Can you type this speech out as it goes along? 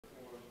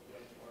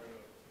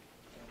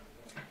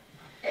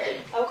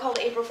call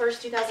the April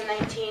 1st,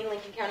 2019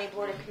 Lincoln County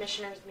Board of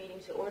Commissioners meeting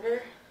to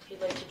order. If you'd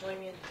like to join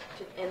me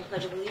in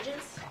Pledge of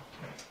Allegiance.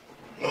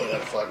 Oh,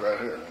 that flag right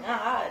here.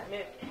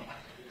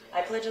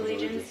 I pledge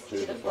allegiance to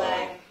the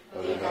flag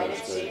of the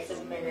United States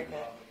of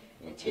America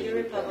and to the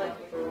republic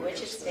for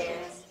which it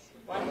stands,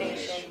 one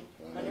nation,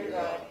 under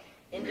God,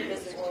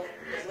 indivisible,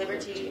 with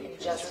liberty and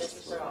justice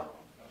for all.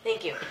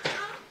 Thank you.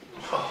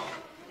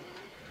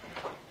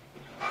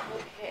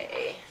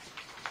 Okay.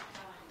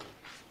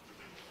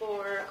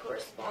 For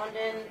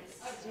correspondence,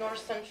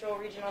 North Central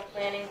Regional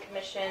Planning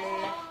Commission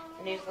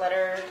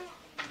newsletter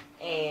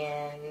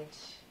and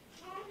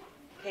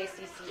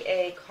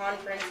KCCA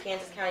Conference,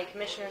 Kansas County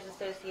Commissioners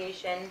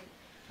Association.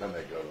 I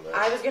may go to that.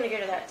 I was going to go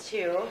to that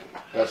too.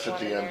 That's at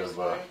the end of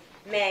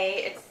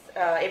May. It's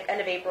end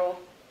of April.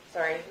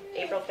 Sorry,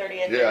 April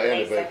 30th. Yeah, May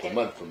end of April, 2nd,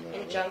 month from now.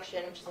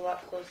 Injunction, which is a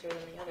lot closer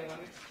than the other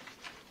ones.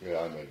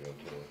 Yeah, I may go to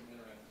it.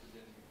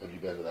 Have you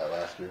been to that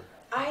last year?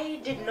 I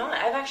did not.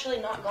 I've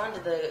actually not gone to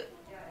the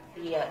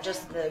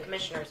just the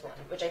commissioners one,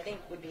 which I think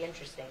would be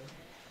interesting.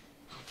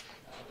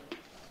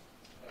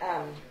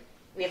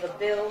 We have a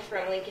bill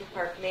from Lincoln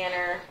Park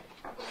Manor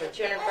for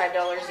 $205.46.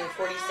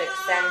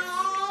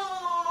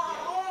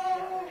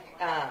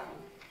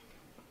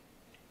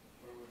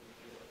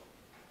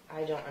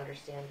 I don't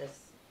understand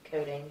this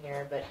coding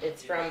here, but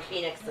it's from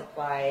Phoenix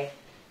Supply,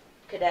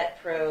 Cadet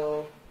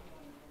Pro,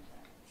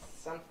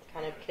 some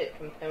kind of kit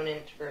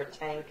component for a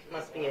tank,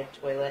 must be a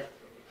toilet,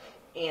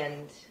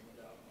 and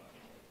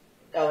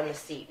the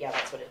seat, yeah,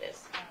 that's what it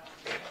is.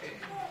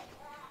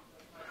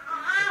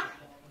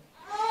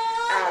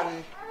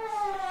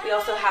 We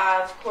also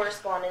have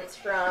correspondence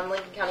from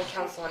Lincoln County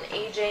Council on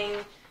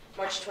Aging,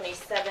 March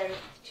 27th,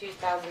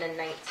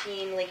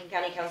 2019. Lincoln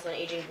County Council on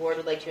Aging Board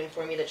would like to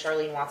inform you that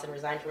Charlene Watson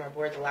resigned from our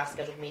board at the last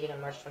scheduled meeting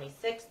on March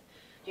 26th.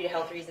 Due to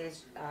health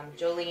reasons,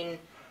 Jody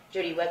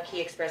Webke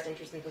expressed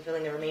interest in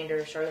fulfilling the remainder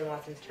of Charlene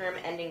Watson's term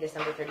ending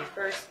December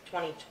 31st,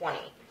 2020.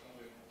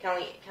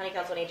 County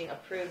Council on Aging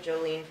approved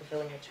Jolene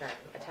fulfilling her term.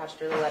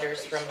 Attached are the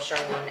letters from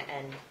Charlene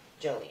and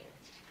Jolene.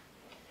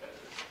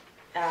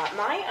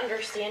 My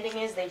understanding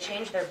is they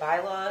changed their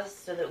bylaws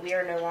so that we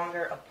are no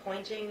longer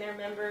appointing their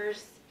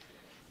members.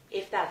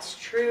 If that's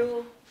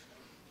true,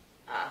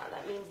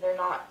 that means they're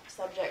not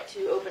subject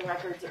to open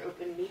records or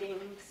open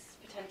meetings,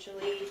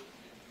 potentially.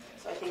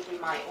 So I think we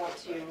might want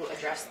to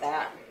address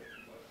that.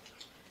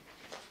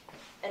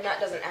 And that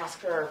doesn't ask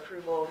for our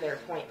approval of their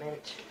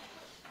appointment.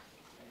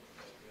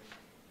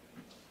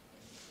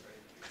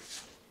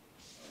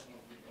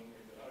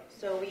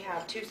 So we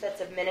have two sets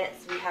of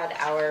minutes. We had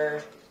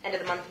our end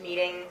of the month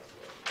meeting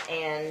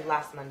and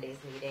last Monday's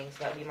meeting. So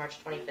that would be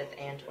March 25th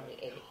and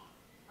 28th.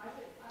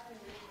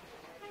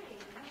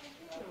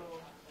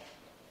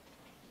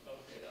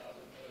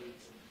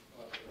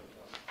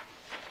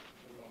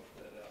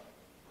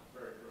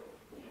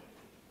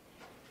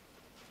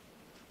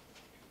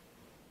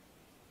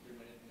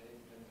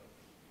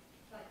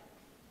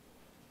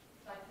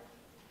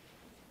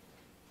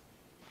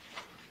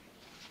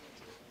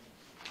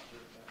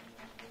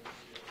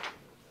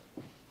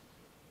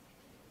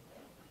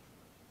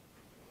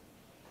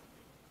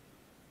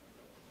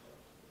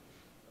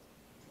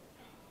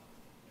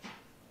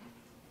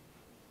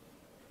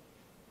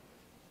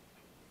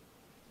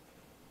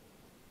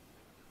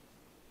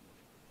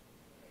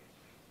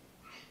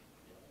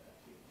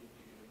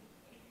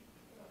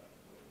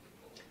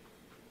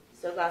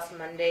 So last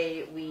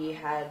Monday we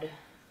had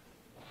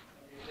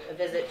a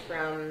visit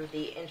from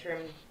the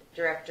interim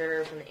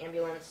director from the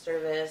ambulance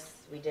service.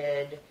 We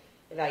did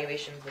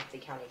evaluations with the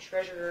county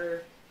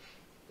treasurer.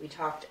 We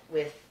talked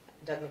with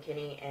Doug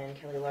McKinney and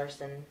Kelly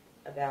Larson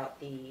about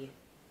the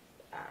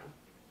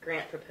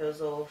grant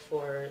proposal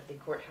for the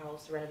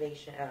courthouse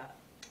renovation.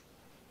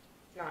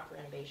 Not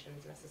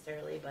renovations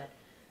necessarily, but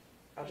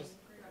I'll just...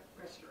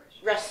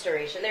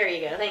 Restoration. There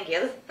you go. Thank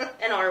you.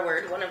 An R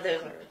word. One of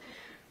those words.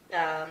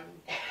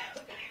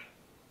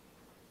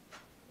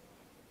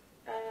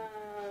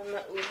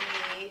 We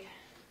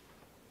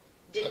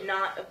did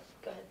not.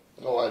 Go ahead.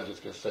 No, I was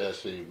just going to say I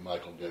see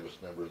Michael gave us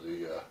member of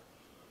the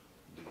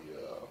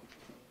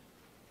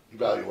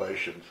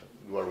evaluations.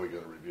 What are we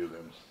going to review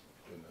them?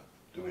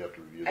 Do we have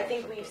to review them? I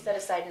think we set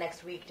aside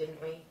next week,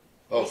 didn't we?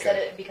 Okay. We set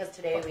it because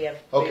today we have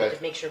to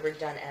make sure we're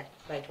done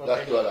by 12:30.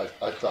 That's what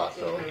I thought.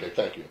 So Mm-hmm. Okay,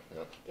 thank you.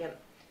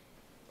 Yep.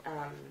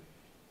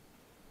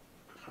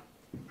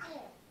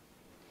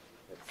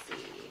 Let's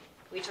see.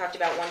 We talked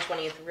about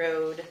 120th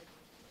Road.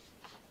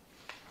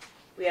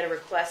 We had a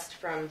request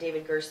from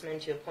David Gersman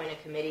to appoint a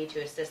committee to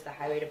assist the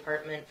highway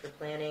department for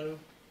planning,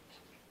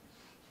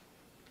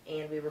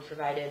 and we were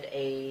provided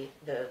a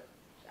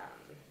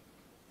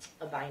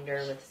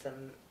binder with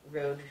some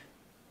road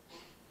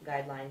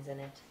guidelines in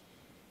it.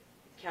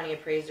 County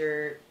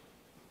Appraiser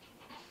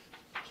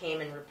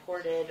came and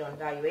reported on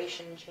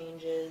valuation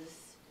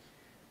changes.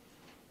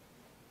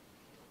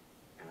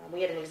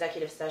 We had an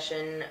executive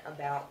session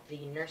about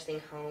the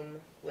nursing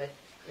home with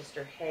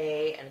Mr.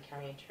 Hay and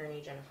County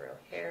Attorney Jennifer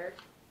O'Hare.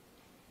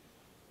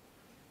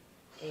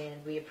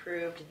 And we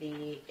approved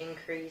the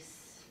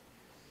increase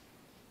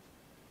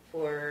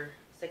for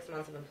 6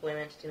 months of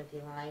employment to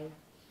Timothy Line.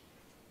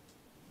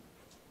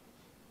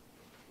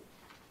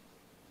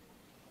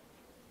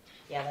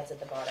 Yeah, that's at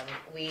the bottom.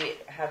 We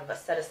have a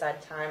set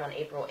aside time on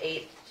April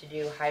 8th to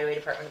do highway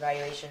department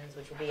evaluations,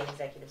 which will be an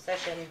executive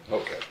session.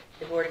 Okay.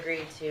 The board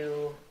agreed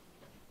to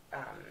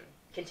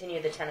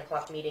continue the 10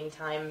 o'clock meeting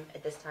time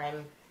at this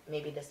time.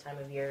 Maybe this time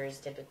of year is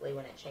typically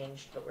when it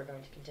changed, but we're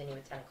going to continue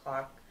with 10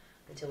 o'clock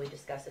until we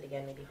discuss it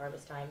again, maybe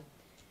harvest time.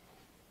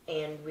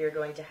 And we're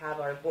going to have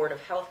our Board of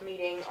Health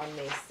meeting on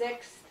May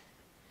 6th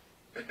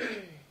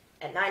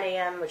at 9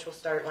 a.m., which will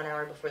start 1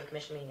 hour before the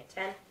commission meeting at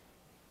 10.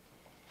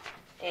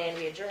 And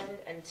we adjourned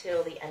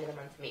until the end of the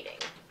month meeting.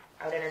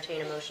 I would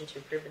entertain a motion to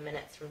approve the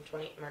minutes from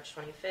March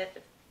 25th.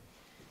 If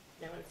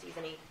no one sees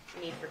any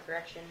need for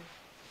correction.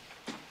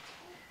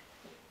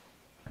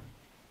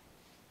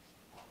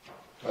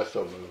 I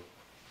so move.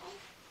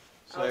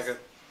 Second.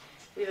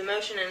 We have a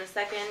motion and a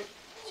second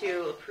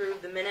to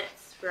approve the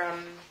minutes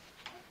from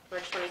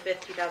March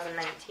 25th,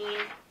 2019.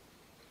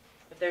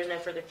 If there's no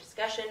further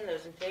discussion,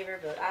 those in favor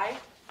vote aye.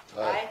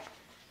 Aye.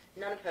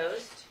 None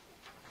opposed.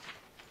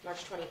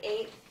 March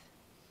 28th.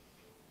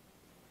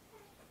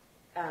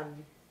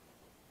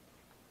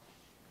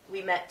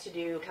 We met to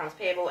do accounts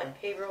payable and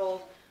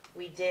payroll.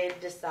 We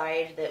did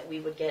decide that we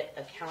would get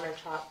a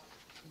countertop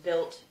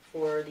built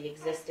for the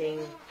existing,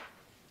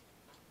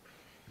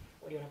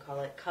 what do you want to call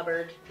it,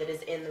 cupboard that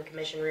is in the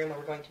commission room where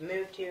we're going to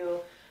move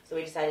to. So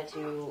we decided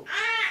to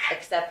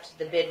accept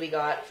the bid we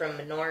got from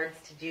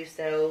Menards to do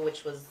so,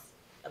 which was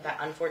about,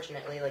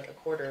 unfortunately, like a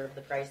quarter of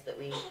the price that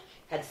we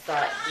had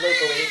sought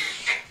locally.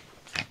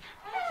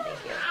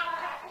 Thank you.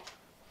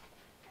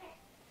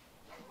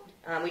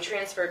 We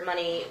transferred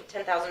money,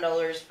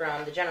 $10,000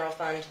 from the general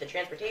fund to the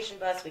transportation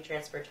bus. We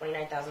transferred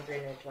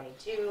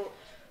 $29,322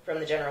 from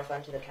the general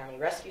fund to the county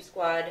rescue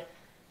squad.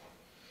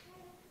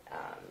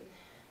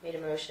 Made a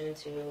motion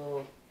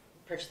to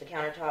purchase the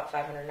countertop,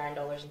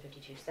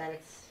 $509.52.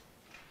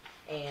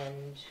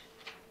 And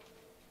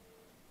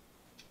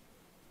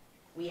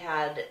we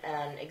had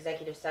an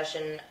executive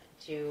session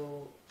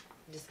to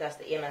discuss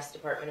the EMS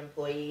department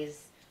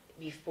employees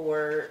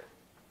before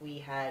we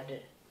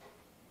had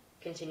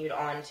continued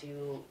on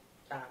to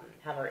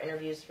have our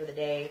interviews for the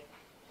day.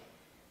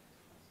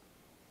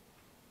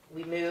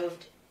 We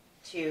moved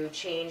to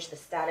change the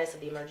status of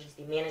the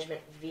emergency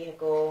management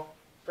vehicle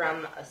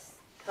from a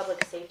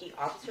public safety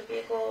officer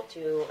vehicle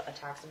to a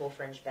taxable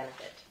fringe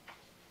benefit,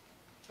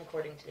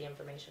 according to the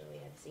information we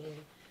had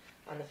seen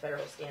on the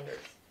federal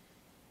standards.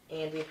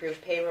 And we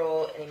approved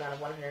payroll in the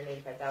amount of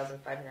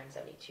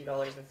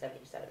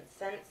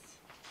 $185,572.77.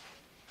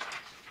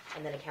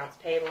 And then accounts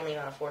payable in the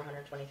amount of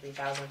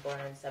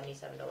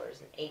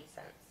 $423,477.08.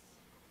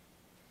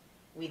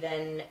 We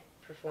then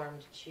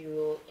performed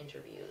 2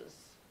 interviews.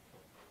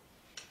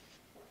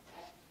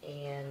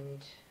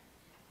 And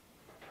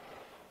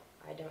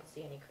I don't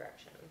see any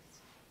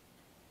corrections.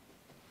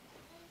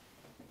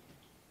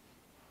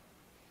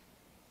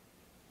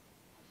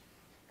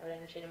 I would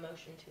entertain a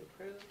motion to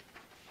approve.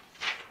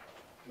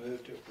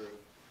 Move to approve.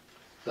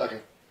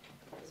 Second.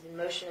 There's been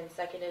motion and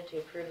seconded to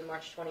approve the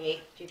March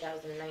 28th,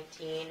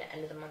 2019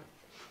 end of the month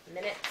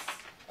minutes.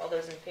 All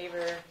those in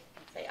favor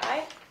say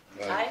aye.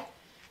 Aye. Aye.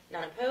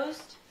 None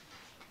opposed.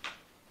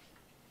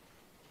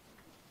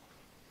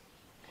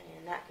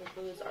 And that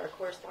concludes our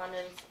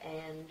correspondence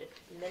and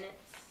minutes.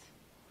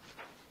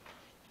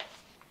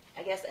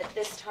 I guess at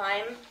this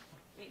time,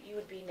 you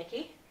would be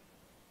Nikki.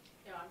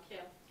 Yeah, I'm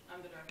Kim.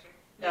 I'm the director.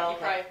 Oh, Niki okay.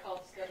 probably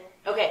called the schedule.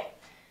 Okay.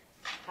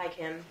 Hi,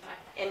 Kim. Hi.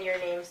 And your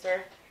name,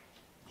 sir?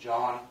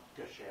 John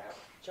Gashat.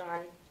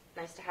 John.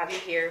 Nice to have you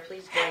here.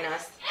 Please join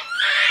us.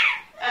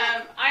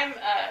 I'm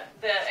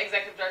the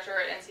executive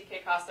director at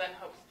NCK CASA and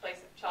Hope's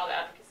Place Child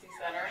Advocacy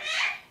Center.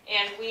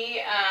 And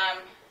we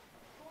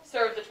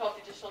serve the 12th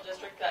Judicial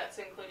District, that's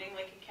including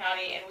Lincoln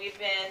County, and we've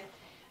been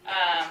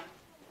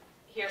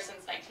here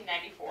since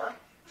 1994.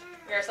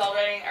 We are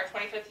celebrating our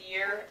 25th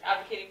year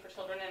advocating for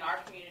children in our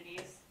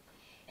communities.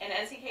 And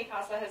NCK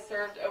CASA has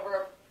served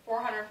over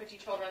 450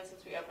 children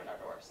since we opened our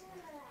doors.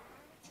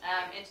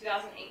 In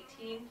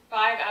 2018,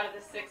 5 out of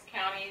the 6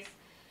 counties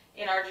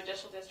in our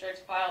judicial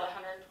district filed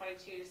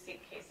 122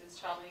 SINC cases,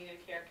 child in need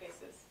of care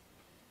cases.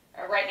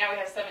 Right now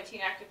we have 17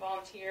 active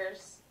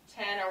volunteers,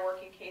 10 are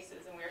working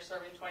cases, and we are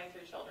serving 23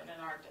 children in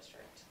our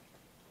district.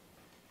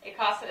 A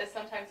CASA is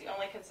sometimes the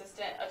only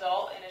consistent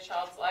adult in a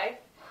child's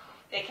life.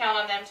 They count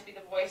on them to be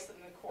the voice in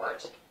the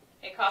court.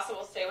 A CASA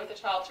will stay with the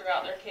child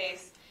throughout their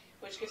case,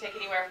 which could take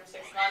anywhere from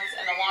 6 months,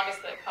 and the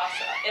longest that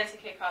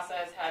NCK CASA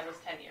has had was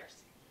 10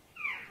 years.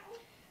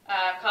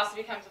 CASA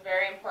becomes a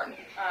very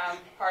important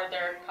part of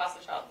their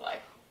CASA child's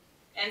life.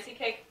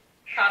 NCK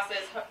CASA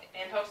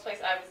in Hope's Place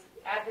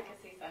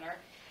Advocacy Center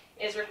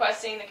is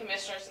requesting the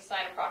commissioners to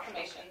sign a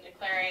proclamation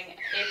declaring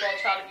April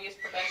Child Abuse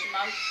Prevention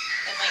Month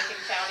in Lincoln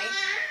County.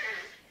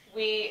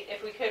 If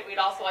we could, we'd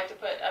also like to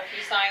put a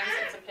few signs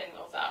and some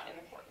pinwheels out in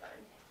the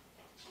courtyard.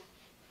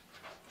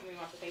 And we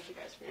want to thank you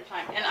guys for your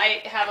time. And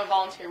I have a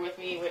volunteer with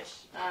me,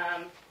 which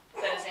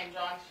said his name,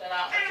 John. Shout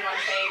out. Do you want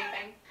to say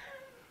anything?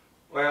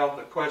 Well,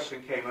 the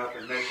question came up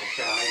in Michel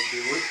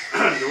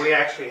County, do we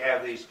actually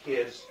have these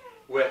kids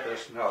with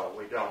us? No,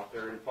 we don't.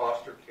 They're in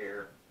foster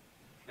care.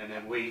 And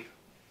then we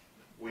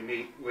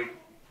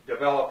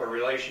develop a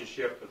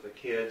relationship with the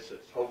kids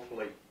that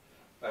hopefully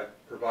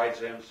provides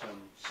them some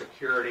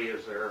security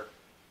as they're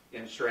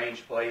in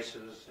strange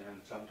places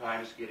and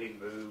sometimes getting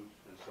moved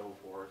and so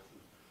forth.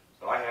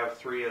 So I have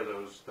 3 of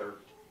those 13.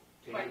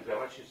 Is that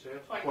what you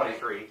said?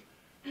 23.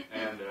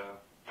 And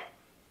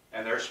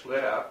they're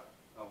split up.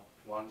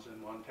 One's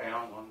in one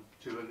town,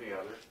 2 in the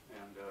other.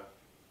 And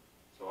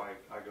so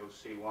I go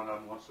see one of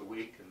them once a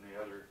week and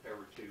the other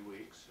every 2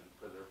 weeks, and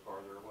for they're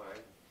farther away.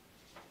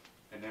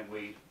 And then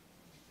we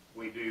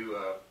do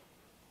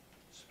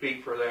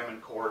speak for them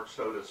in court,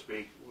 so to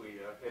speak.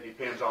 It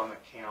depends on the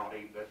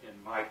county, but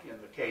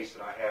in the case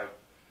that I have,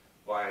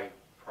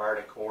 prior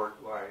to court,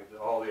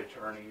 all the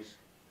attorneys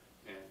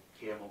and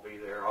Kim will be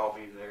there, I'll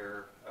be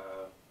there,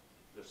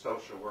 the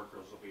social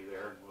workers will be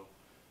there, and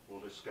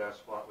we'll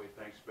discuss what we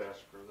think's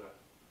best for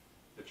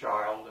the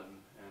child, and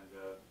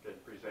then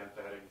present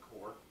that in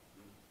court.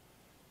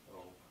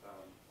 So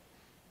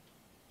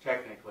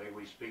technically,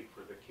 we speak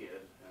for the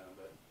kid,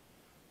 but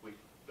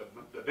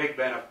the big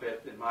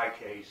benefit in my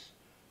case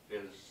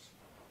is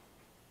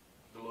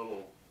the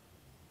little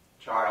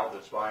child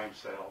that's by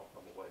himself,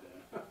 a boy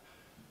then.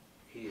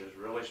 He has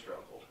really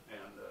struggled,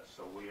 and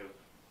so we have,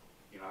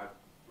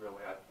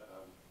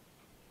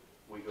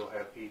 we go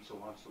have pizza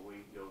once a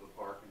week, go to the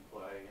park and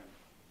play, and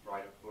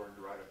learn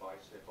to ride a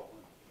bicycle,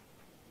 and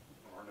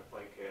learn to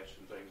play catch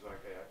and things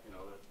like that,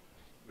 that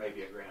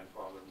maybe a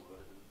grandfather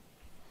would. And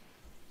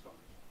so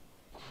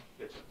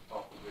it's an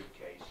awful good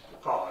case,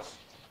 cause.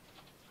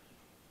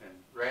 And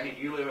Randy,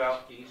 do you live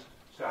out east,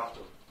 south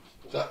of?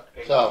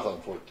 South on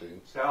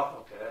 14. South,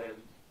 okay.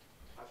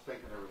 I was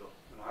thinking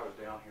when I was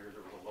down here,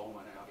 there was a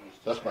Loman out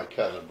east. That's my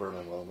cousin,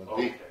 Vernon Loman.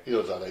 Okay. He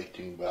lives on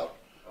 18, about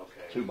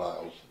Okay. 2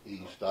 miles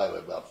east. I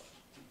live about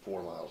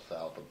 4 miles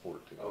south on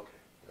 14. Okay.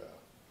 Yeah.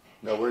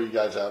 Now, where are you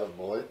guys out of,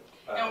 Boyd?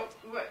 No,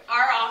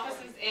 our office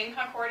is in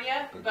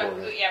Concordia,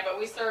 Concordia. but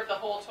we serve the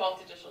whole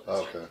 12th judicial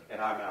district. Okay. And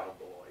I'm out of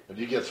Beloit. And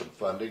you get some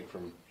funding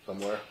from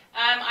somewhere?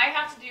 I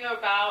have to do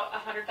about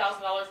 $100,000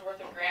 worth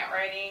of grant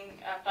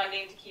writing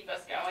funding to keep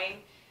us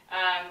going.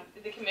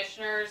 The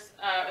commissioners,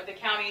 the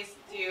counties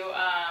do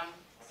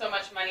so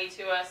much money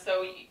to us,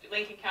 so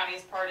Lincoln County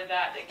is part of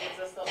that. That gives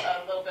us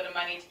a little bit of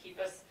money to keep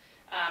us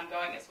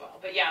going as well.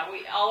 But yeah,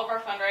 all of our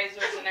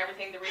fundraisers and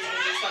everything, the reason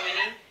we do so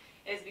many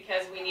is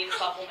because we need to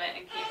supplement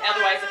and keep.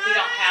 Otherwise, if we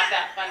don't have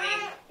that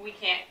funding, we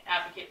can't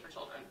advocate for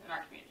children in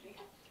our community.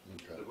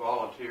 Okay. The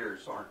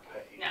volunteers aren't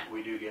paid. No.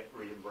 We do get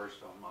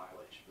reimbursed on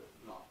mileage, but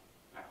not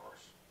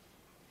hours.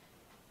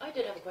 I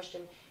did have a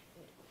question.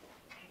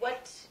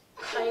 What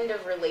kind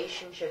of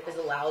relationship is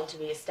allowed to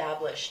be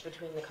established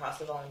between the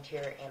CASA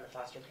volunteer and the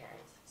foster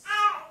parents?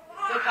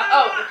 The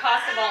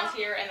CASA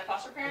volunteer and the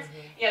foster parents?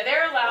 Mm-hmm. Yeah,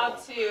 they're allowed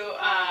to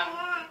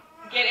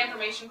get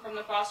information from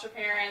the foster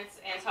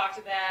parents and talk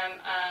to them.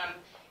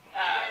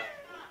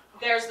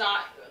 There's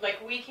not,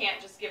 we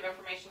can't just give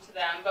information to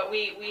them, but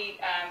we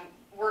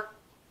work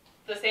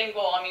the same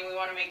goal. I mean, we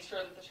want to make sure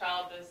that the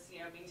child is,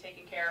 being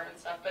taken care of and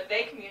stuff, but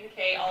they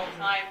communicate all the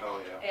time. Oh,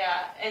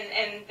 yeah. Yeah,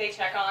 and they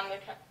check on the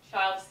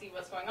child to see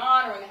what's going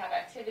on, or when they have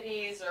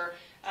activities, or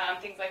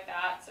things like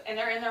that. So, and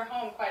they're in their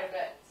home quite a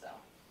bit, so.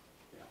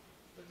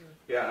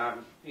 Yeah,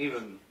 and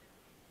even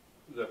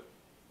the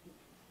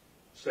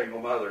single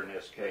mother in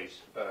this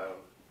case,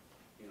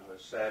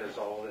 as sad as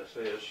all this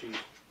is, she's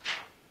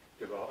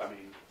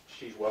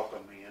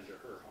welcomed me into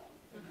her home.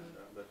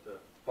 Mm-hmm. But the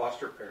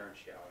foster parents,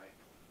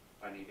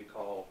 I need to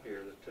call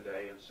here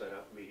today and set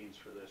up meetings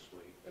for this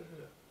week.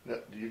 Mm-hmm. Now,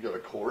 do you go to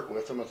court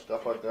with them and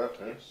stuff like that?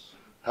 Too? Yes.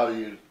 How do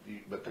you,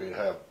 but they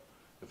have,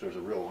 if there's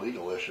a real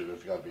legal issue,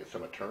 there's got to be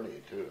some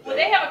attorney too. Well,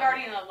 they have a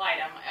guardian ad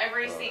litem.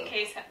 Every state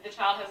case, the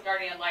child has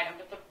guardian ad litem.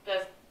 But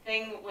the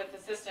thing with the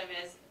system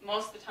is,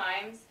 most of the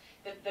times,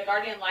 the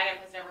guardian ad litem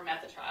has never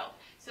met the child.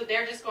 So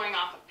they're just going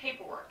off of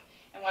paperwork.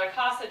 And what a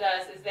CASA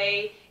does is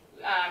they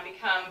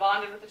become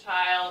bonded with the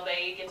child.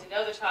 They get to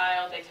know the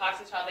child. They talk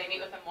to the child. They meet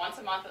with them once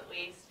a month at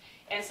least.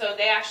 And so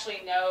they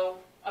actually know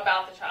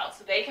about the child.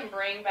 So they can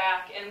bring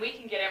back, and we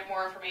can get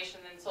more information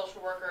than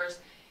social workers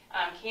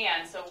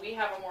can. So we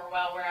have a more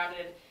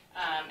well-rounded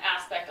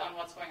aspect on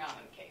what's going on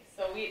in the case.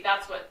 So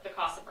that's what the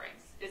CASA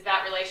brings, is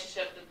that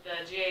relationship that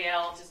the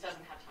GAL just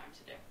doesn't have time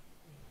to do.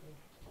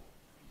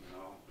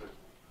 But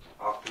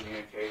I'll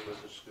communicate with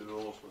the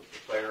schools, with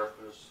the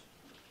therapists,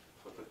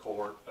 with the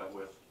court,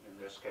 in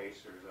this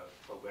case, there's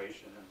a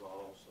probation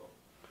involved. So.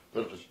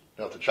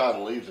 But if the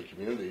child leaves the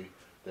community,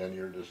 then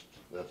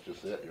that's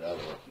just it. You're out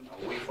of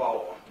it. We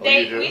follow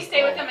them. We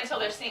stay with them until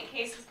their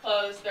case is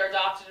closed, they're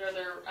adopted, or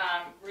they're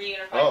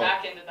reunified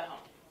back into the home.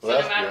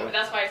 Well, so no matter,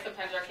 that's why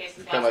sometimes our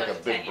cases last last kind of like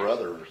a big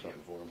brother or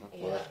something for them. Huh?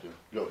 Yeah. Well, that's good.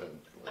 Go ahead.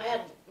 I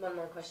had one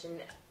more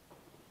question.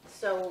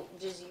 So,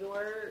 does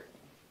your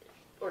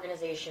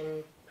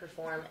organization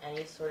perform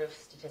any sort of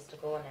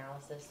statistical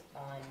analysis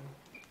on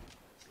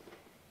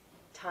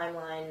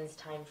timelines,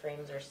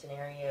 timeframes, or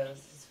scenarios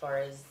as far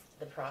as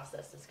the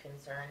process is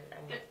concerned. I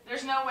mean,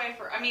 There's no way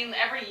for, I mean,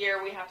 every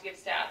year we have to give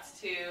stats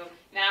to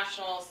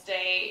national,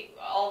 state,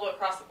 all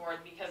across the board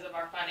because of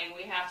our funding.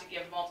 We have to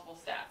give multiple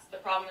stats. The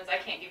problem is I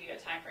can't give you a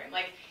time frame.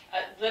 Like,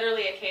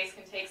 literally a case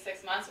can take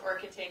 6 months or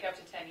it could take up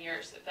to 10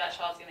 years if that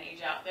child's going to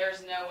age out.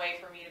 There's no way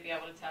for me to be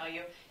able to tell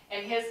you.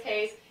 In his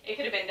case, it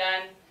could have been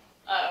done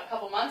a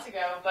couple months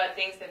ago, but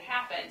things had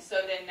happened.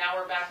 So then now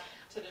we're back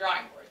to the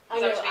drawing board. I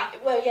know.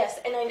 Well, yes,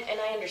 and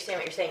I understand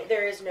what you're saying.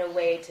 There is no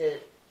way to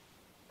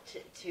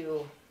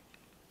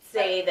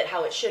say that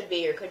how it should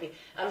be or could be.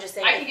 I'm just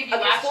saying. I can give you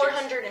of last your year's.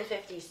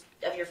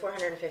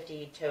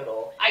 450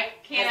 total. I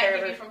cannot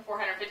give you from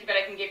 450, but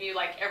I can give you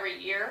like every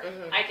year.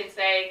 Mhm. I can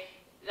say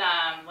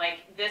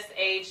like this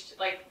aged,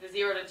 like the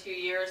 0 to 2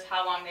 years,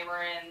 how long they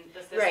were in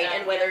the system. Right,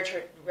 and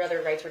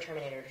whether rights were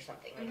terminated or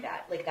something like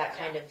that. Like that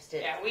kind of.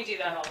 Yeah, we do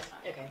that all the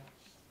time. Okay.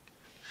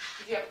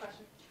 Did you have a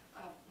question?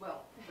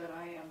 Well, but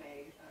I am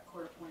a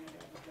court-appointed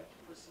advocate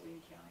for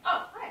Saline County.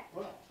 Oh, hi.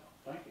 Well,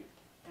 thank you.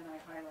 And I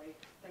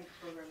think the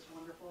program is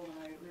wonderful. When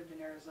I lived in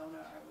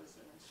Arizona, I was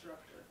an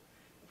instructor.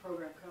 The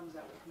program comes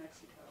out of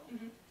Mexico,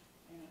 Mhm.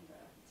 and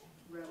it's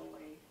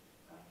readily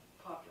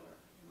popular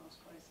in most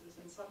places.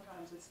 And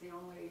sometimes it's the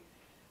only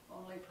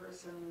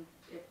person,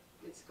 if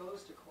it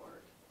goes to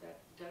court, that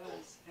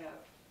does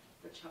have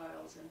the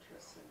child's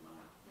interests in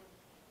mind.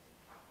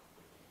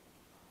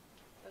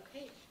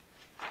 Okay.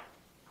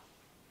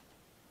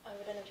 I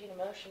would entertain a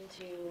motion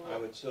I to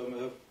would so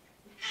move.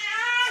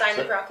 sign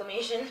the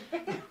proclamation.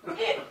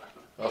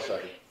 I'll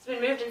second. It's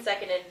been moved and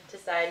seconded to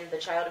sign the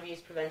Child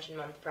Abuse Prevention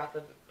Month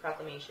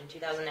Proclamation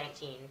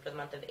 2019 for the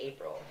month of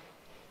April.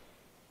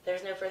 If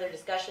there's no further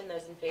discussion,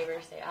 those in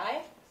favor say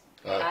aye.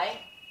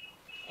 Aye.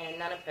 And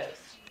none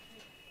opposed.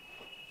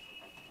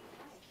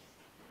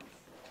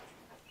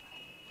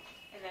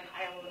 And then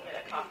I will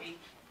get a copy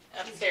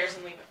upstairs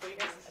and leave it for you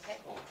guys. Okay.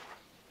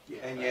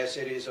 And yes,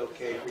 it is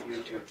okay for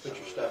you to put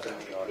your stuff in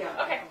the yard.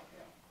 Yeah. Okay.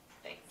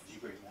 Thanks. Did you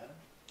bring that?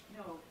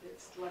 No,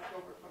 it's left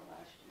over from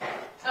last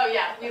year. Oh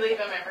yeah, we leave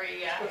them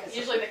every. Yes.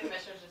 Usually the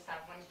commissioners just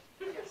have one.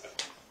 Yes.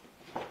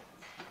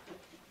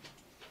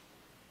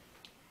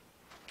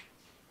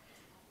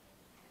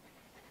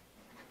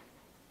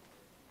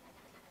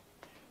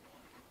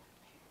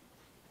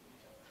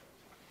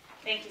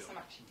 Thank you so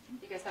much.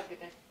 You guys have a good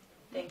day.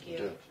 Thank you.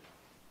 Good.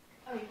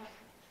 Oh, you have.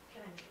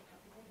 Can I make a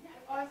copy? Yeah.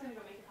 Oh, I was gonna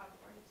go make a copy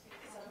for you.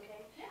 Is that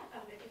okay? Yeah.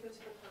 If you go to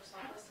the clerk's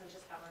office and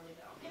just have her leave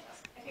it on the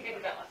desk. I think I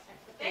did that last time.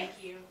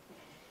 Thank you.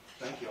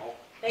 Thank you all.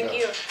 Thank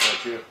Yes, you.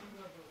 Thank you.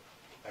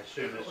 I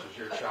assume this is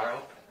your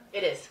child?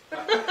 It is.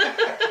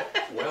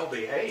 Well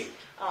behaved.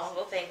 Oh,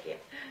 well, thank you.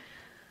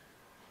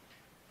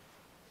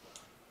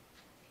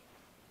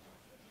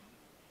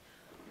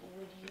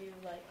 Would you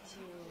like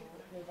to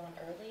move on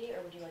early,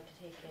 or would you like to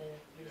take a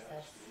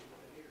recess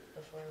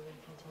before we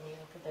continue?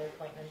 Because their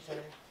appointments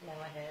are now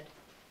ahead.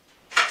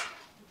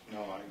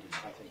 No, I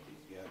think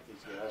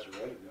these guys are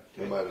ready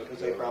They to, might have- because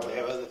they probably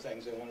have other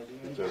things they want to do.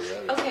 If they're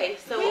ready. Okay,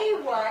 so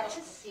We want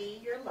to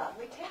see your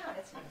lovely town.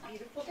 It's a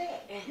beautiful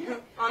day.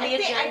 on the I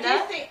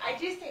agenda.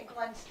 do think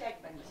Glenn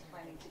Stegman is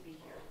planning to be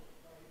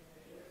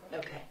here.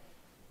 Okay.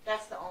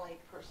 That's the only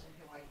person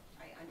who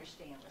I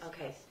understand. was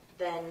Okay. this.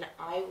 Then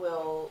I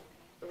will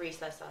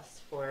recess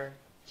us for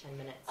 10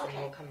 minutes, and Okay.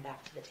 we'll come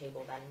back to the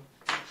table then.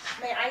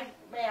 May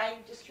I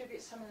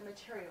distribute some of the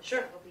materials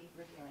Sure. that we'll be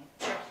reviewing?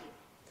 Thank you.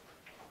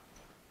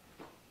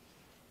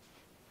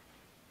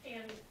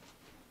 And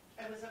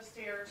I was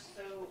upstairs,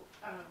 so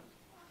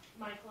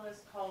Michael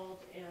has called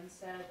and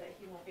said that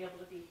he won't be able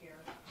to be here.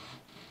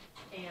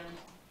 And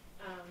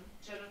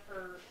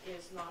Jennifer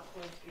is not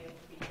going to be able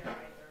to be here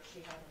either.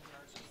 She had an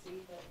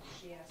emergency that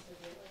she has to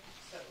deal with,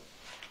 so it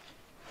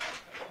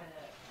kind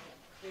of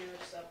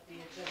clears up the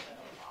agenda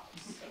a lot.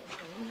 So.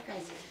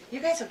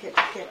 You guys will get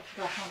go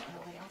home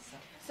early also.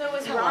 So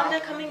is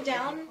Rhonda coming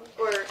down?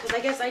 Or, because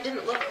I guess I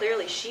didn't look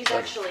clearly, she's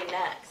actually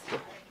next.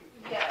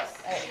 Yes,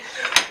 Alright.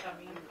 I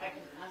mean, I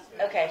can ask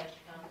her. Okay.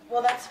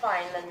 Well, that's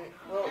fine, then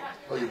we'll,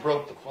 Oh, you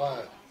broke the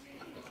flag.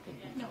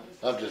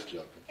 I'm just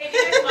joking. Hey, do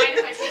you guys mind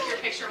if I take your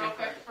picture real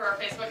quick for our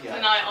Facebook? And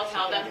then I'll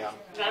tell them. Yeah.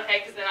 Is that okay?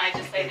 Because then I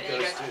just say that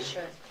you Those guys. two.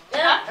 sure.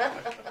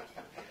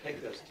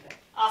 Take those two.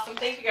 Awesome.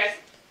 Thank you guys.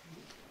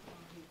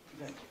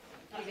 You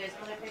guys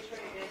want a picture?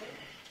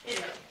 You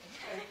good?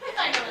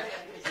 I know that's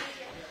good.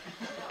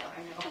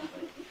 I know,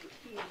 but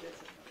he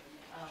doesn't.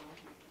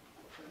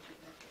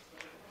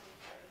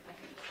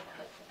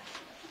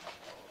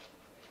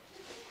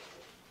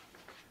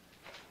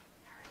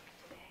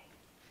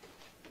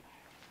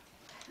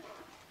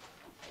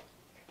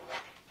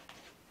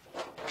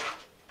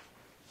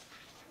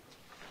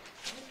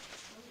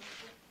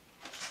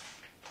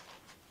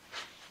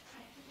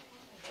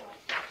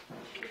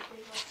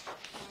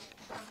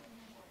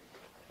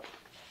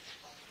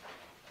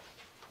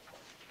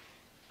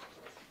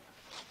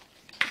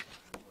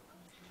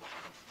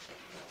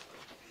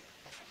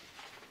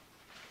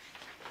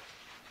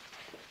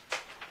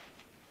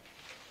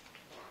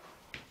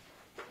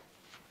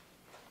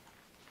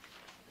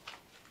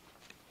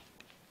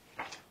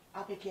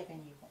 I'll be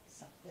giving you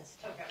some this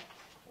time. Okay.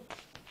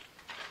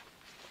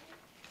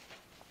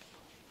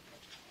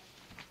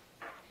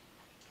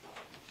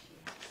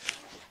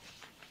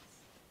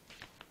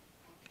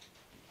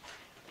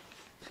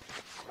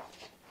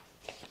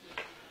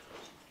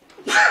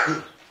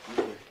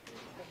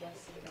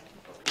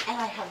 And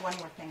I have one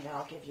more thing that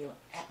I'll give you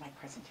at my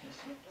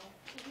presentation.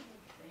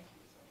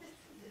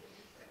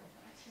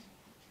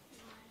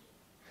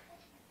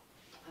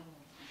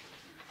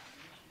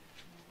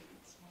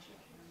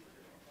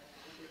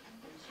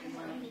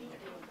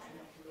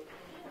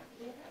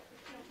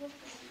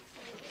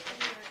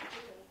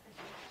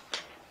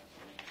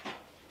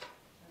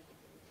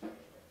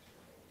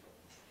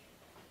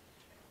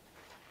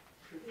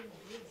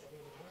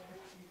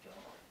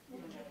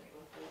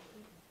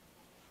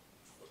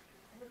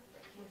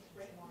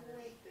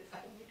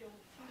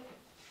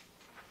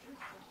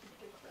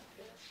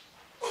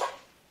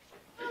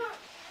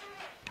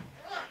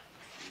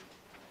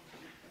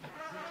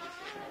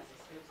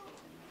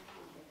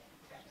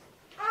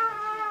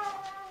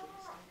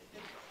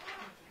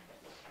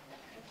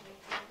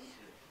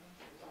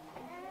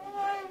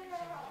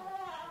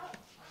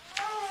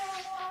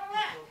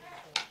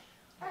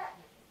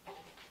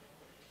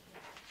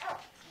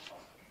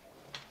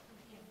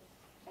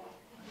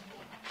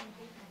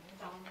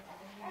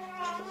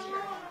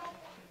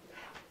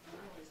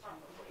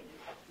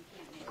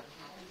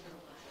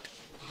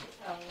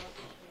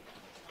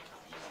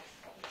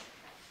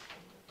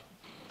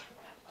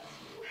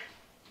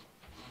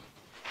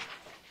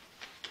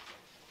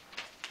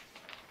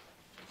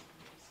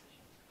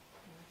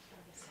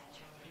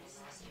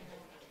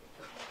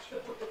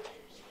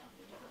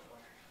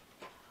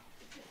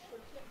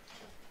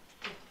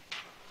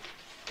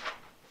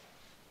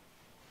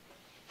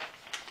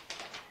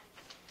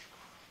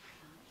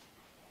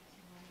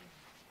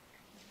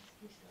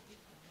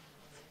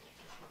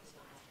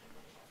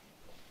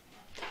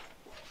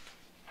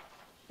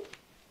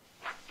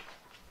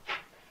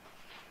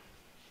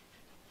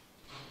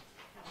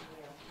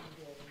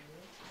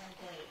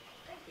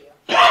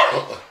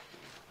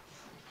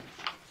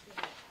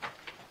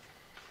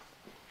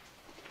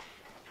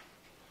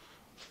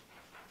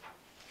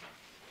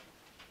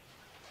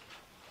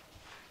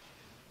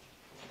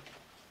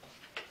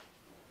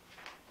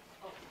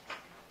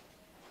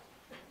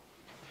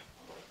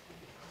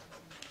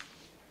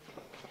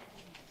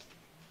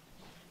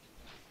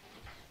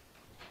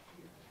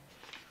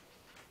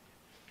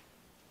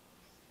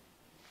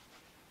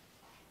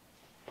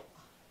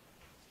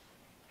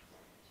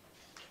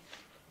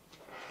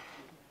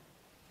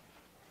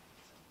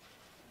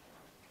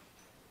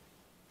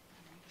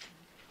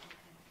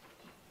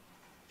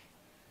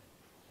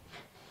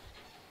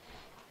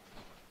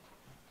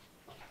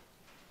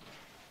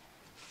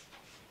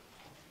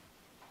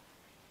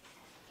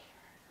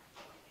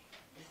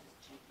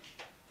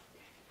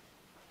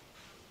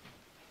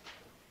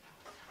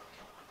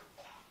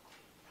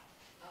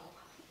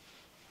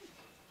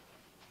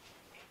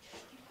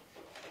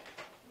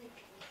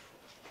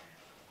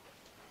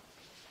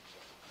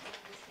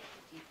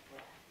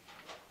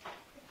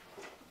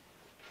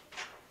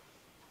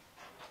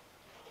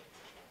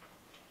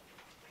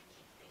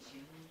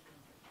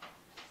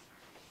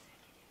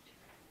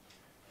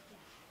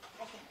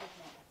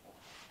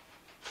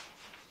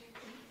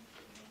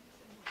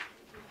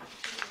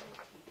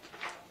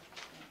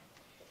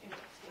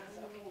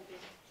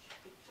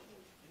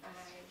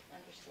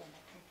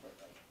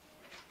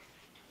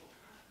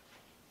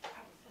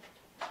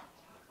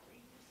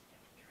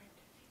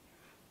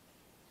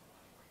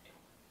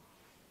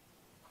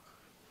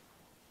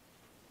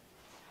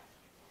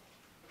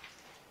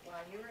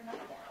 You were not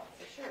out,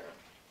 for sure.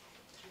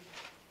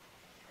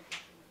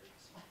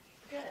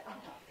 Good. Oh,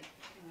 no.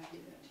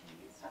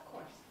 Of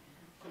course.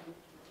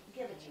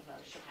 Give it to her.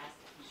 She'll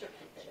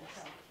keep it.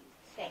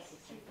 Thank you.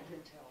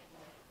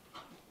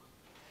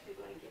 We're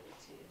going to give it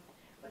to you.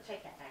 We'll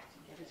take that back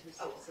and give it to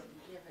Susan.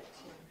 Give it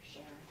to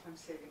Sharon. I'm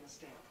saving a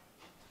stamp.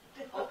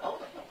 Oh,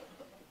 okay.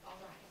 All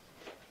right.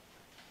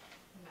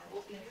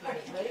 It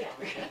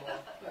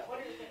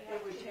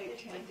would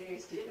take 10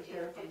 days to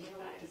prepare for the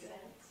vote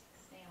today.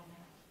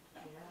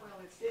 Well,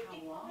 it's how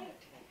long it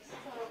takes.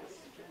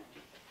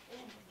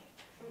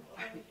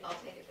 I'll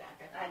take it back.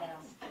 I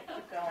know.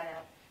 Keep going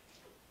up.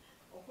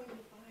 Well, when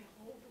you buy a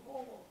whole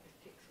roll, it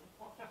takes a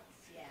while.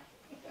 Yeah,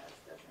 it does,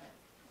 doesn't it?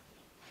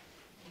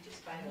 You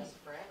just buy those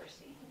forever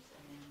seams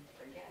and then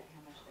forget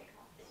how much they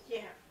cost.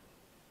 Yeah.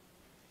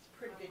 It's a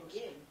pretty good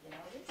gig, you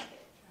know, it is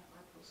good.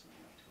 Our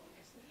postman told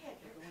us that Yeah,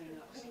 they're going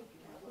up. So,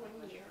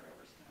 one year.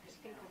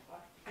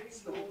 I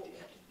so did.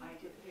 I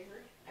did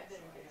figure it. I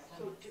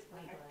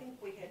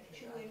think we had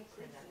 2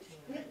 increases.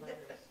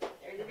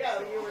 There you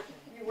go, you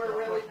were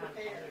really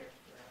prepared.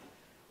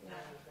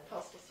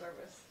 Postal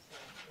Service.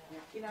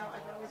 You know,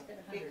 I've always been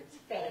a big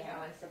fan,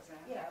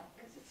 you know,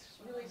 because it's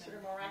really sort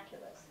of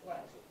miraculous. When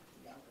I was a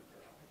younger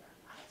girl,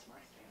 that's my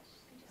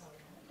spouse. He just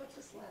kind of puts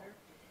this letter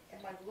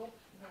in my little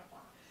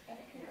mailbox, and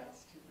it can go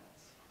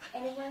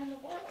anywhere in the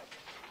world.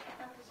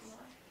 That was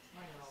mine.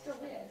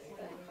 Still is.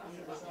 But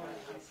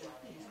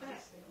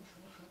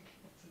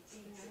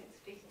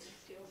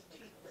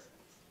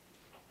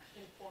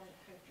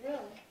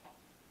really?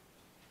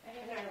 I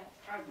didn't know.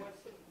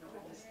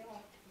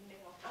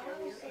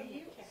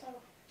 Oh,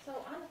 so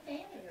I'm a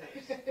fan of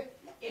yours.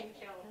 In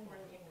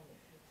California.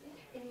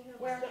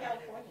 Where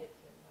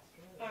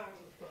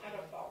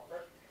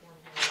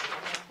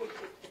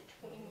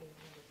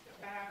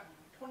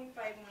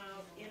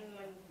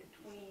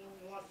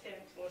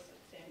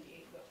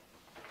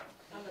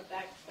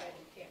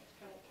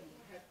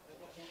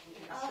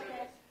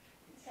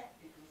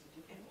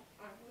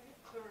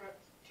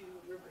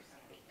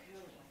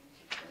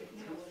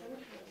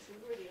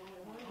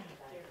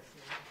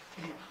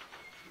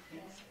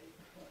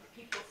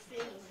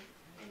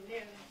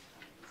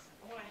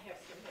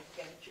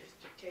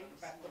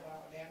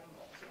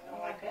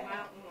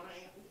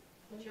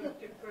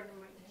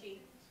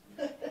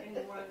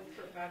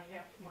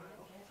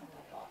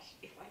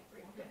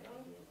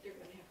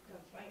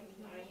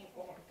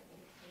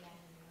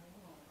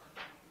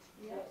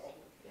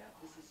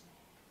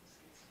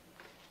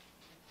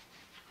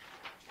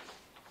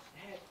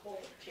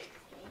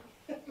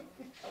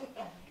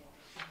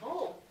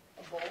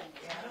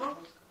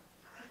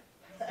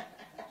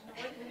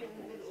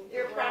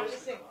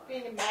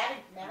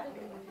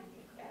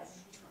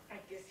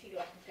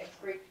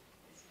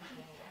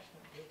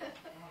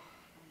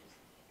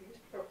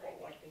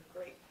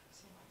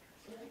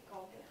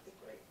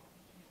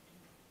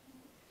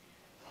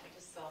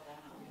saw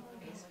that on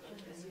Facebook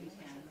this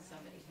weekend.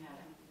 Somebody had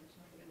a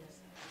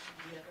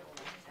vehicle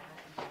like that,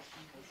 and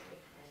he was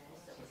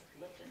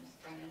lifting the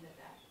front end of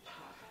that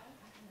truck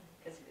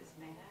because he was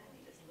mad and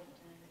he was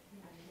lifting it.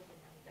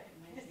 That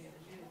reminds me of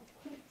a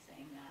dude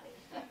saying that.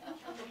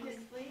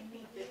 His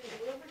lady that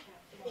delivered him,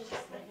 it's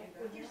just like,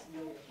 well, there's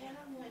no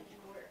town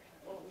anywhere.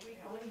 Well, we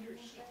later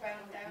she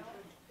found out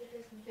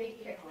they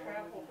had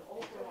traveled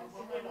over a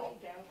mile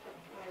down to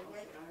the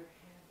highway.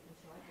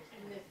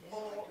 And this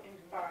bull and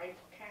 5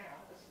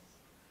 cows.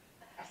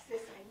 I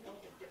says, I know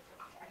the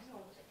difference. I know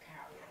what a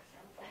cow is.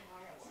 I'm from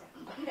Iowa.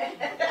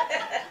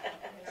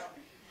 You know.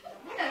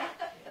 Yeah,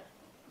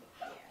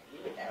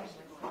 you would have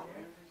some.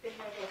 They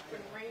have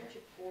open range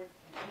at Fort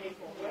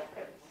Naval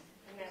Weapons.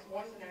 And that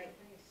one night,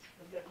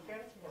 the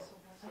fence was,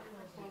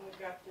 when we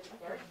got this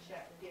guard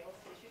shack deal,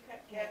 says you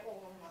got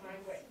cattle on the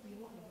highway.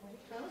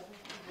 Huh?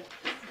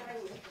 This guy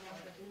was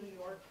from New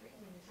York.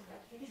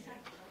 He's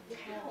like,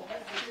 cattle,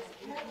 that's just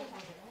cattle.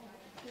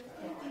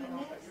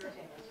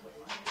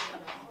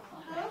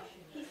 Huh?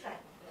 He's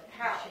like,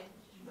 how?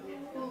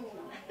 Ooh,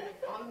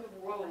 on the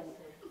road.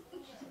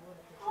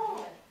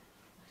 Oh,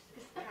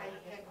 this guy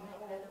had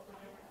no,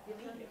 you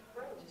need a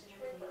froze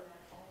trigger.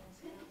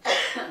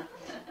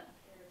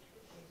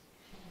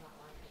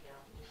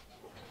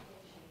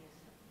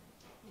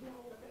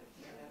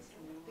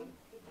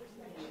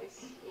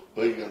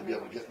 Well, you gonna be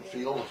able to get in the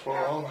field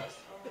before long?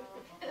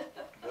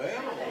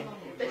 Well,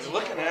 we're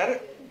looking at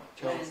it.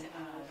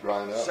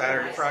 Drying up.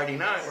 Saturday, Friday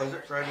night, was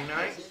it Friday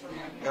night?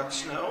 Got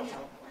snow,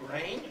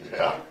 rain.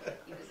 Yeah.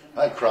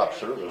 I had crop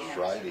service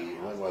Friday.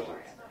 When was it?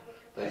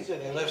 They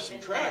said they left some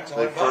tracks on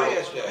They, the by they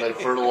yesterday.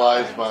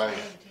 fertilized my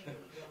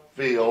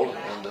field,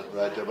 and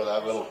right there by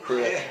that little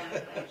creek,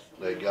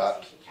 they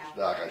got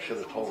stock. I should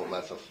have told them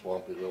that's a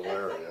swampy little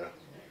area.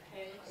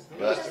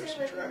 But There's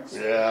some tracks.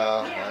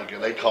 yeah,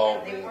 they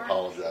called me and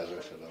apologized.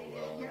 I said, oh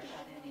well.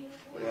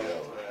 But,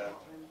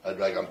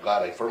 yeah, I'm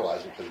glad I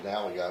fertilized it because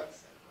now we got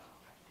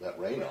that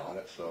rain on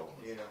it. So,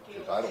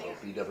 because I don't know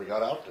if he'd ever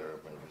got out there.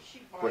 Maybe.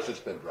 Of course, it's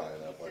been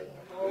drying up lately.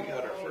 We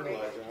got our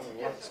fertilizer on.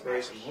 We want to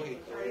spray some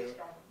wheat.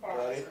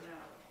 Right?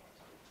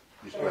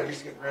 He's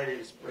getting ready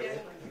to spray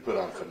it. You put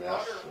on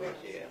finesse.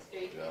 Yeah.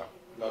 Yeah.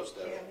 Most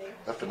of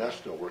it. That finesse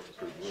still works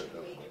pretty good,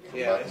 doesn't it?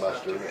 Yeah, it's not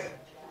Mustard. too bad.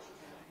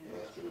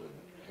 Mustard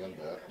and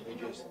that. We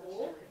just,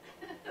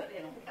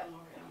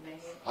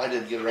 I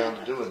didn't get around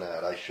to doing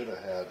that. I should have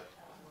had.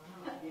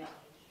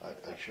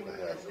 I should have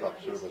had crop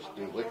service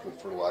do liquid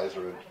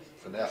fertilizer and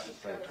finesse at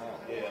the same time.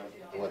 Yeah.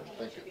 I wasn't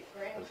thinking.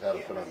 I just had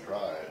it put on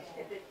dry.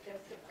 If it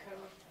doesn't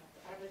come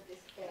out of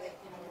this bag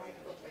in a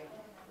microwave.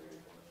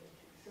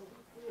 So,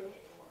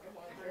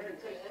 very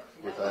good.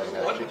 With that,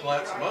 I wanted to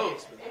plant some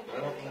oats, but I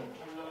don't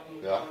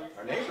think. yeah.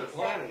 Our neighbor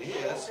planted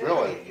his.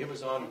 Really? It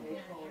was on,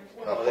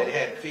 well, they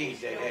had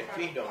feed on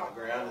the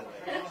ground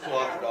and they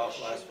slaughtered off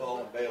last fall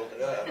and baled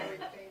it up.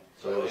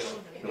 So it was some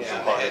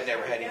Yeah, hard, they had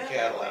never had any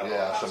cattle out.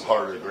 yeah, some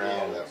harder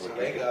ground that So would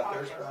they be. got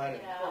theirs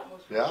planted.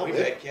 Yeah, We've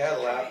had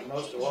cattle out, and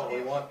most of what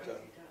we want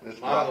It's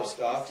to model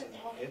stuff, and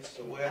it's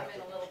so wet.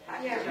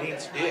 It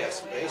needs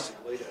disc,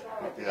 basically, to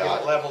get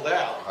it leveled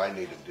out. I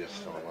needed this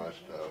so much.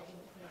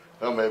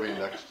 Well, maybe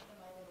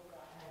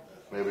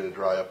to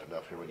dry up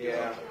enough here we get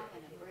Yeah. out there.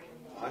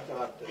 I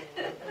thought that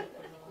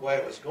the way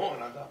it was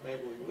going, I thought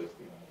maybe we would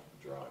be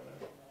dry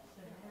enough.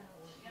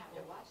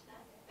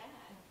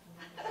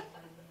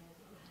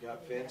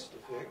 Got fence to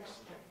fix,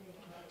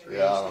 trees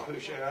Yeah. to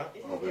push out,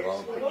 I'll be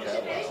long for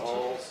cattle.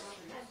 all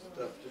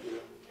stuff to do.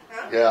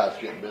 Yeah, it's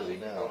getting busy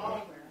now.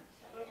 Huh?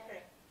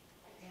 Okay.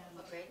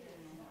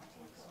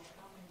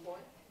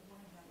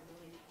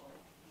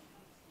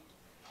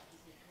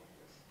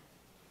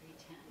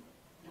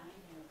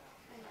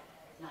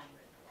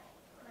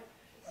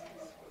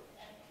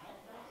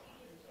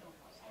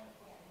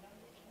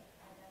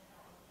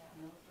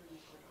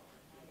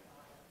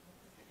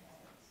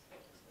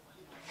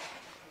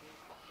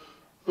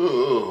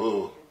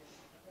 Ooh.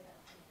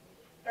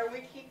 Are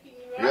we keeping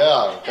you up?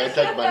 Yeah, can I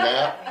take my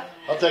nap?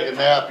 I'll take a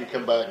nap. You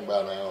come back in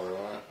about an hour,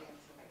 all right?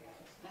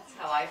 That's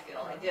how I feel.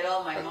 I did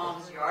all my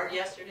mom's yard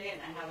yesterday,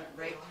 and I haven't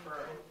raked for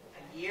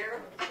a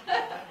year.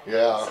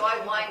 Yeah. So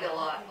I whined a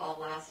lot all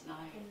last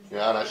night.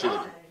 Yeah, and I see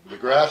the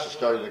grass is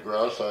starting to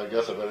grow, so I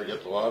guess I better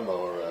get the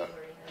lawnmower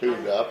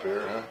tuned up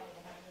here, huh?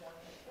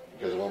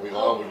 Because it won't be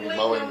long, we'll be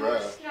mowing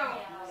grass. Snow.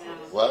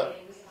 What?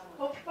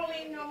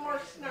 Hopefully no more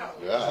snow. How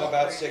Yeah,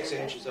 about 6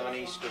 inches on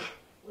Easter?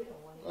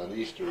 on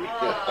Easter.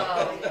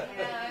 Oh,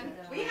 man.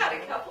 We had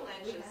a couple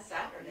inches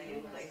Saturday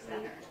in Clay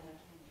Center.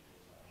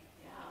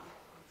 Yeah.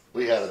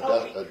 We had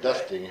a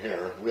dusting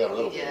here. We had a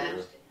little bit Yeah.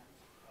 here.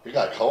 It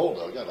got cold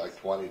though. It got like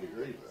 20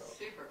 degrees though.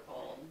 Super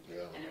cold.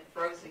 Yeah. And it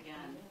froze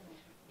again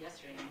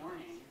yesterday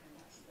morning.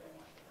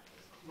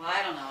 Well,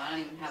 I don't know. I don't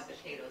even have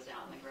potatoes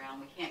out in the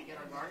ground. We can't get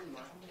our garden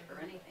work or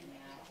anything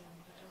yet.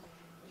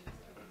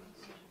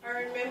 I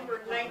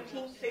remember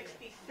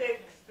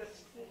 1966, the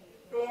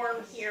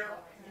storm here.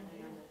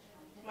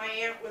 My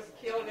aunt was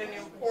killed in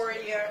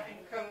Emporia and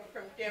come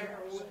from Denver.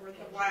 We were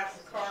the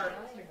last cars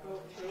to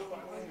go through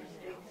on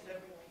Interstate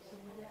 70.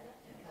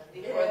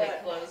 Before they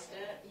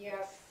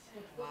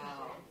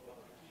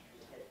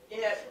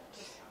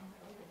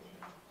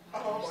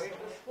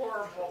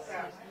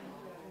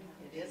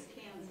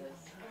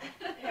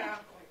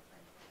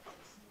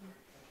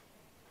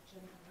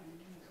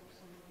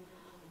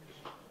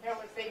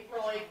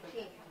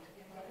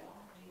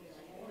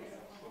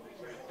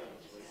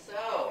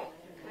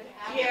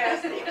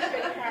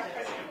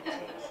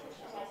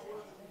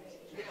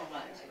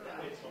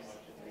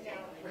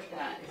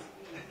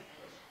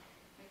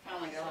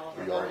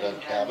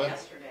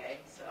yesterday,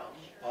 so.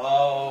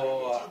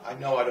 Oh, I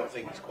know, I don't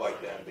think he's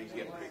quite done, but he's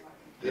getting pretty.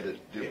 Did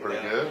it do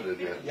pretty good? Did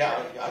you?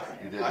 Yeah,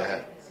 You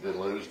didn't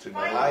lose too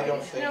much? I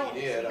don't think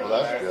he did. Well,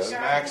 that's good.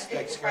 Max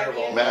takes care of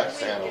all Max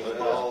that handles it,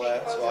 and all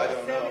that, so I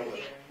don't know.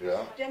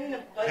 Yeah. Then the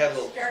Had a buds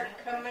little start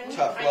coming.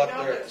 tough I luck there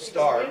at the noticed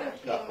start, when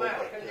it came couple, up,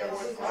 but, and there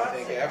was I lots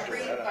think of after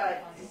tree that,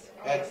 buds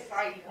on had the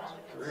side.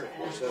 3 or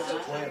 4 sets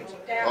of twins.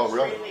 That Oh,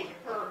 really? really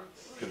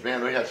hurts. Cause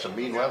man, we had some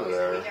mean weather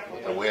there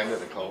with the wind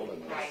and the cold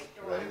and the rain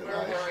and We're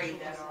ice. worried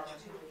that our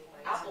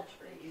apple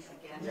trees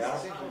again. Yeah, I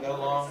think we got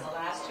along. The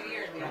last 2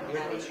 years, we haven't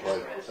had any. Well,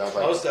 it sounds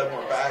like, Most of them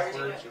were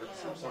backwards or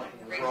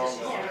something was wrong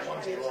with them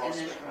once they And lost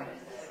then, it.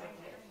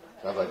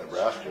 sounds like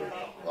Nebraska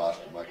lost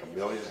like a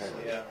million hens.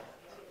 Yeah.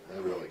 They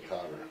really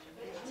caught her.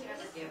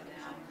 give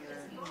down your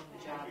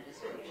job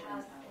description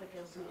of the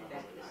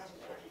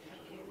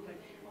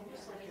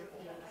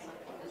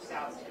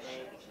scouts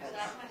today, because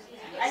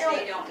I don't-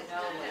 they don't know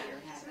what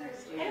you're having to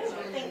do. I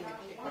don't think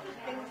one of the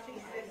things he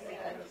says they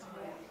I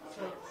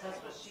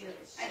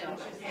know,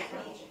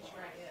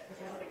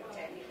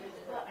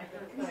 but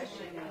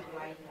questioning of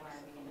why you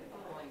are being an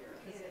employer.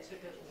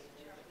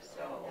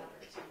 So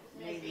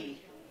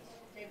maybe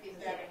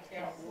that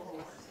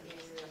example.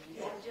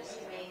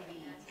 just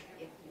maybe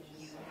if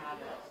you have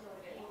an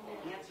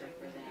answer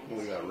for them.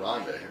 We got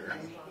Rhonda here.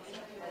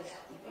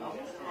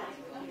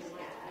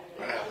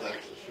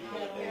 Athletics.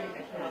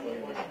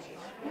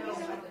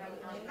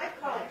 I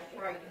called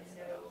Wright.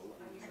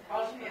 I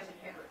called him.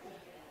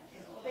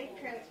 They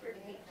transferred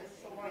me to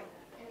Salon,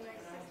 and I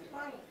said,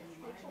 fine,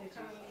 Mitchell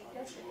come and he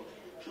does it.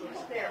 He was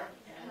there.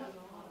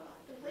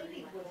 The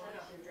lady was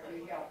not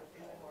very helpful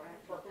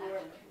for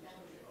whoever.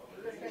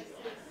 Because I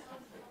said,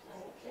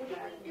 what do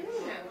you do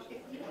now? If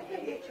you look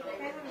at your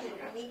family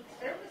and need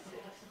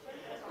services,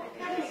 what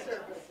kind of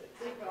services?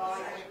 Well,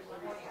 I was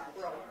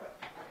broke.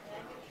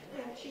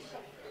 And she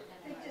said,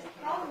 they just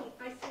called me.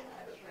 I said,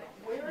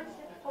 where is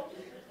it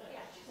posted?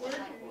 Where do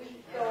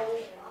we go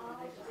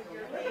with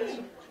your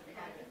leave?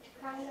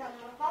 Find out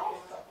the call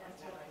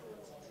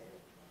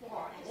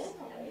Why?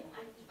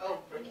 Oh,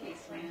 for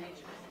case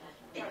management.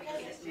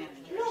 Case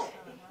management. No, if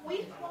we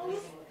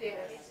close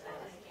this,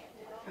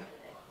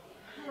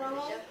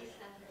 how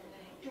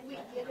do we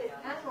get it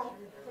out for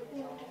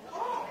them to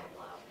call?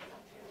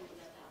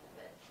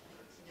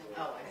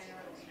 Oh, I see.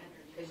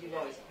 Because you've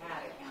always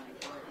had a county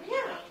board.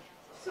 Yeah,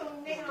 so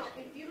now,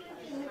 if you live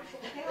in Mitchell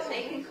But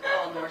they County, can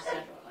call North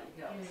Central-Flint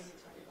Hills.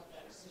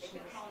 They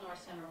can call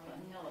North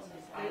Central-Flint Hills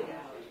and find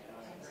out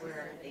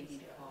where they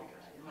need to call,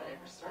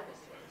 whatever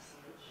service is.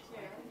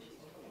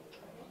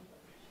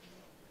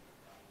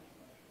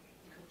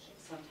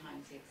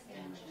 Sometimes the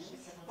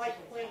extensions. like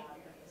when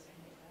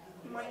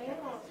my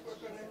in-laws were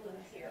gonna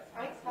move here,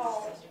 I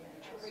called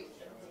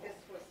Teresa, this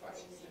was like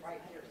 5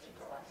 years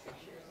ago, 6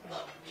 years ago.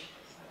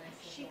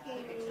 She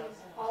gave me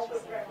all the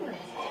records, and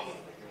then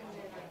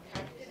I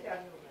typed it up,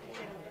 and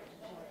saying,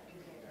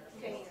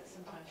 okay,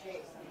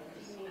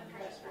 you need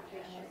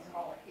transportation,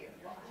 call here.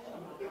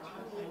 If you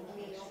need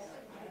meals,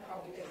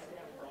 call this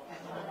number.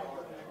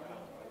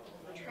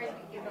 Trying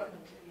to get up,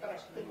 but I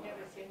couldn't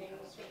ever get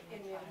anything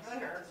in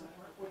Hunter,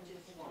 which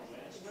is a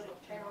little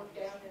town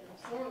down in the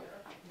corner.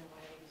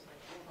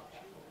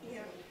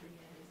 Yeah.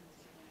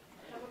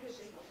 How do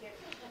they get?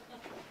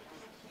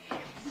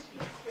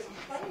 It's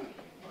funny.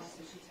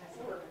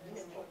 We're in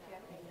Mitchell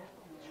County.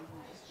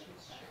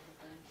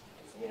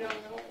 You don't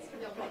know?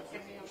 Nobody's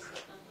in the so.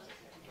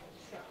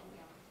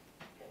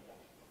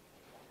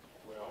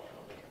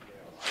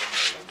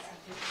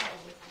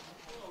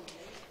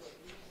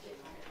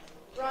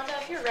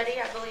 Rhonda, if you're ready,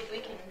 I believe we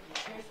can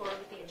move forward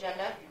with the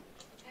agenda.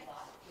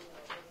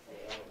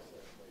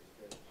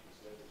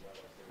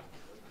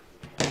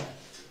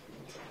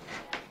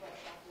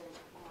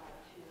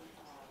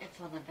 It's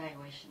on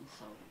evaluation,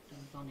 so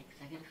it's on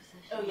executive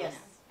session? Oh, yes,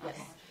 Okay.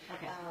 yes.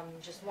 Okay,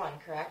 Just one,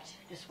 correct?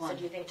 just So one,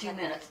 do you think 2 10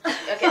 minutes.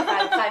 Okay,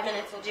 5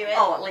 minutes will do it?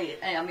 Oh, at least,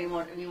 I mean,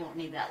 you won't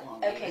need that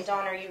long. Okay,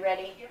 Dawn, are you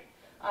ready?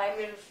 I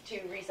move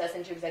to recess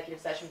into executive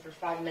session for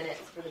 5 minutes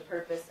for the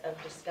purpose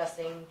of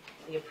discussing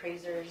the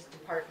appraiser's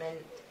department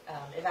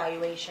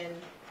evaluation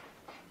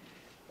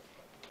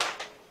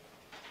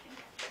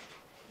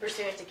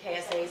pursuant to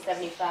KSA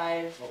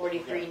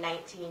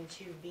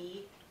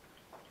 754319-2B.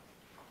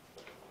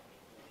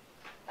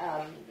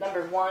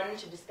 Number 1,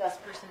 to discuss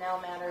personnel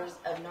matters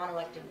of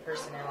non-elected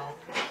personnel,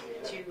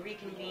 to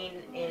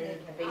reconvene in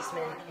the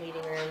basement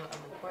meeting room of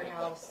the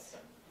courthouse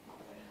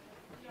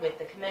with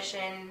the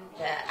commission,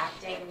 the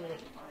acting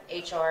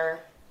HR,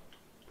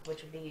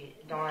 which would be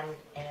Dawn,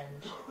 and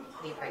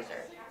the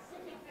appraiser.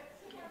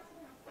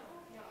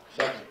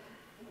 Second.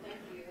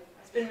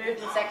 It's been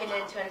moved and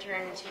seconded to enter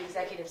into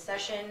executive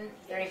session.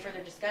 Is there any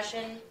further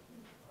discussion?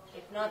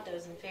 If not,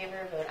 those in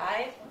favor vote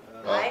aye.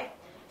 Aye.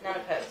 None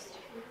opposed.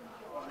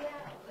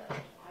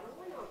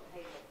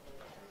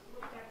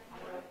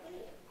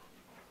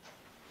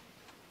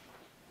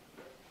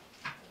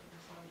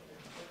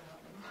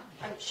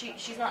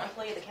 She's not an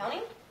employee of the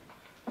county?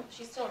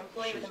 She's still an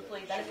employee with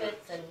employee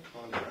benefits and,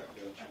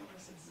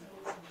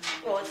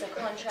 well, it's a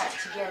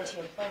contract to guarantee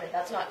employment.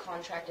 That's not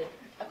contracted.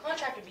 A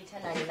contract would be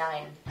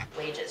 1099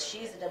 wages.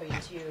 She's a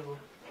W-2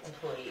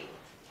 employee.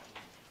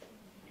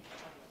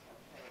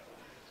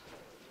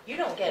 You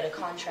don't get a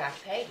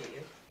contract pay, do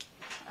you?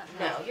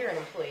 No, you're an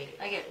employee.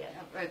 I get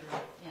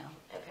regular,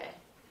 Okay.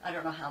 I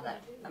don't know how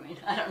that,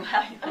 I don't know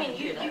how you. I mean,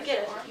 you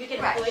get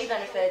Right. employee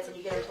benefits and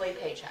you get an employee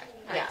paycheck.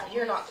 Yeah,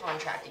 you're not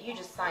contracted. You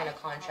just sign a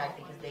contract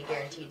because they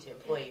guarantee to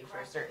employ you for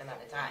a certain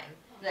amount of time.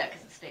 Yeah,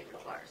 because the state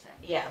requires that.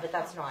 Yeah, but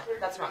that's not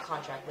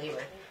contract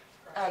labor.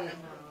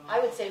 I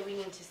would say we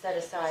need to set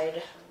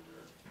aside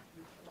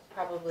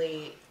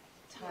probably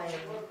time.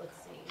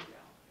 Let's see.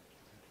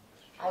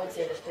 I would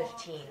say the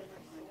 15th.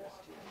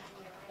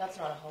 That's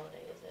not a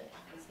holiday, is it?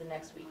 It's the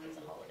next week is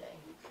a holiday.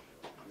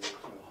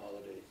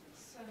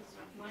 Since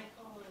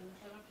Michael and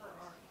Jennifer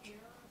are here,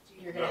 do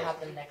you You're gonna have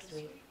them next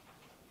week.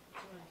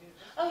 wanna do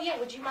this? Oh yeah,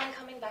 would you mind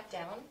coming back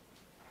down?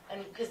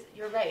 And because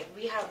you're right,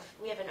 we have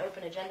an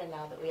open agenda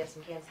now that we have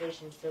some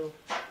cancellations. So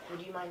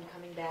would you mind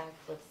coming back?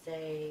 Let's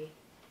say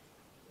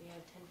we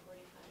have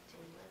 10:45 to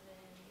 11.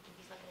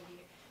 He's not gonna be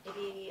here.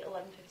 Maybe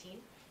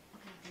 11:15.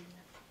 Okay.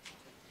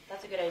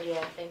 That's a good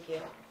idea. Thank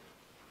you.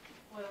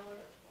 Well,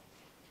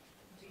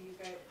 do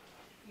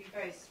you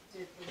guys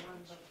did the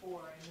one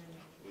before and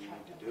then We you need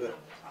talked to do it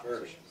about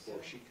first the before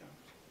top she comes.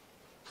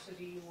 So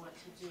do you want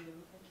to do,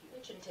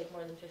 It shouldn't take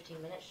more than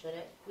 15 minutes, should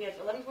it? We have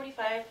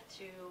 11:45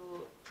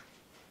 to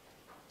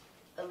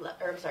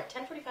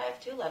 10:45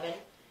 to 11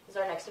 is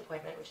our next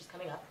appointment, which is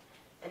coming up,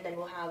 and then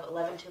we'll have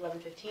 11 to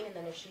 11:15, and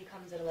then if she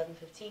comes at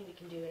 11:15, we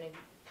can do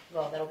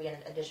that'll be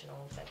an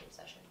additional executive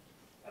session.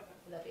 okay.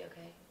 Would that be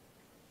okay?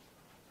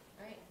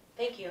 All right.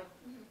 Thank you.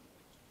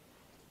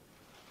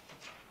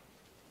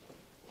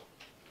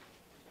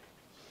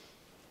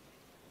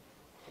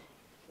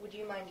 Would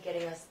you mind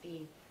getting us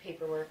the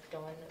paperwork,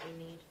 Dawn, that we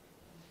need?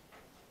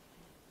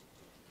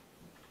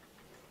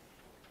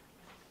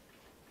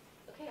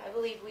 Okay, I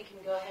believe we can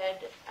go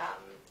ahead.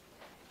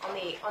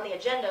 On the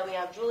agenda, we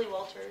have Julie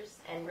Walters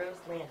and Rose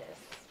Landis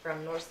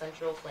from North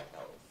Central-Flint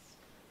Hills.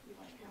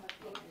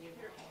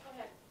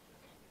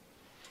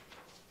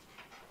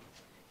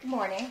 Good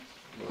morning.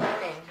 Good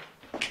morning.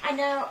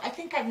 I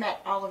think I've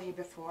met all of you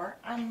before.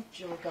 I'm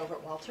Julie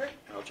Gilbert-Walter.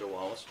 Aljo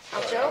Wallace.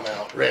 Joe? I'm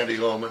out. Randy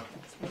Loman.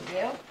 Thank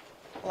you.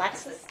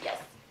 Alexis,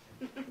 Yes.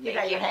 you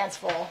got your hands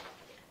full.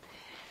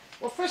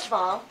 Well, first of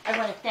all, I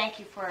want to thank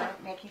you for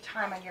making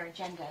time on your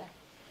agenda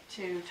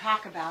to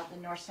talk about the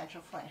North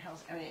Central Flint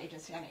Hills Area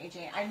Agency on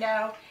Aging. I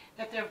know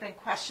that there have been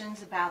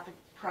questions about the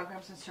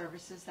programs and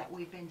services that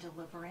we've been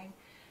delivering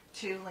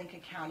to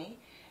Lincoln County.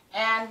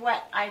 And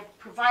what I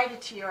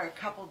provided to you are a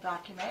couple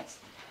documents.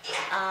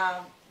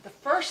 The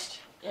first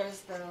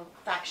is the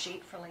fact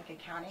sheet for Lincoln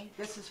County.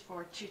 This is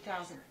for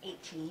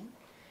 2018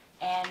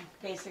 and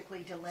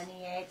basically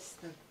delineates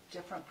the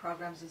different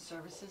programs and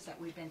services that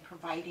we've been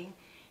providing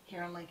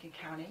here in Lincoln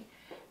County.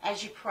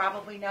 As you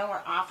probably know,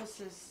 our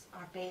offices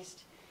are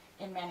based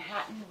in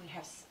Manhattan. We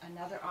have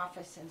another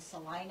office in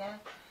Salina,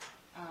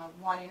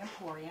 one in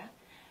Emporia,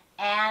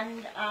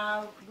 and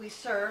we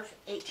serve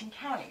 18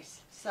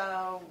 counties.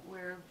 So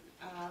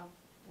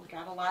we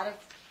got a lot of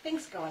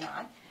things going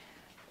on.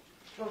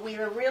 But we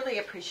are really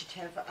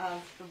appreciative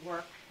of the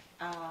work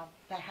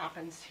that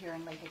happens here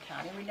in Lincoln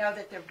County. We know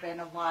that there's been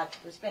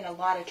a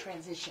lot of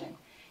transition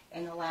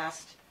in the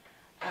last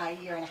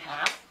year and a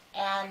half.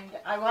 And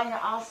I want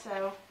to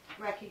also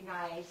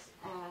recognize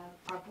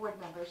our board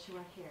members who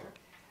are here.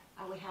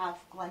 We have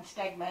Glenn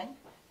Stegman,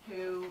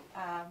 who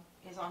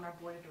is on our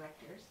board of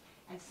directors,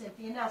 and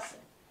Cynthia Nelson,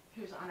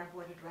 who's on our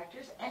board of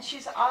directors. And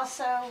she's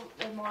also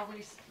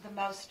the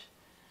most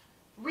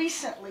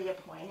recently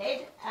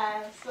appointed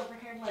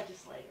silver-haired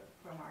legislator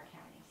from our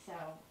county,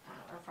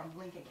 or from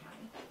Lincoln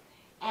County.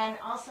 And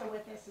also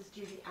with us is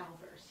Judy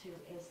Albers, who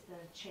is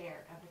the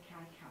chair of the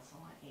County Council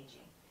on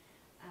Aging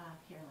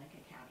here in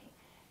Lincoln County.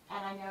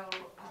 And I know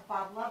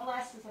Bob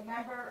Lovelace is a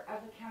member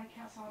of the County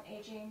Council on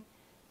Aging.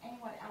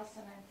 Anyone else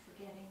that I'm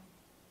forgetting?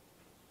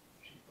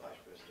 She's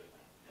vice president.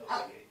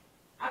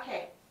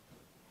 Okay.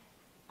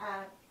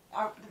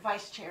 The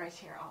vice chair is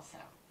here also,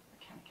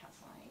 the County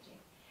Council on Aging.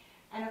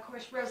 And of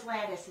course, Rose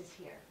Landis is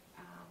here.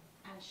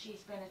 And she's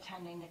been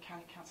attending the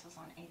County Councils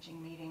on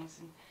Aging meetings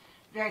and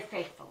very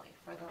faithfully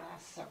for the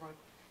last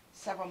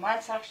several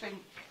months, actually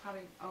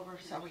probably over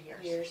several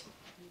years.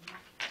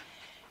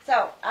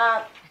 So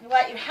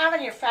what you have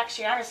in your fact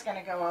sheet, I'm just going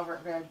to go over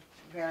it very,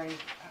 very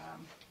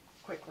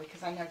quickly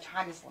because I know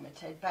time is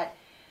limited. But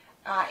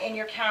in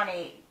your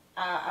county,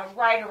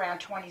 right around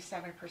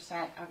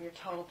 27% of your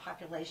total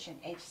population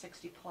age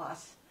 60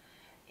 plus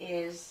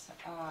is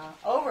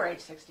over age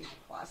 60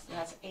 plus, and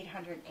that's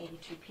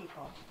 882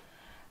 people.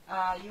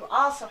 You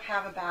also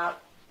have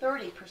about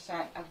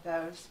 30% of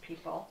those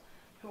people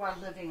who are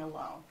living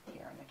alone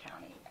here in the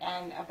county,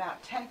 and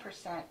about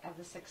 10% of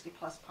the 60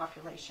 plus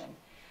population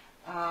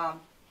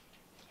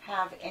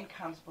have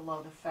incomes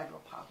below the federal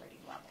poverty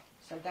level.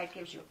 So that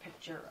gives you a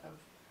picture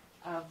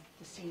of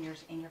the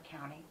seniors in your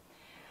county.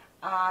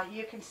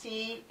 You can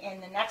see in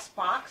the next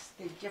box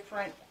the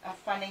different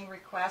funding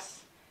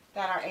requests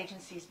that our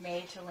agencies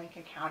made to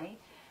Lincoln County.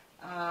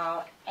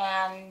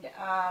 And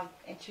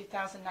in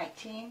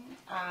 2019,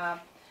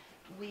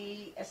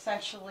 we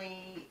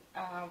essentially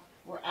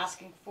were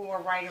asking for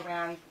right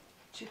around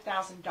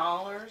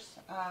 $2,000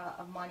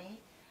 of money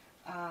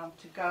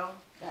to go.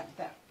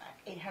 That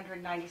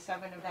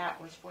 897 of that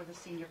was for the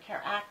Senior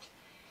Care Act,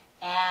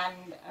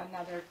 and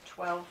another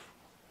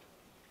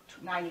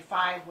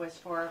 1295 was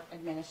for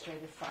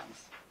administrative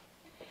funds.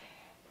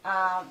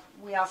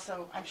 We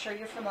also, I'm sure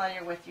you're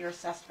familiar with your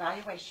assessed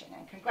valuation,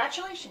 and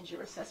congratulations,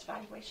 your assessed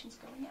valuation's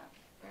going up.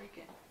 Very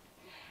good.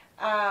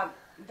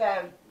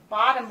 The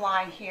bottom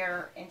line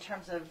here in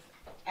terms of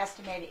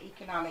estimated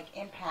economic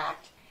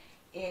impact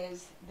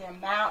is the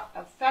amount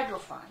of federal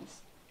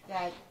funds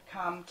that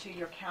come to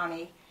your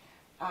county.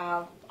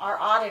 Our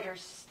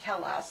auditors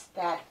tell us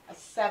that a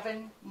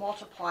 7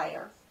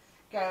 multiplier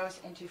goes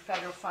into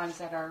federal funds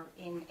that are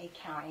in a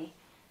county,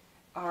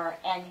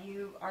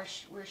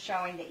 we're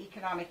showing the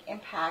economic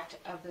impact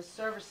of the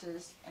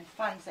services and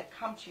funds that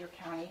come to your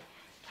county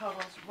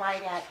totals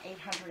right at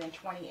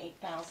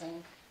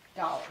 $828,000.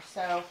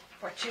 So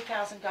for a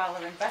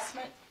 $2,000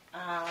 investment,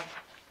 I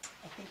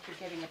think you're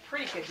getting a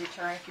pretty good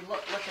return if you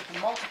look at the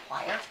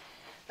multiplier.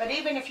 But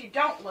even if you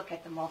don't look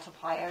at the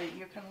multiplier,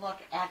 you can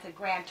look at the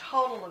grand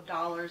total of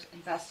dollars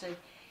invested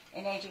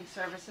in aging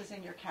services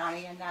in your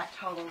county, and that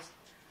totals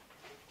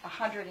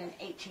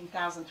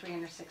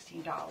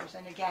 $118,316.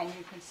 And again,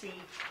 you can see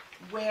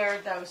where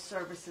those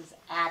services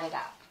added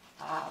up.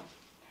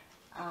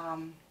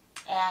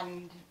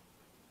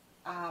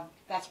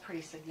 That's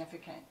pretty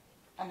significant.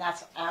 And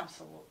that's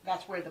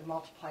where the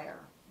multiplier,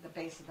 the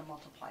base of the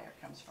multiplier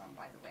comes from,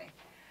 by the way.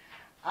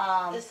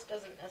 This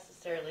doesn't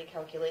necessarily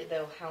calculate,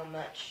 though, how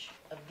much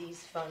of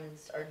these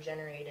funds are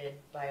generated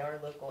by our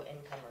local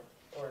income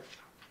or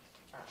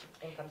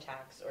income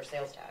tax or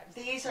sales tax.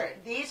 These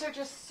are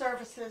just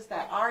services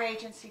that our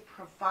agency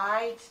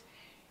provides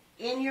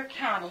in your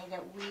county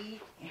that we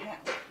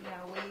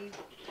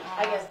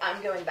I guess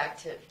I'm going back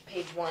to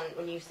page 1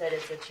 when you said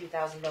it's a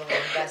 $2,000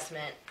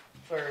 investment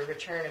for a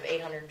return of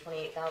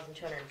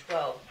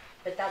 $828,212.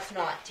 But that's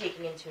not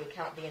taking into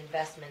account the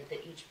investment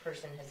that each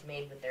person has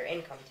made with their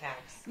income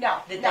tax.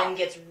 Then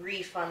gets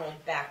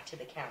refunneled back to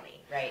the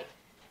county, right?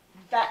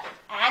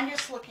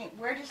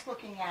 We're just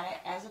looking at it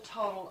as a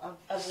total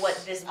of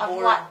what this board of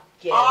what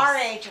gives. Our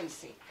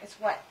agency. It's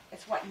what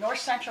North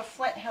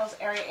Central-Flint Hills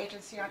Area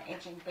Agency on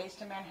Aging, based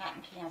in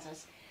Manhattan,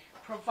 Kansas,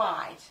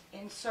 provides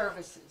in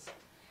services,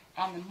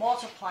 and the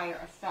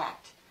multiplier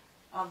effect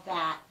of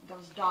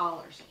those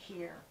dollars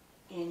here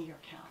in your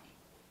county.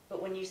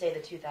 But when you say the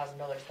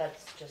 $2,000,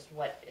 that's just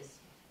what is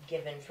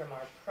given from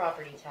our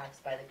property tax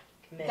by the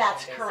commission.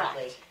 That's basically.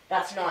 correct.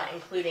 That's not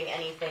including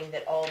anything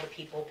that all the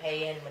people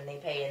pay in when they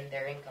pay in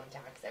their income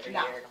tax every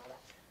year and all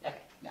that.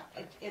 Okay. No,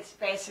 it's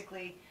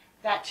basically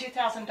that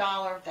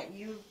 $2,000 that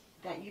you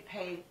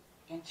paid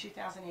in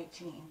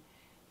 2018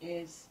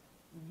 is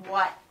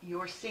what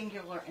your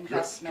singular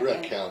investment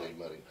direct county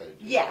money paid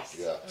to yes,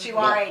 yeah. to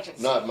our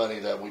agency. Not money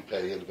that we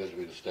pay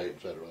individually to state and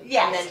federal agencies.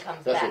 Yes. And then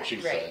comes That's back. what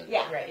she's right. saying.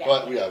 Yeah, right.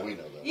 But we know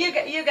that. You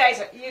guys.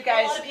 A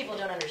lot of people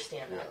don't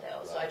understand that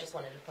though, so I just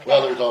wanted to point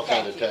Well, out. there's all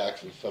kinds of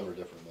taxes. Some are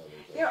different than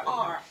others. There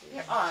are.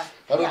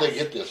 How did they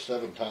get this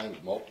 7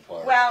 times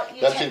multiplier? Well,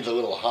 that seems a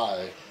little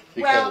high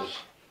because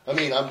I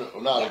mean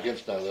I'm not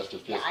against none of this.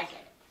 It's just I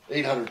get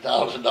it.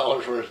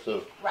 $800,000 worth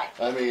of. Right.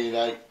 I mean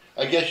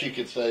I guess you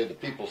could say the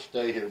people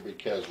stay here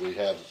because we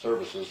have the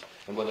services,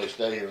 and when they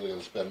stay here, they're going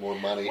to spend more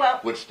money,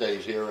 which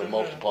stays here and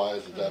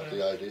multiplies. Is that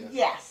the idea?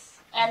 Yes,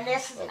 and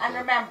and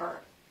remember,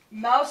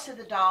 most of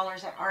the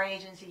dollars that our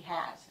agency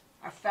has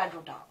are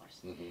federal dollars.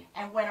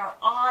 And when our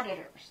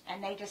auditors,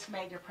 and they just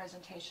made their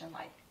presentation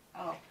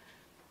I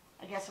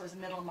guess it was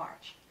middle of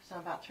March, so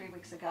about 3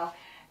 weeks ago,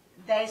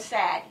 they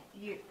said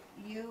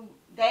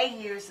they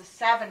use the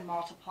 7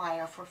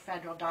 multiplier for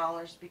federal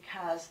dollars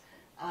because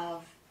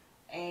of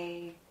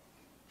a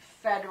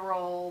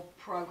federal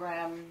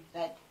program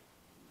that,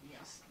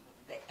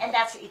 and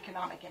that's the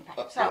economic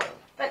impact. So,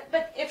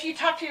 but if you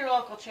talk to your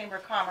local Chamber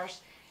of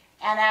Commerce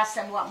and ask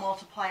them what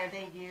multiplier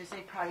they use,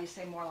 they'd probably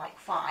say more like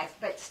 5,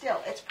 but still,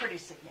 it's pretty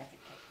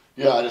significant.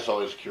 Yeah, I just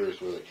always curious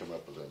where they come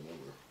up with that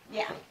number.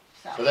 Yeah.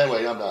 So. But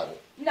anyway, I'm not.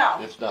 No.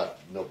 It's no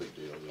big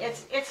deal.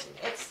 It's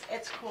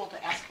cool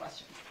to ask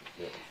questions.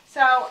 Yeah.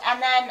 So,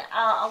 and then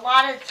a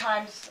lot of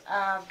times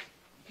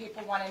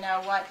people want to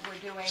know what we're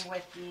doing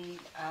with the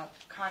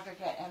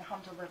congregate and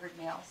home delivered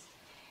meals.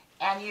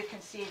 And you can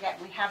see that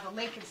we have the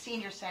Lincoln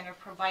Senior Center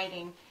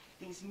providing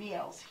these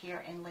meals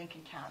here in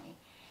Lincoln County.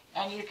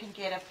 And you can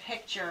get a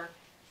picture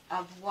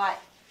of what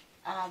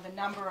the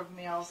number of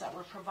meals that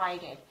were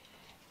provided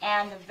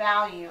and the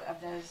value of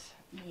those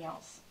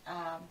meals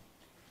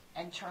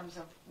in terms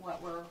of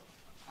what were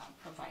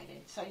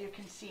provided. So you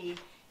can see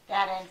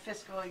that in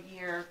fiscal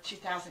year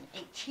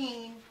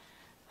 2018,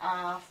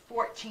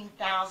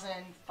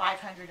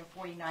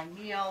 14,549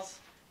 meals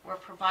were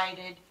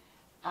provided.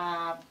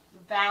 The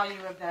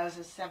value of those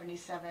is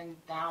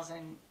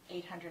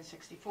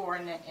 $77,864,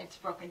 and then it's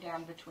broken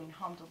down between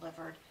home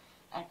delivered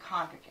and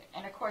congregate.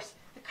 And of course,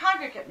 the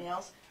congregate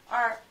meals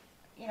are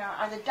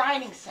the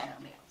dining center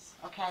meals,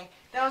 okay?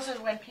 Those are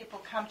when people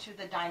come to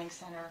the dining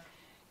center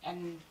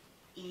and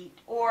eat,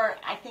 or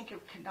I think it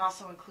can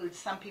also include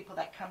some people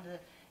that come to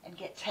and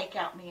get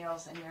takeout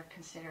meals, and they're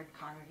considered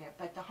congregate.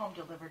 But the home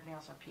delivered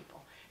meals are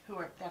people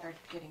that are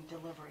getting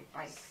delivery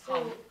by So,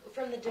 home.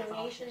 from the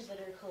donations that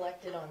are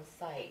collected on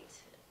site,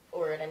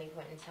 or at any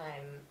point in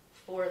time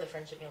for the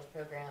Friendship Meals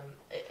program,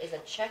 is a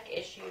check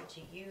issued to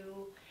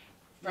you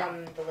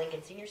from the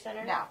Lincoln Senior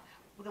Center? Now,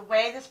 the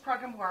way this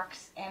program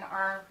works in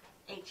our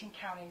 18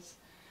 counties,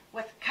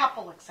 with a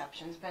couple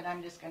exceptions, but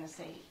I'm just going to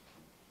say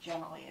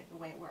generally the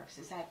way it works,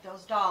 is that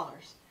those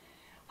dollars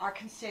are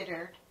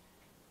considered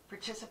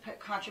participant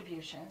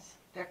contributions.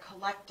 They're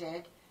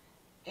collected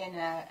in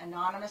an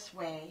anonymous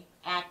way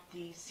at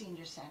the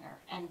senior center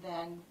and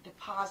then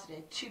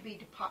deposited to be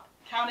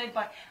counted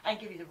by, I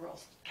give you the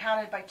rules,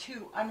 counted by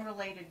 2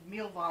 unrelated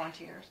meal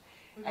volunteers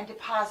and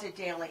deposited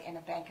daily in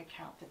a bank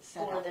account that's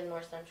set For up. the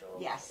North Central?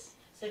 Yes.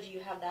 So do you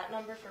have that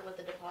number for what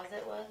the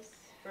deposit was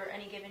for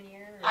any given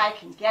year? Or? I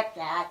can get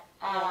that.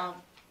 Yeah.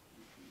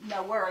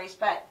 No worries,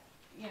 but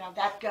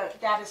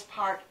that is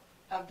part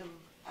of the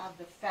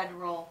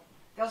federal.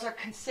 Those are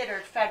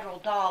considered federal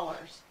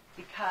dollars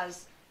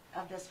because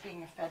of this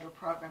being a federal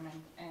program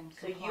and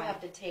So you have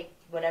to take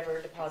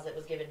whatever deposit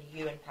was given to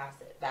you and pass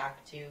it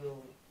back to your...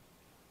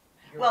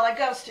 Well, it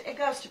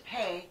goes to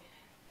pay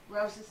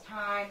Rose's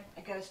time.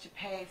 It goes to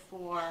pay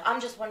for. I'm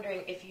just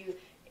wondering if you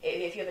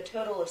have a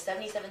total of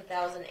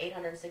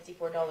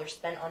 $77,864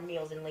 spent on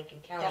meals in Lincoln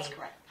County. That's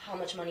correct. How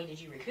much money did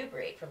you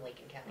recuperate from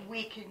Lincoln County?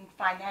 We can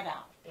find that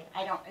out.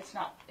 Yeah. It's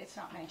not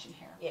mentioned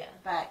here. Yeah.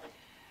 But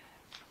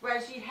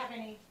Rose, do you have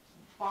any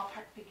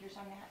ballpark figures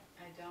on that?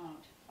 I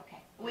don't.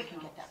 Okay, we can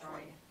get that for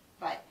you.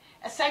 But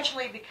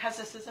essentially, because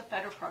this is a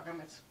federal program,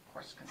 it's of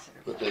course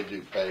considered. But they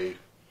do pay,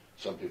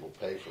 some people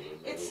pay for them.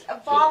 It's a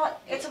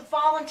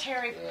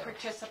voluntary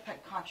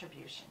participant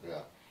contribution.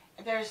 Yeah.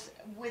 There's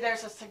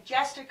a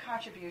suggested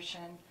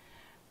contribution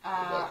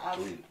About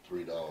of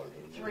 $3.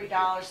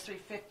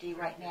 $3.50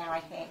 right now, I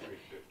think.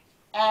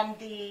 And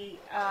the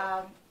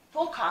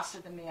full cost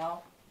of the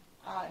meal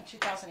in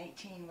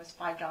 2018 was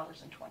 $5.25.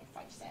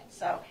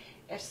 So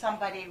if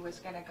somebody was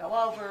going to go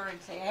over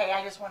and say, hey,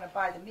 I just want to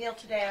buy the meal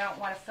today, I don't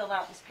want to fill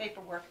out this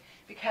paperwork,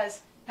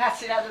 because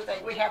that's the other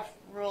thing. We have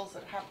rules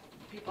that have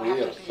people have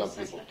to be Some people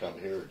assistant. come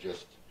here,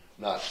 just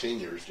not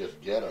seniors,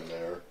 just get them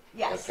there and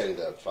Yes. pay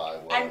that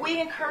 $5. And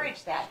we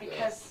encourage that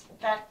because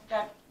that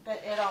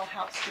it all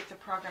helps keep the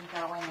program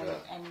going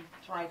and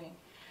thriving.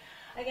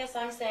 I guess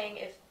I'm saying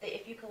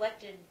if you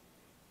collected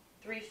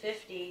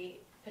 $350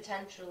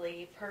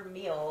 potentially per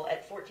meal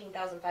at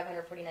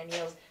 14,549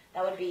 meals,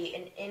 that would be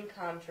an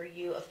income for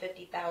you of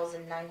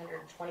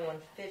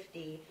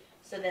 $50,921.50.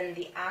 So then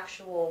the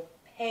actual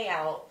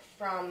payout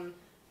from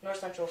North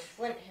Central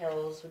Flint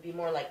Hills would be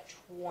more like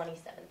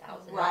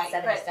 27,000, Right,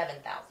 not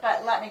 77,000.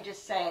 But let me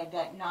just say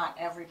that not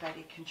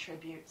everybody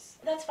contributes.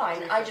 That's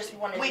fine. I just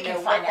wanted We to can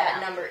know find what that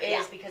that out. number is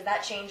Yeah. because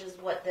that changes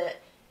what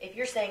if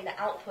you're saying the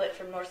output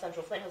from North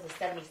Central Flint Hills is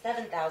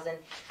 77,000,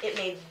 it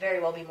may very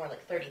well be more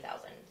like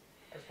 30,000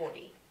 or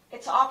 40.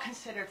 It's all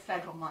considered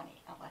federal money,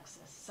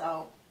 Alexis.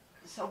 So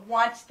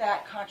once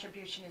that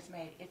contribution is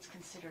made, it's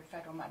considered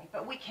federal money.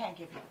 But we can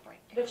give you the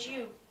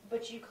breakdown.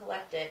 But you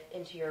collect it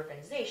into your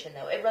organization,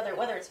 though.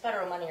 Whether it's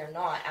federal money or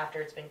not, after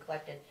it's been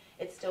collected,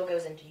 it still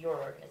goes into your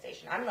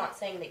organization. I'm not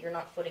saying that you're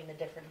not footing the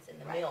difference in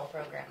the meal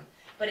program,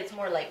 but it's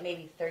more like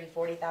maybe 30,000,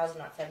 40,000,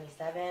 not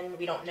 77.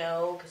 We don't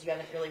know because you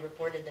haven't really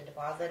reported the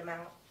deposit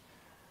amount.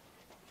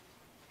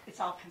 It's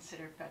all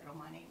considered federal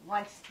money.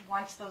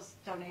 Once those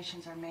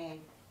donations are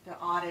made, the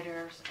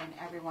auditors and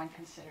everyone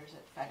considers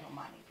it federal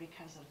money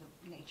because of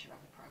the nature of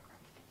the program.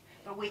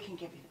 But we can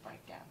give you the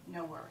breakdown.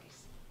 No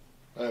worries.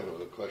 I have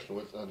a question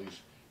with on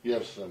these. You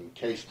have some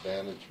case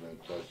management.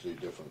 I see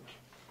different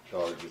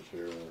charges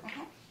here.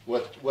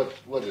 What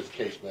does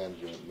case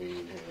management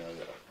mean here? I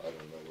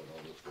don't know what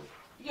all this is.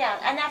 Yeah,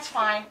 and that's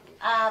fine.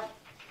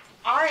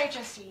 Our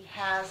agency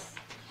has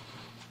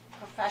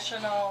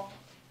professional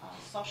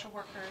social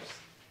workers.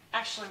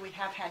 Actually, we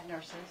have had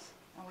nurses,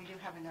 and we do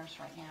have a nurse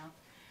right now,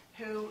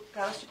 who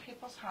goes to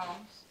people's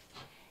homes,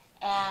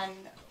 and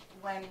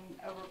when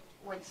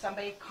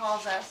somebody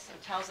calls us or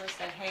tells us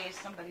that, hey,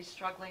 somebody's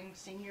struggling,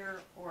 senior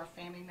or a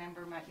family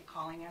member might be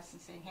calling us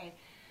and saying, hey,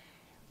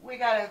 we're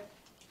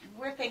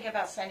thinking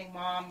about sending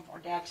mom or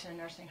dad to a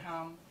nursing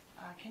home.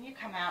 Can you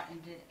come out and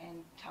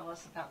tell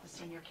us about the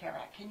Senior Care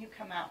Act? Can you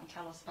come out and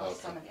tell us about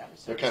some of the other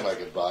services? They're kind of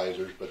like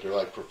advisors, but they're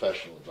like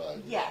professional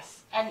advisors.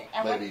 Yes, and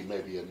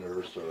maybe a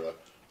nurse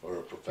or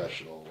a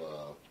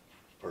professional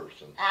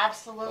person.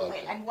 Absolutely.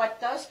 Okay. And what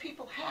those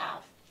people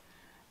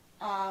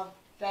have,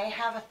 they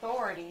have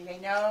authority. They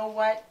know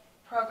what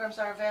programs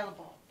are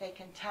available. They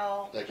can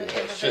tell They can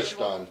the assist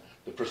individual. on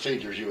the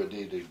procedures you would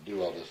need to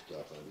do all this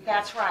stuff.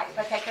 That's right.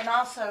 But they can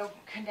also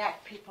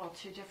connect people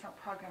to different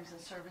programs and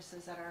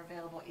services that are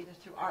available either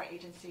through our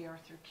agency or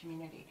through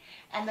community.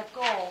 And the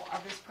goal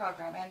of this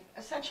program, and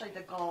essentially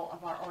the goal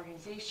of our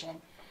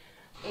organization,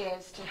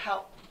 is to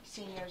help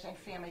seniors and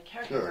family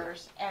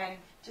caregivers and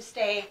to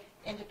stay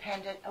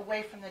independent,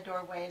 away from the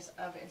doorways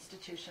of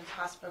institutions,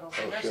 hospitals,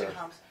 and nursing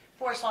homes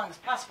for as long as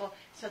possible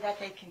so that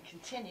they can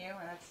continue,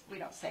 and we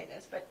don't say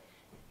this, but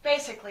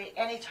basically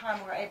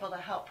anytime we're able to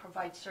help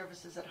provide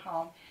services at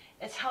home,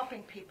 it's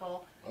helping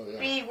people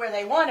be where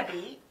they want to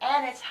be,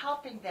 and it's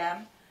helping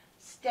them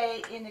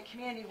stay in the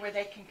community where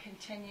they can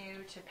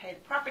continue to pay the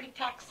property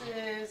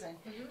taxes and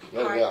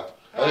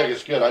I think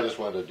it's good. I just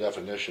wanted a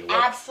definition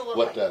of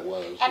what that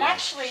was. And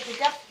actually,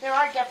 there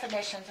are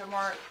definitions, or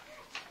more,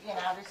 you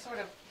know, they sort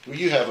of. Well,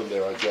 you have them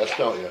there, I guess,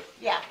 don't you?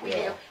 Yeah, we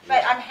do.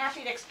 But I'm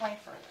happy to explain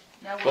further.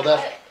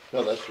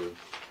 That's true.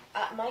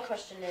 My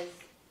question is,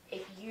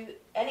 if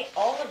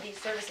all of these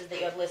services that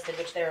you have listed,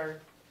 which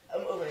there are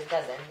over a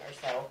dozen or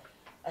so,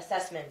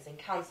 assessments and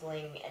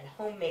counseling and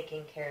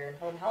homemaking care and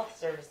home health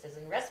services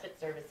and respite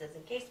services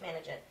and case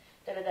management,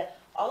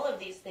 all of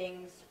these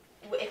things,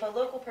 if a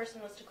local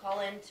person was to call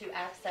in to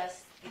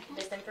access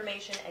this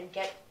information and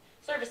get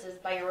services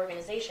by your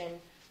organization,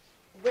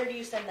 where do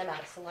you send them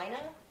out? Salina?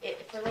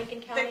 For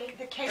Lincoln County?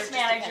 The case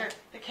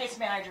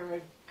manager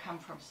would come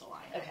from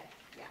Salina. Okay.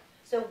 Yeah.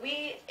 So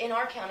we, in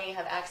our county,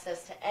 have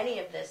access to any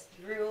of this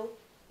through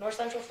North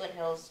Central Flint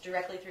Hills,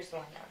 directly through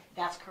Salina.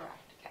 That's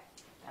correct. Okay.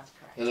 That's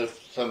correct. And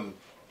if some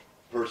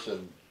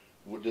person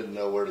didn't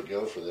know where to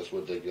go for this,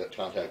 would they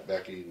contact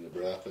Becky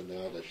Nebraska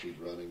now that she's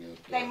running it?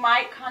 They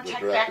might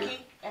contact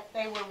Becky if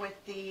they were with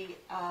the,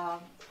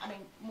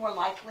 more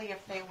likely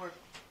if they were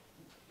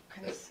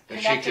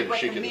connected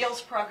with the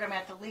meals program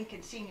at the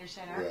Lincoln Senior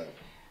Center.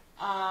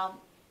 Right.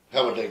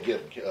 How would they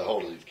get a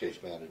hold of these case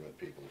management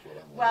people is what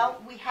I'm wondering.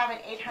 Well, we have an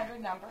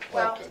 800 number.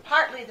 Well,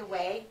 partly the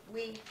way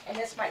and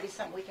this might be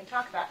something we can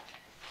talk about,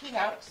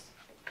 Keynotes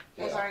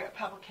is our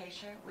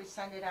publication. We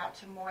send it out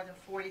to more than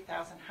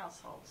 40,000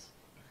 households.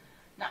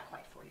 Not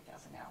quite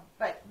 40,000 now,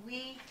 but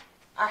we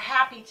are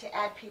happy to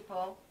add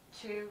people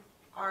to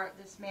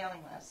this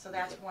mailing list, so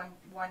that's one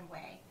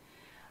way.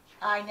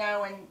 I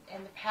know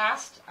in the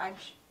past,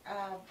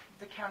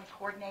 the county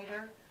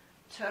coordinator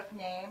took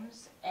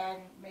names and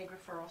made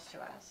referrals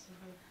to us.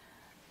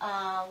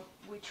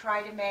 We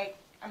try to make,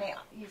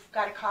 you've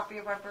got a copy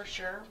of our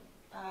brochure.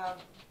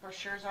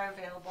 Brochures are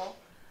available.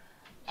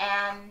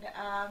 And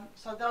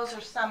so those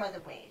are some of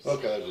the ways.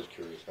 Okay, I was just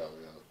curious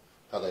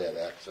how they had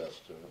access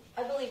to it.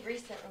 I believe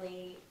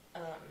recently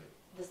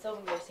the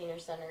Sylvan Senior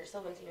Center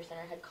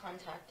had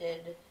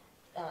contacted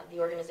the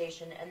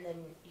organization, and then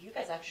you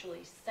guys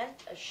actually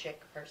sent a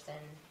SHIC person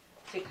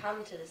to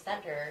come to the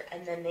center,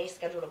 and then they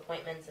scheduled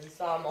appointments and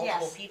saw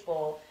multiple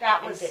people.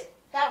 That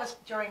was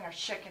during our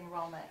SHIC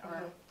enrollment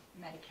or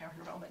Medicare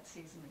enrollment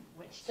season.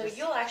 So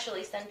you'll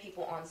actually send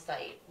people on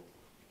site,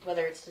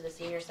 whether it's to the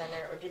senior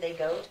center, or do they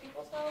go to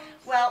people's homes?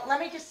 Well, let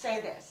me just say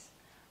this.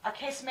 Our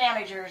case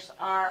managers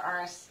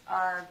are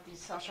the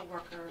social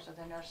workers or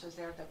the nurses.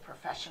 They're the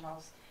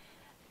professionals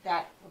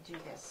that will do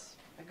this.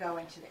 They go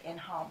into the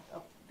in-home.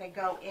 They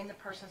go in the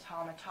person's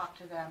home and talk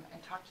to them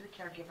and talk to the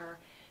caregiver,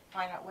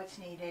 find out what's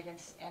needed,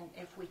 and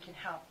if we can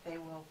help, they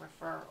will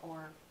refer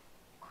or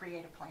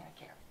create a plan of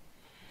care.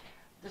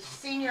 The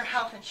Senior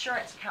Health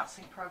Insurance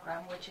Counseling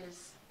Program, which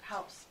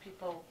helps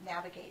people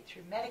navigate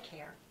through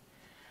Medicare,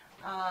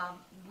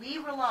 we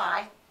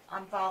rely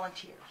on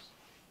volunteers.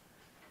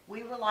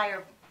 We rely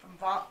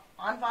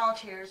on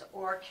volunteers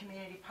or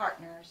community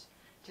partners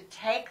to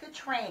take the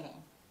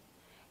training,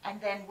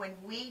 and then when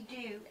we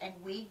do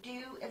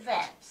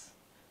events,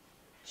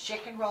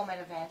 SHIC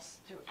enrollment events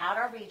throughout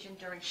our region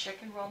during SHIC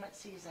enrollment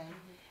season,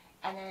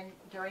 and then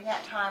during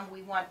that time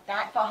we want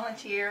that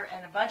volunteer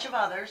and a bunch of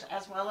others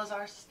as well as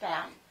our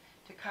staff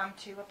to come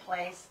to a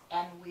place,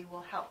 and we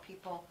will help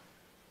people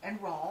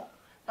enroll.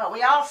 But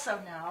we also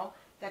know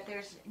that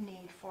there's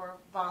need for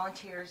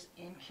volunteers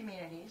in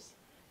communities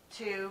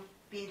to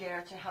be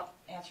there to help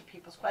answer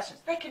people's questions.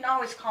 They can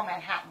always call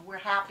Manhattan. We're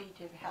happy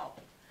to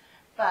help.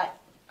 But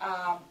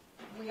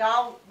we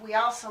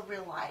also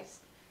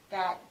realize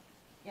that,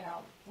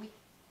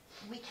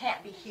 we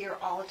can't be here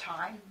all the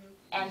time.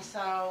 And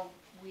so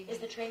Is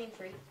the training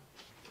free?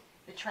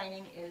 The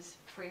training is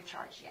free of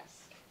charge,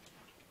 yes.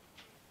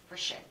 For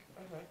SHIC.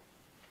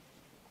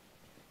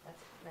 That's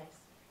nice.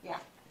 Yeah.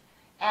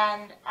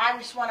 And I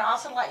just want to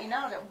also let you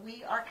know that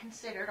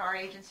our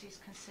agency is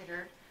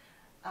considered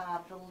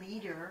the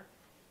leader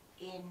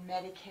in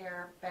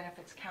Medicare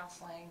benefits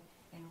counseling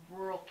in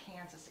rural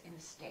Kansas in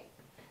the state.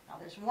 Now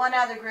there's one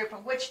other group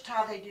in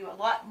Wichita, they do a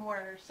lot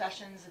more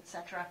sessions,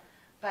 etc.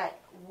 But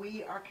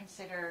we are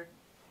considered,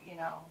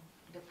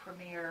 the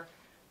premier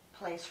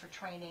place for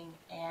training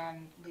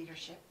and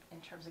leadership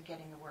in terms of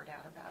getting the word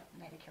out about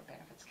Medicare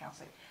benefits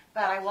counseling.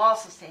 But I will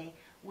also say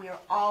we are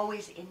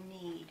always in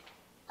need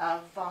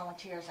of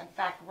volunteers. In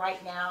fact,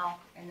 right now,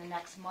 in the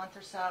next month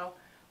or so,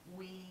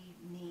 we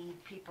need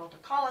people to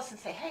call us and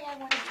say, hey, I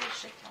want to be a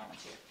SHIC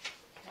volunteer.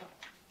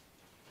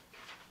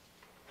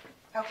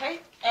 Okay,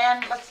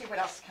 and let's see, what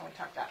else can we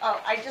talk about? Oh,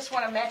 I just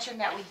want to mention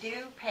that we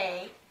do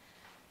pay,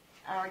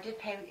 or did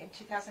pay in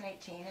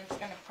 2018, and it's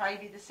going to probably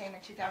be the same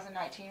in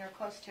 2019 or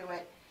close to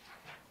it,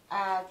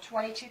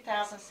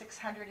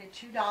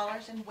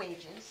 $22,602 in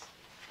wages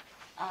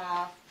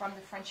from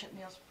the Friendship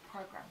Meals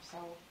program. So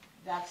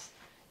that's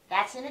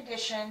in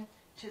addition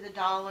to the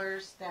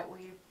dollars that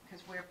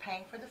because we're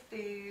paying for the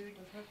food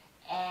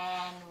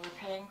and we're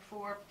paying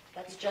for.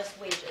 That's just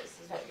wages,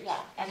 is what you're Yeah,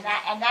 saying.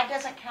 and that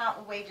doesn't count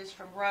the wages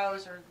from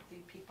Rose or the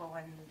people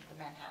in the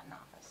Manhattan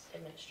office.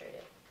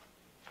 Administrative.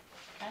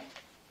 Okay,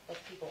 That's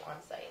people on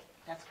site.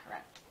 that's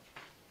correct.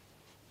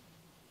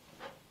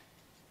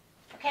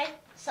 Okay,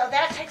 so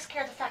that takes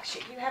care of the fact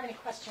sheet. Do you have any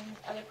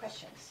other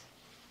questions?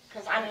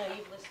 Because I know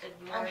you've listed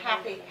more. I'm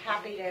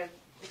happy to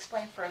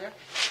explain further.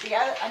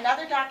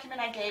 Another document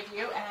I gave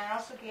you, and I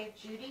also gave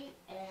Judy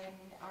and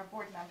our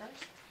board members,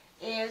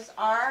 is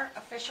our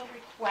official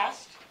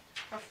request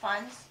for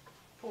funds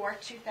for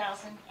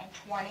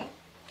 2020.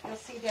 You'll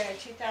see that in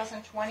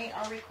 2020,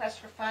 our request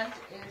for funds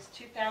is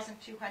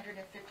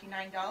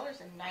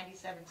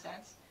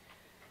 $2,259.97.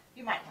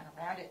 You might want to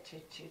round it to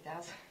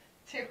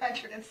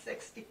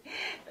 2,260,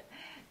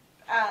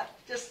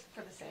 just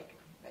for the sake.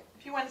 But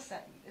if you want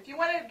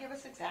to give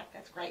us exact,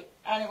 that's great.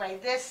 Anyway,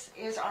 this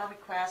is our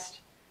request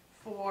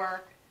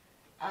for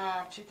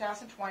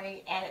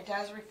 2020, and it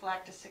does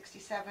reflect a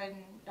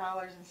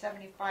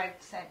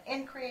 $67.75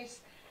 increase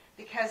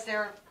because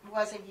there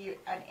was an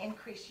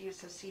increased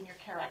use of Senior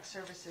Care Act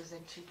services in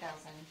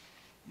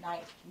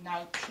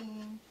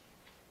 2019.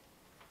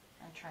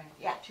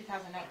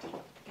 2019.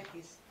 Get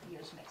these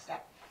years mixed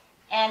up.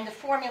 And the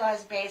formula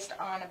is based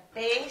on a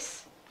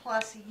base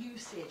plus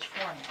usage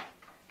formula,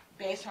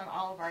 based on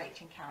all of our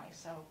 18 counties.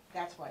 So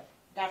that's why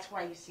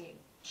you see a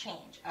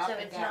change up So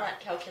and it's down. not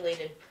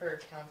calculated per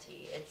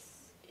county.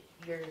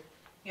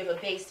 You have a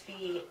base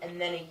fee and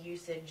then a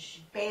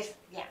usage Base,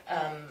 yeah.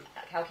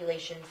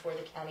 calculation for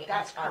the county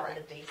That's on top correct.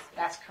 of the base fee.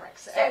 That's correct.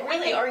 So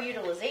really, our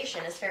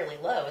utilization is fairly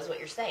low, is what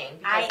you're saying.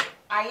 I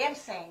Because am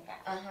saying that.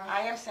 Uh-huh.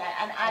 I am saying,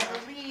 and I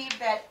believe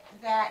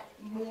that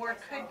more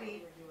could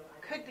be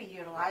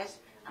utilized.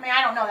 I mean,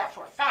 I don't know that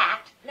for a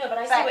fact. no, but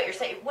I see what you're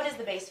saying. What is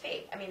the base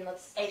fee? I mean,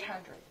 let's. $800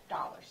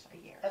 a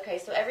year. Okay,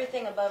 so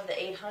everything above the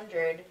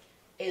 800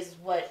 is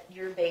what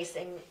you're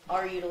basing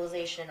our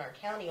utilization in our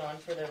county on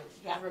for the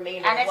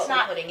remainder And of it's what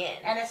not- we're putting in.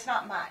 And it's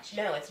not much.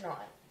 No, it's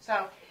not.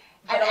 So,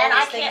 But and all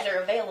I these things can't. are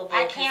available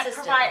I can't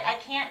consistently. provide.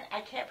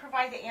 I can't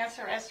provide the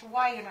answer as to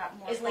why you're not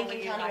more. Is Lincoln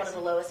fully County one of the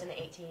utilizing. lowest in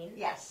the 18?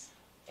 Yes.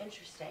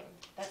 Interesting.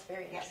 That's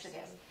very Yes, it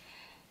interesting. is.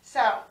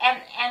 So,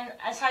 and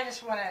so I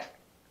just want to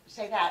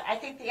say that. I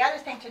think the other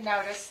thing to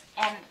notice,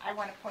 and I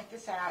want to point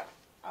this out,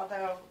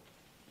 although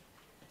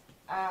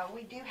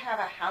we do have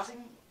a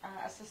housing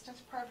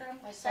assistance program,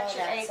 I saw Section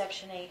that, 8,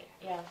 Section 8,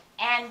 yeah.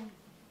 and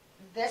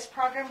this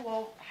program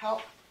will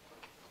help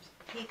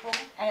people,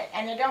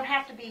 and they don't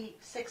have to be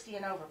 60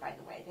 and over, by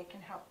the way. They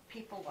can help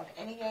people of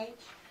any age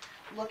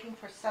looking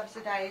for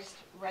subsidized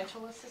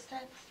rental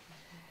assistance.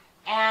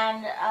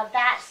 And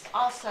that's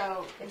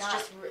also It's not...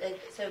 just,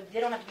 so they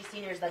don't have to be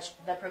seniors,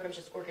 that program's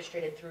just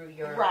orchestrated through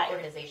your Right.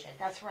 organization.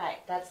 That's right.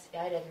 I've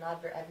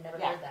never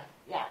Yeah. heard that.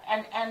 Yeah,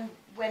 and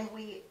when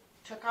we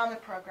took on the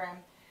program,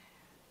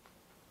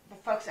 the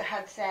folks that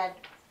had said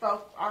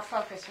our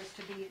focus was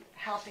to be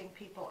helping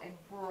people in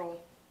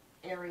rural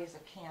areas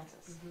of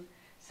Kansas. Mm-hmm.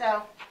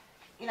 So,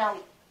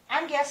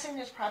 I'm guessing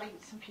there's probably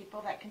some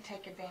people that can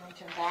take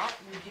advantage of that.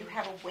 We do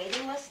have a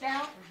waiting list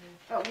now,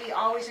 but we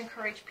always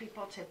encourage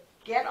people to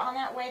get on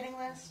that waiting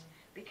list,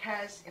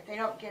 because if they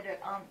don't get it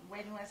on the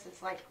waiting list,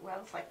 it's like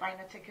buying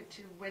a ticket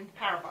to win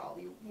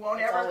Powerball. You won't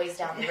It's ever... always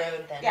down the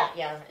road then. Yeah,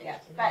 Yeah. yeah,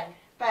 Mhm.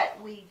 but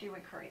we do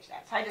encourage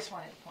that. So I just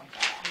wanted to point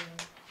that out.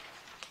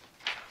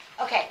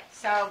 Mm-hmm. Okay,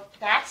 so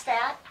that's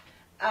that.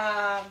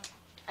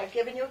 I've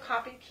given you a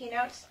copy of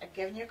keynotes. I've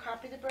given you a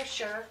copy of the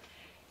brochure.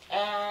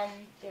 And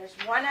there's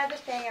one other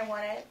thing I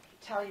want to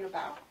tell you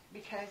about,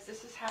 because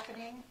this is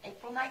happening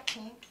April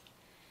 19th.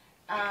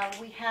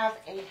 We have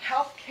a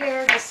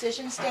healthcare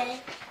decisions day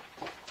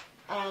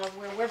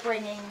where we're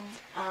bringing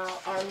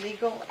our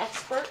legal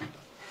expert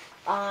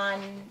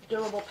on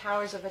durable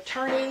powers of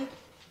attorney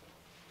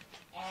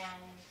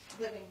and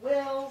living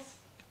wills,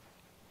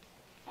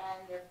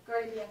 and they're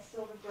going to be in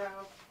Silver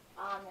Grove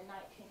on the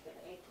 19th of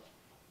April.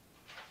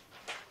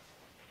 Okay,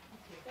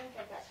 I think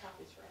I've got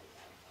copies ready.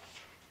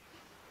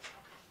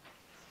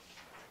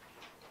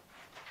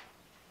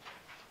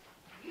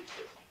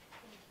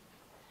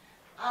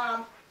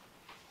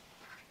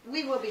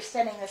 We will be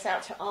sending this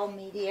out to all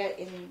media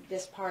in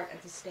this part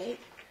of the state,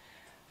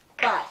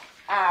 but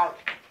I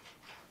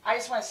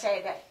just want to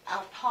say that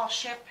Paul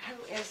Shipp,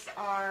 who is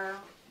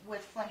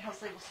with Flint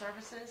Hills Legal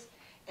Services,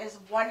 is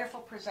a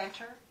wonderful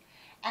presenter.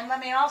 And let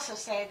me also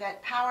say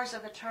that powers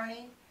of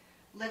attorney,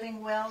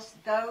 living wills,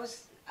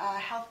 those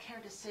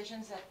healthcare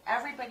decisions that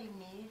everybody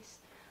needs,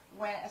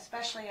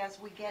 especially as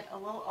we get a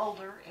little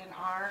older in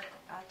our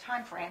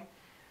time frame,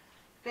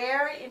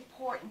 very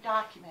important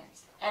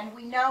documents. And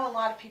we know a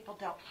lot of people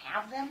don't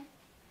have them.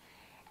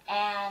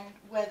 And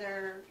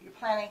whether you're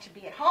planning to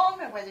be at home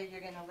or whether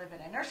you're going to live in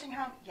a nursing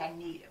home, you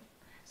need them.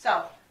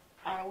 So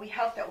we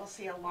hope that we'll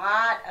see a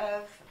lot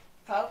of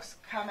folks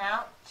come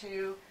out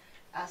to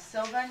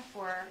Sylvan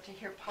to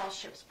hear Paul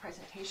Ship's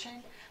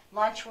presentation.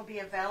 Lunch will be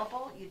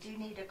available. You do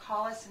need to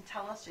call us and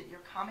tell us that you're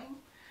coming.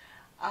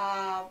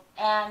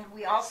 And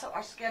we also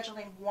are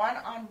scheduling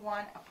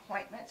one-on-one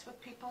appointments with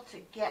people to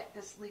get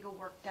this legal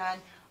work done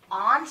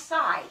on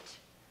site,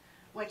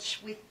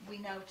 which we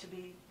know to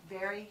be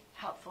very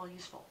helpful,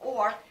 useful.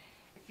 Or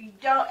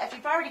if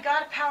you've already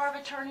got a power of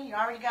attorney, you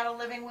already got a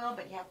living will,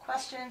 but you have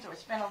questions, or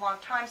it's been a long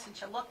time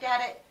since you looked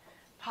at it,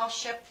 Paul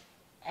Ship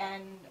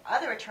and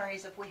other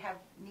attorneys, if we have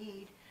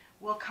need,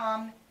 will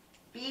come,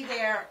 be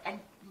there, and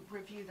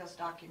review those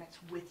documents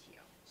with you.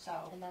 So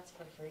And that's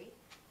for free?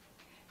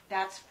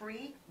 that's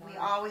free. We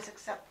Wow. always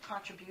accept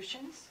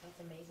contributions, That's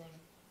amazing.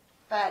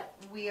 but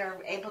we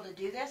are able to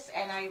do this.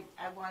 And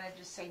I wanted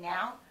to say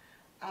now,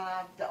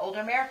 the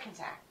Older Americans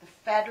Act, the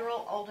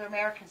federal Older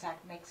Americans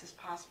Act makes this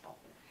possible.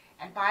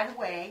 And by the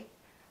way,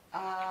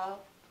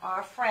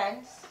 our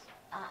friends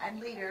and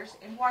leaders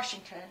in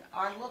Washington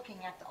are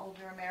looking at the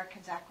Older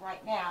Americans Act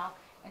right now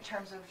in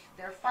terms of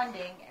their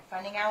funding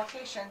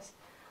allocations.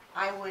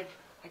 I would,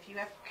 if you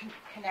have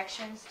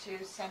connections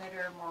to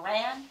Senator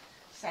Moran,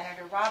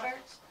 Senator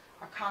Roberts,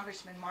 or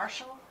Congressman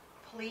Marshall,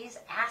 please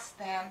ask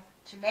them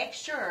to make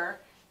sure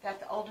that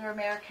the Older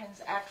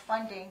Americans Act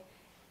funding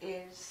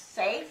is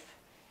safe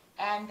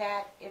and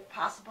that, if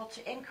possible,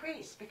 to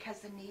increase, because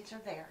the needs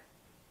are there.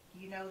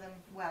 You know them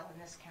well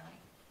in this county.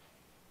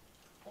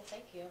 Well,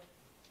 thank you.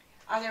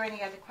 Are there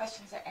any other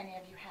questions that any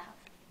of you have?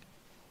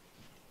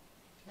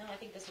 No, I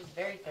think this was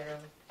very thorough.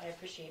 I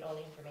appreciate all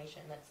the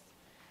information. That's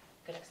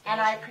good explanation.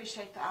 And I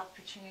appreciate the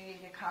opportunity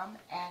to come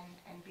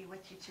and be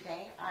with you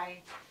today. I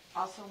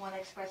also want to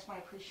express my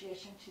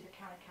appreciation to the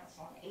County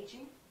Council on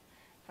Aging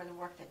for the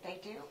work that they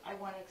do. I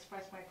want to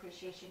express my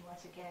appreciation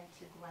once again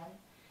to Glenn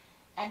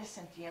and to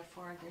Cynthia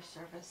for their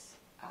service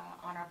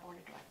on our Board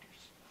of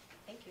Directors.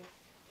 Thank you.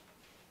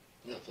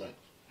 Yeah, thanks.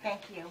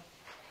 Thank you.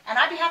 And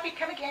I'd be happy to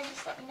come again.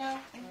 Just let me know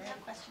if you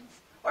have questions.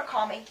 Or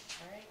call me.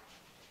 All right.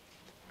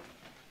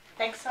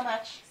 Thanks so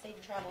much. Safe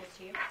travels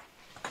to you.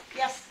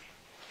 Yes.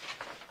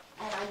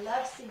 And I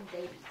love seeing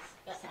babies.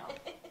 So,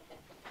 When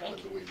thank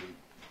do you. we need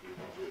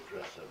to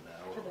address them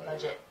now? For or the later?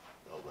 budget.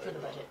 Oh, For later the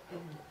on. budget.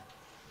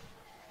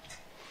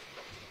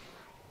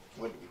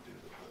 When do we do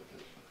the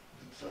budget?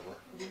 In summer?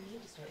 We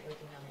need to start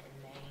working on it in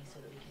May so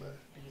that we can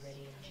be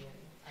ready in June.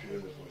 I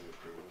June think is we when need, we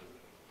approve it.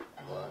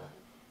 July?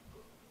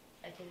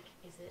 I think,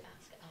 is it,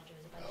 Aljo,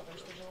 is it by the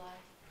 1st of July?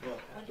 Well,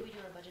 When do we do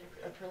our budget,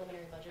 our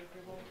preliminary budget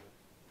approval?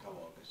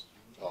 August.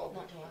 Oh,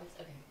 Not till August,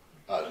 okay.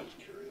 I was just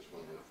curious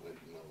when you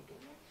know,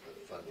 the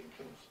funding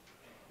comes.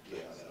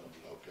 Yeah.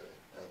 Okay.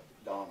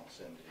 Don will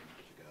send it in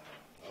to you guys.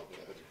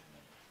 Okay.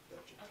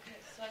 Budget. Okay,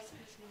 so I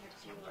suppose we need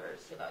to do our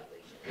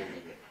evaluation.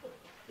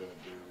 Gonna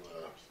do,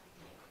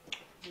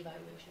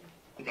 Evaluation.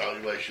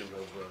 evaluation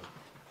of,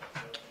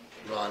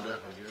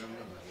 Rhonda again,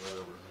 or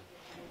whatever.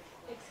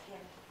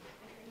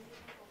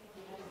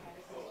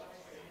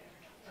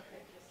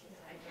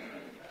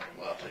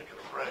 Well, I'll take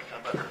a break.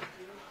 I better,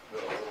 the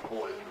little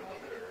boy's been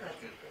in there.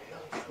 Excuse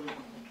me.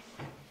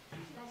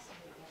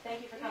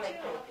 Thank you for coming.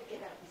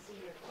 Get out and see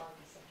your dog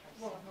sometime.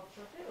 Well, I hope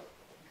so too.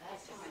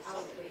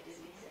 I'll wait to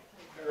see it.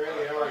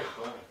 Randy, how are you?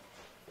 Fine.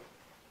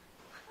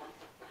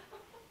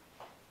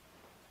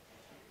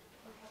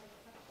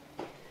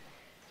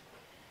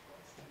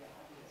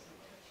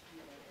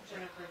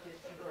 Jennifer did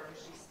confirm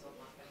she's still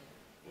not gonna.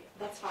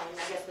 That's fine,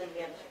 I guess then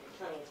we have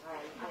plenty of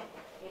time.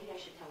 Maybe I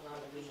should tell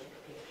Rhonda we need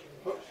a picture.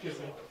 Excuse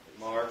me.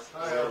 Mark,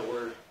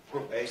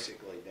 we're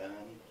basically done.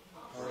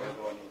 We're gonna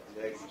go into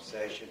executive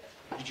session.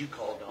 Did you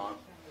call Dawn?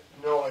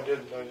 No, I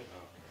didn't.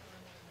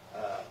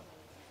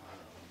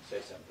 Say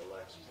something to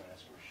Alexis and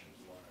ask her if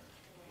she's want to,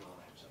 you want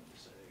to have something to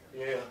say. Or,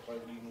 Yeah, if I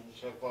need to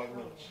just have 5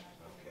 minutes.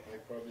 okay. I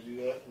could probably do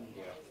that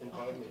in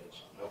 5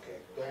 minutes.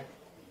 Okay. Okay?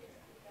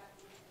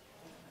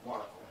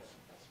 Mark.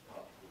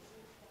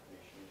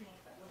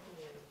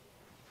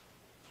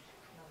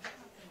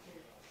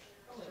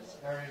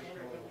 How are you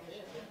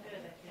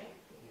feeling?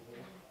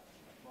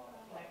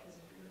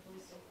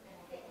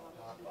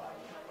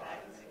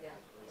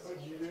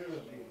 What'd you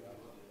do?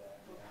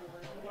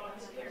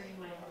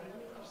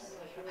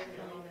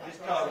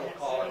 Just tell her we'll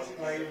call it.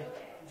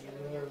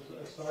 There's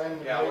a sign.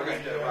 Yeah, we're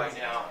gonna do it right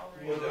now.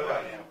 We'll do it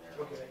right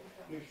now. Okay.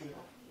 You should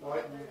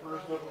lighten your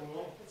first up a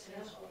little.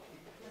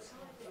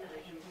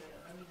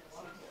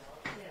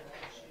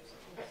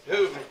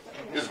 Dude.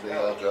 Excuse me,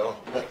 Joe.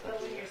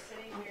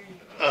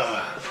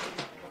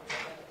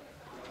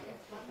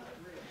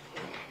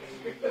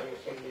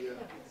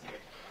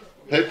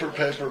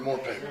 Paper, more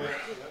paper.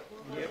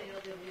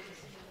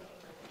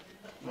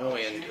 No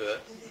end to it.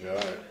 You all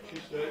right? She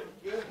said,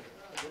 good.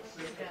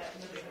 Good.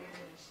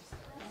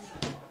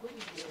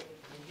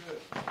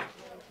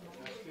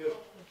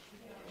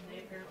 They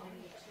apparently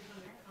need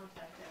 200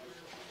 contact hours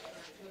or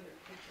 200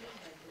 people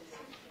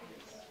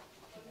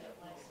to get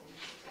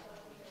licensed.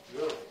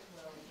 Good. Well,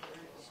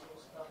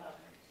 they'll have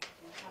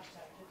to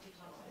have 50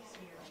 contacts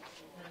here, and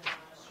then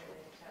last year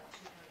they had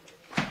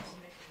 200 to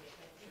make them get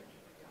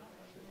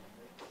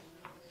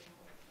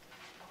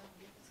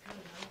It's kind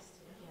of nice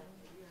to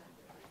get.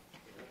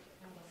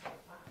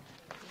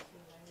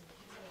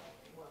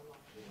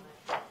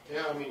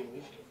 I mean, at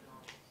least,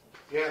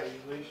 yeah,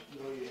 at least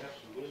know you have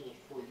some business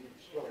before you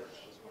start,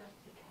 so,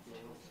 you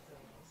know.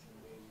 I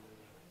mean,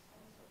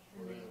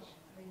 whereas,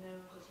 They know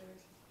that they're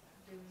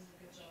doing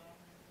a good job.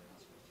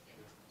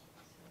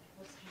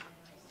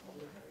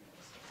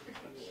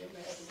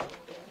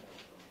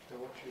 I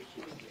want you to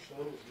see what your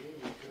son is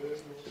doing, you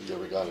could. You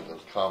ever got to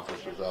those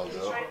conferences I'll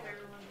go?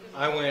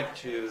 I went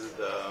to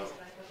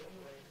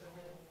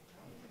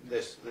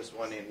this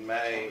one in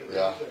May,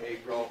 Yeah.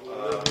 April.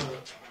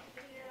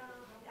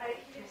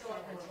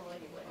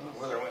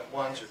 Whether I went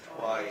once or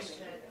twice.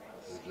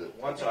 Is it,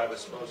 Once I was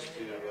supposed to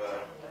do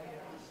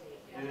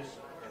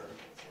some,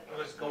 I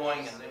was going,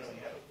 and then we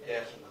had a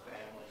death in the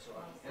family, so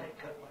I had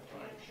to cut my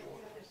time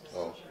short.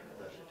 oh,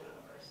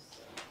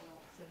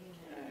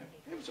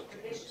 It was okay.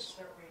 It was,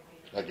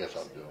 I guess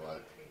I'll do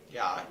it.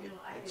 yeah,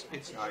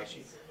 it's nice.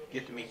 You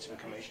get to meet some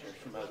commissioners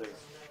from other,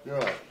 You're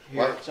right.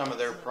 hear some of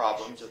their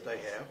problems that they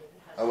have.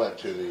 I went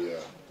to the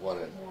one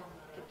in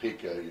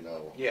Topeka, you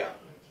know, Yeah.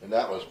 and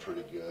that was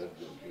pretty good,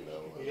 you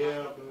know,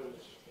 Yeah, but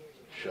it's,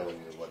 showing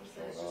you what's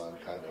going on,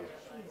 kind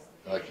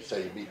of. Like you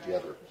say, you meet the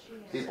other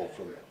people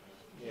from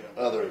Yeah.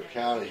 other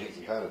counties, you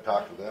can kind of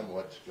talk to them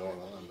what's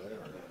going on there.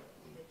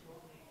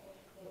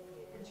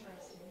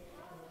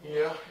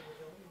 yeah.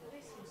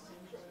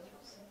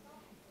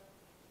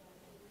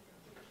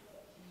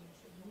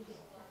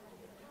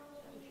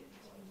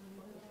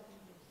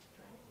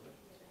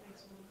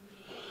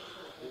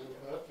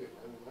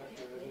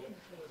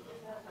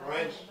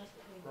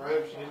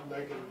 Ryan's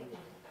making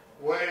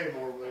way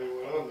more money than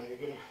what I'm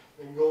making.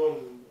 And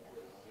going,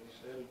 he's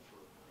headed for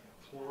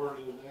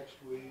Florida next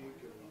week,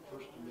 and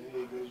first of May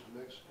he goes to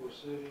Mexico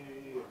City.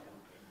 Yeah.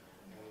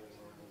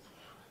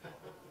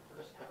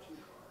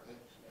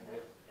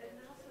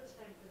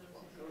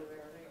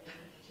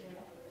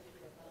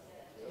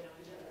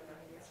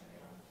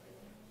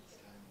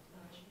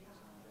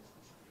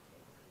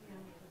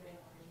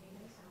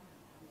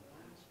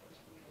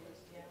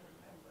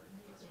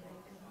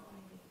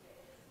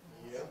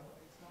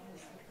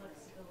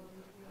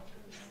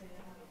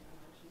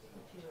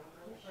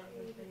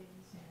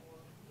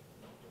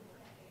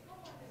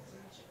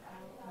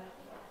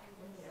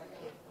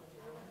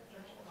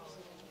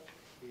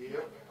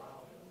 Yep.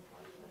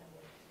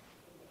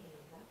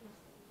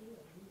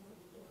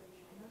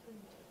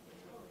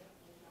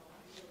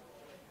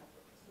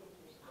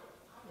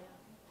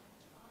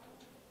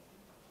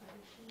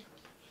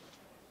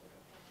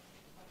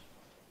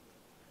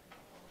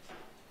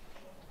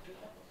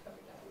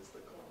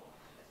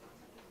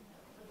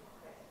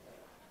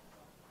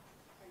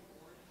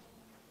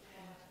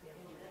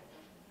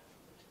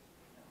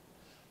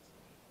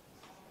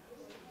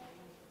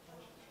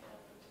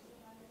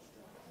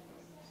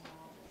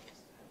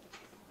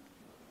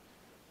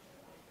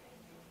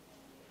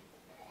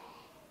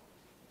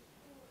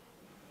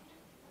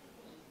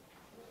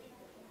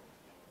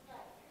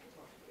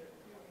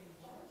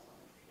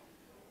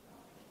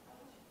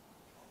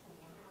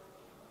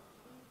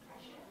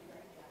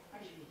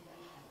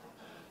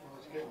 Well,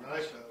 it's getting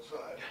nice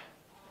outside.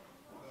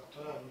 About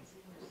time.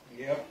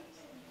 Yep.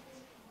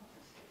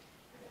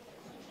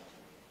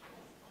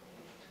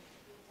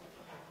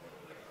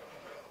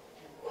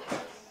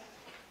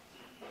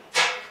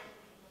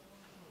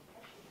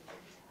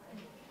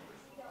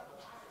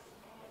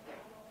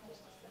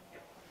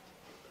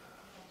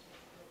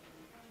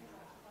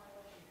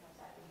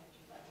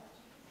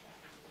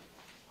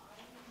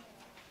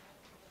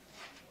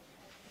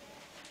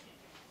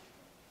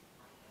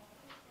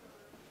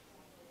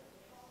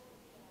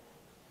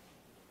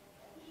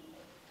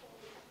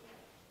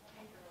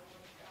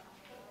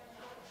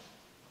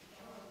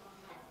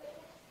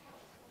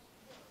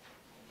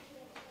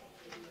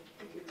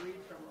 You could read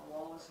from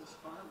Wallace's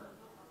Farmer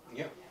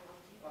Yep.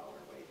 while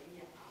we're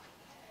waiting.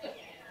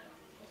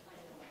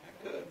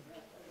 Good.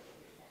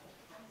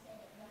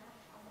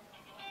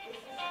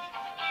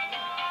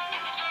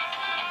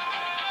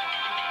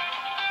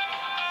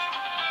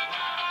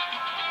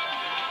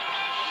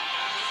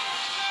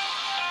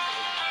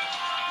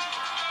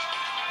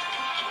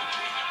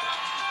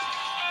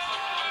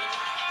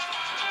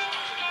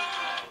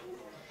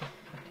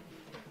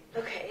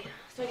 Okay,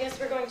 so I guess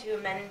we're going to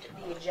amend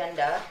the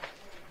agenda.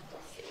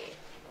 Let's see.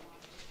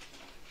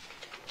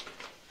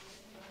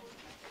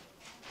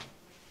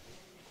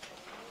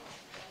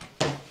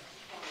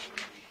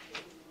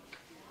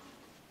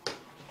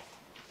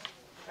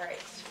 Alright,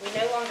 we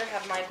no longer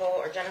have Michael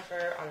or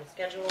Jennifer on the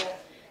schedule,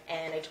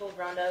 and I told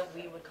Rhonda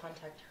we would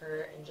contact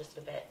her in just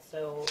a bit,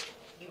 so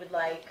you would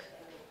like...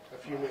 A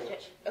few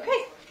minutes. Okay,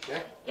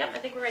 Okay? yep, I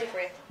think we're ready for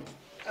you.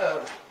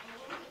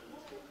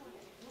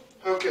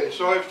 Okay,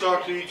 so I've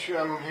talked to each,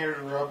 I'm here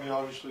to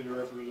obviously to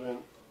represent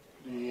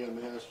the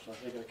EMS. I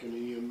think I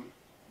can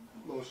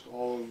most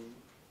all of,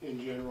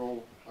 in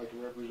general, I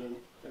can represent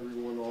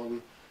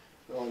everyone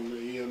on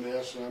the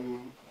EMS.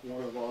 I'm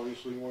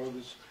obviously one of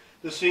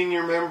the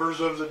senior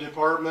members of the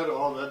department.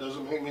 Oh, that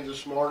doesn't make me the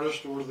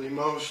smartest or the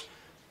most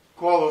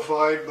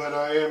qualified, but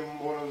I am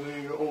one of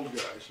the old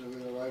guys. I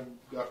mean, I've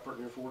got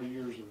pretty near 40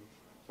 years of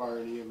fire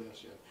and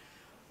EMS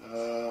yet.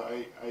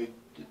 I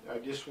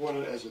just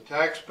wanted, as a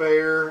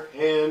taxpayer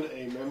and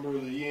a member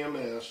of the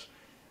EMS,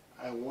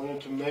 I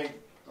want to make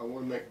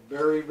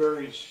very,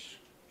 very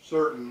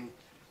certain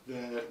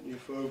that you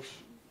folks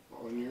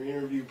on your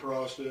interview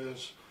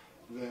process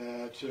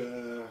that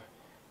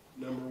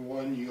number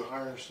one, you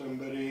hire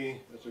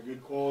somebody that's a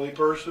good quality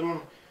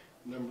person.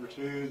 Number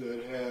two,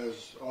 that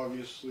has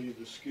obviously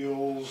the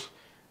skills,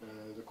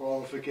 the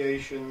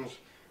qualifications,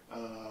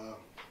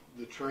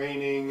 the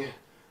training,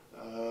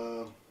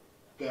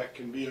 that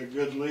can be a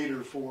good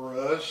leader for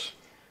us,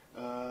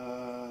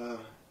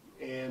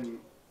 and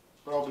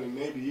probably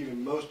maybe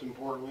even most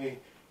importantly,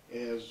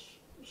 as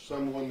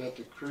someone that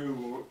the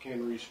crew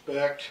can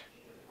respect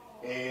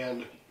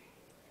and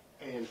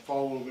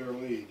follow their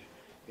lead.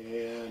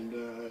 And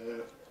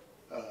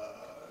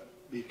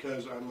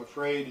because I'm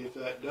afraid if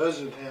that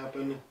doesn't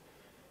happen,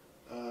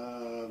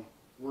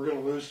 we're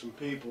going to lose some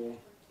people,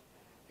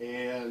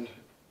 and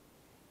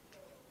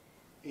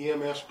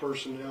EMS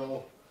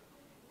personnel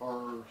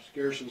are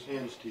scarce as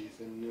hen's teeth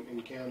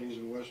in counties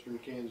in western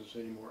Kansas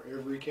anymore.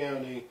 Every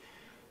county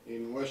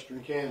in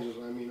western Kansas,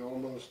 I mean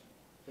almost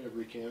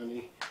every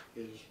county,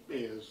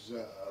 is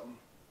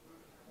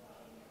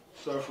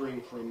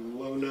suffering from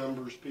low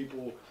numbers,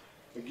 people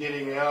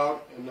getting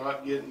out and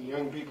not getting,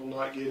 young people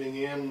not getting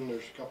in.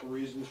 There's a couple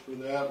reasons for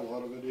that. A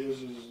lot of it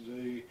is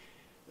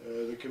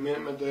the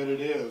commitment that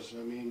it is.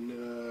 I mean,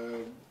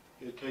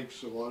 it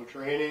takes a lot of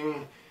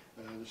training.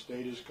 The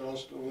state is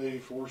constantly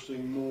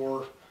forcing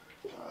more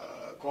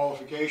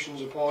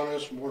qualifications upon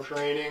us, more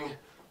training,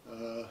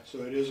 so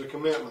it is a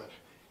commitment.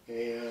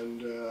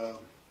 And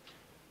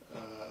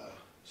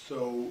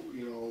so,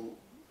 you know,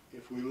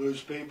 if we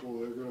lose people,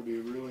 they're going to be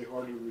really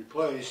hard to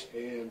replace.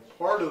 And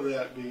part of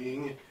that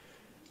being,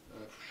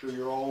 I'm sure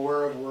you're all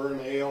aware of, we're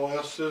an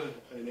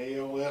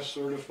ALS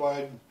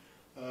certified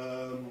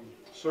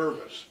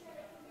service.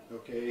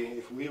 Okay,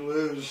 if we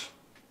lose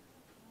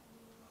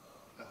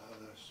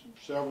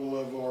several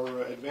of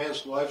our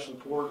advanced life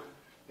support,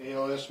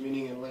 ALS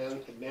meaning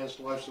advanced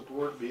life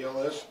support,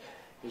 BLS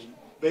is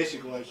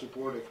basic life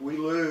support. If we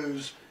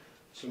lose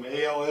some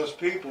ALS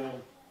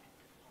people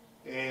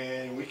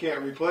and we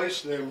can't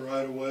replace them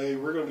right away,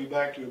 we're going to be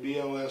back to a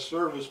BLS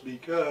service,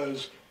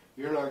 because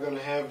you're not going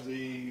to have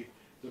the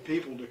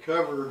people to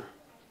cover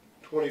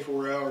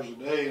 24 hours a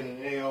day in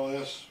an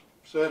ALS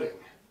setting.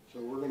 So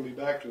we're going to be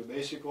back to a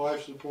basic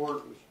life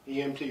support with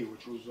EMT,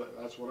 which was,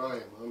 that's what I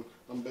am.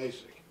 I'm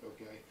basic,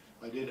 okay.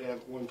 I did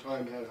have one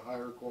time had a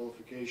higher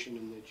qualification,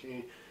 and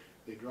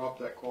they dropped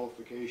that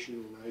qualification,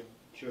 and I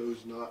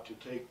chose not to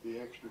take the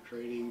extra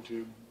training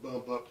to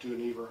bump up to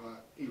an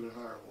even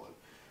higher one.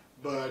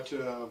 But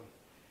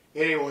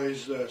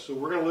anyways, so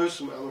we're going to lose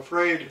some. I'm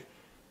afraid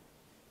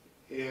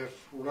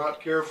if we're not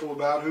careful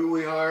about who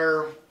we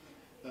hire,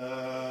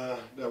 that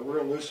we're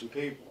going to lose some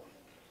people,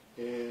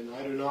 and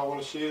I do not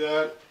want to see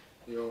that.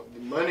 You know, the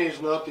money is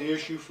not the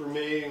issue for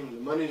me. The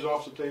money's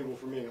off the table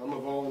for me. I'm a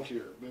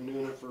volunteer. Been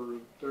doing it for,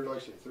 like I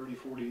say, 30,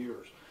 40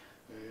 years.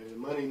 And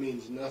money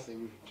means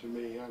nothing to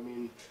me. I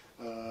mean,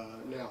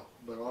 now,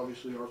 but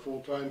obviously our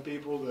full-time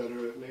people that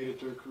have made it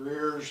their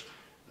careers,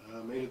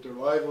 made it their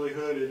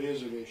livelihood, it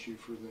is an issue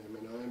for them.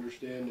 And I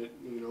understand that,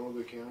 you know,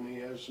 the county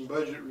has some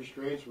budget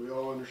restraints. We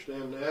all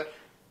understand that.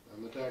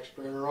 I'm a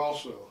taxpayer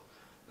also.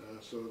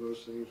 So those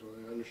things,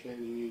 I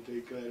understand you need to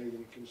take that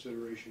into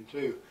consideration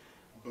too.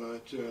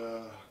 But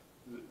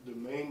the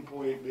main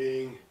point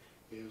being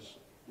is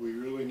we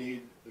really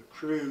need, the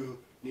crew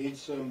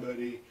needs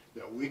somebody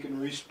that we can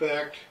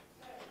respect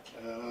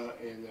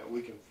and that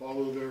we can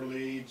follow their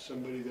lead,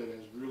 somebody that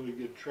has really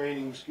good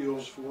training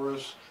skills for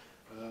us,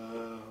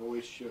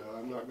 which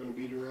I'm not going to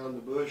beat around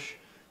the bush.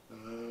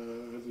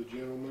 The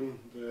gentleman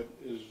that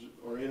is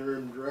our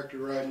interim director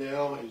right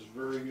now is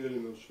very good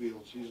in those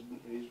fields.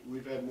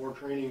 We've had more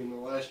training in the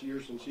last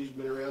year since he's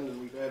been around than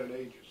we've had at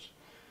Aegis.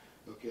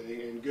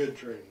 Okay, and good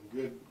training,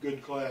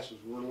 good classes.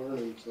 We're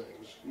learning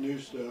things, new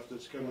stuff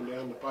that's coming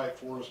down the pipe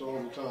for us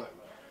all the time,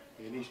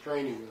 and he's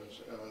training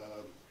us.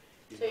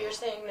 So you're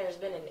saying there's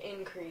been an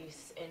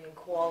increase in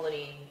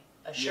quality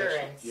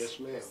assurance, yes,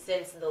 ma'am,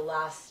 since the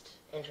last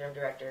interim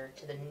director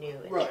to the new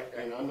interim right, director.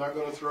 and I'm not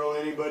going to throw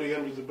anybody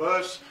under the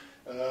bus.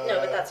 No,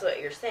 but that's what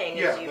you're saying.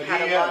 Yeah, Is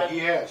but he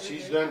has.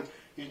 Mm-hmm.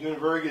 He's doing a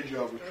very good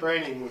job with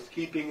training, with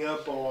keeping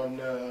up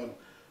on,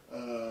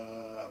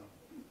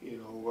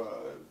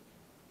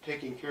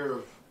 taking care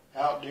of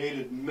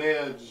outdated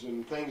meds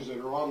and things that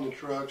are on the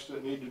trucks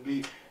that need to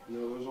be, you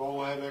know, those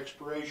all have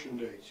expiration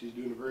dates. He's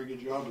doing a very good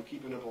job of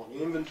keeping up on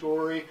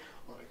inventory,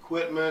 on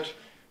equipment,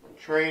 on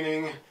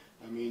training.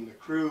 I mean, the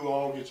crew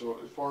all gets,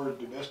 as far as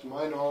the best of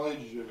my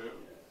knowledge,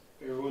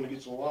 everyone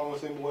gets along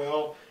with him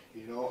well.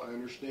 You know, I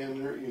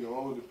understand there, you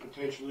know, there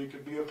potentially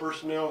could be a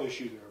personnel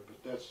issue there,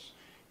 but that's,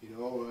 you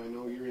know, I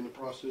know you're in the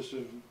process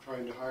of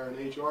trying to hire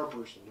an HR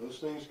person. Those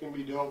things can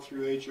be dealt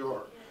through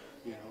HR.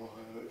 You know,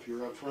 if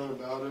you're upfront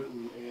about it,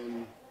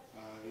 and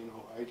you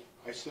know,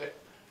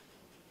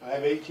 I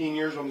have 18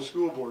 years on the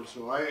school board,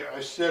 so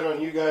I sit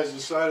on you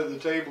guys' side of the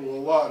table a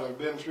lot. I've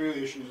been through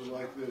issues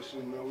like this,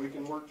 and we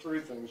can work through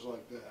things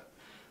like that.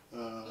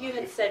 You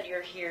had said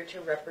you're here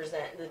to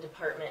represent the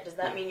department. Does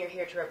that mean you're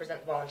here to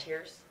represent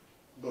volunteers?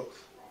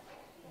 Both.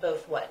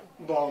 Both what?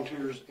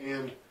 Volunteers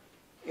and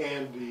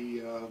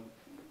the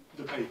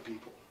paid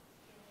people.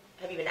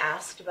 Have you been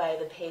asked by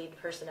the paid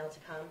personnel to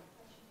come?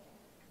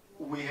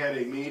 We had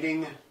a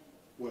meeting,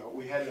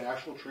 we had an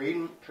actual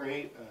training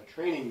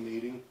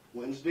meeting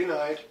Wednesday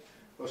night.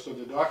 So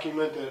the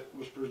document that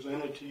was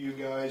presented to you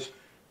guys,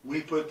 we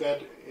put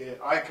that,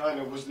 I kind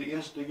of was the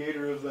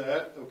instigator of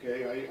that.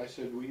 Okay, I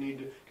said we need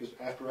to, because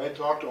after I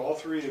talked to all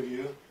three of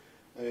you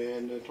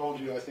and told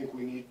you I think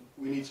we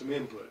need some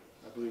input.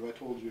 I believe I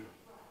told you.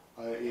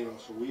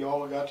 So we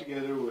all got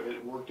together.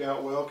 It worked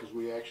out well because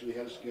we actually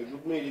had a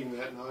scheduled meeting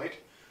that night.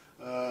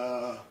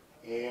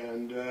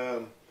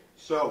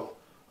 So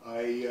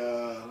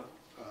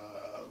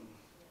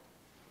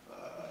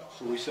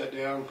we sat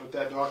down and put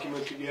that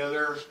document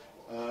together.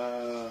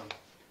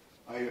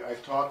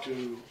 I've talked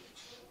to,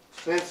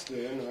 since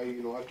then,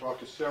 I've talked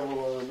to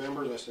several other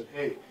members. I said,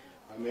 hey,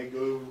 I may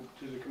go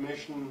to the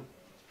commission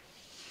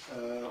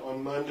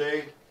on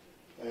Monday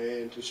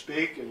and to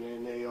speak, and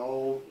then they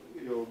all,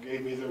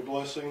 gave me their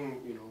blessing.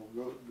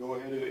 Go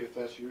ahead if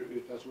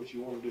that's what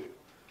you want to do.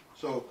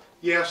 So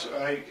yes,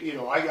 I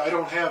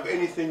don't have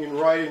anything in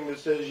writing that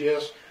says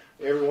yes.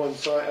 Everyone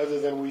signed, other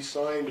than we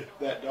signed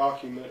that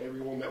document.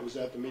 Everyone that was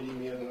at the meeting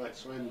the other night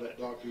signed that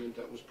document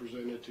that was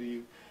presented to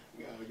you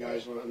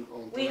guys on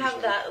We Thursday.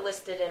 have that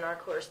listed in our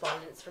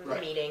correspondence from the Right.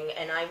 meeting,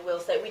 and I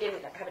will say we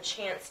didn't have a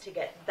chance to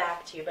get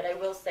back to you, but I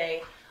will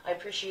say I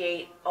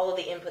appreciate all of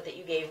the input that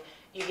you gave.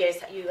 You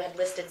had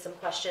listed some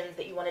questions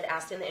that you wanted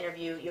asked in the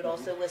interview. You had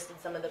also listed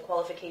some of the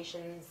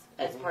qualifications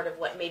as part of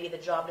what maybe the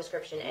job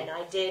description, and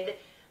I did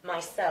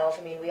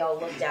myself, we all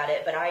looked at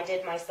it, but I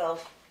did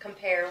myself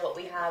compare what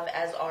we have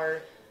as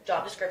our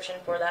job description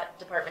for that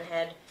department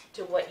head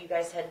to what you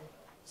guys had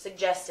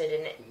suggested,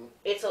 and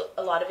it's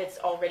a lot of it's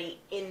already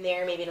in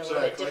there, maybe in a little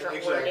bit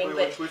different wording,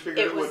 but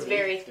it was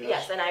very,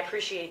 yes, and I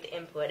appreciate the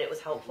input. It was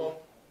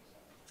helpful,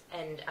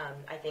 and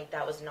I think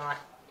that was not,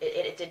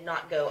 it did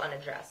not go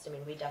unaddressed.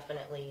 We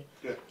definitely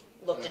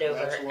looked it over,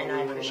 and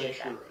I appreciate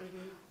that.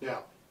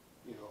 Now,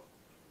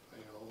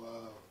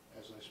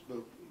 as I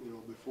spoke,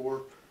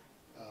 before,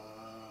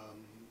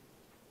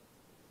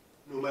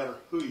 no matter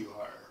who you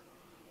hire,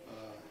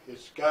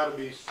 it's got to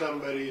be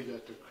somebody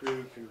that the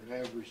crew can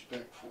have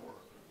respect for.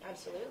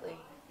 Absolutely.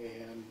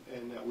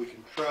 And that we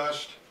can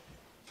trust,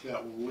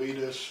 that will lead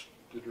us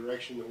the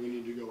direction that we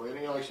need to go in.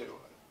 And like I said,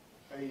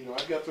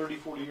 I've got 30,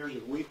 40 years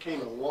ago. We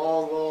came a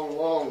long, long,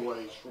 long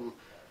ways from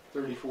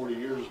 30, 40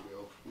 years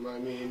ago.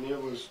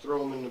 It was throw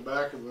them in the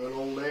back of an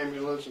old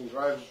ambulance and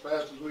drive as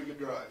fast as we could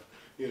drive,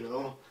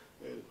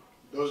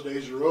 Those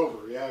days are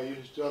over. Yeah, you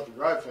still have to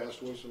drive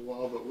fast once in a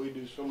while, but we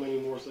do so many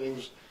more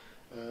things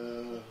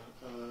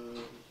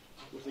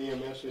with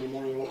EMS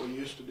anymore than what we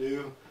used to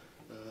do.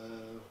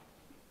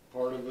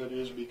 Part of it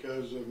is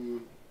because of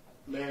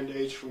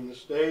mandates from the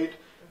state.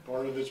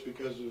 Part of it's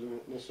because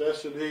of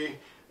necessity.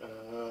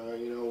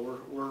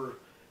 We're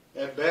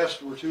at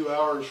best we're 2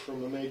 hours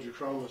from a major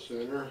trauma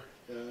center.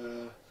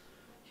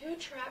 Who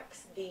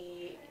tracks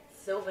the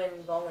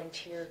Sylvan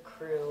volunteer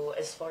crew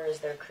as far as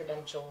their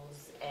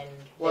credentials and?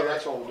 Well,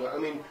 that's all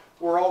done.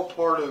 We're all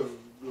part of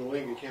the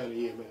Lincoln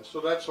County EMS, so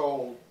that's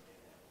all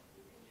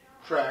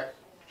tracked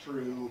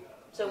through.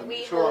 So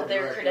we hold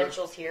their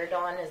credentials here,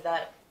 Dawn. Is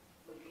that?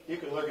 You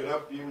can look it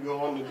up. You can go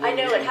on to. I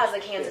know it has a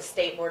Kansas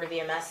State Board of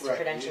EMS right.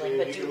 credentialing,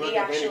 but do we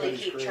actually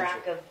keep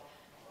track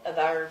of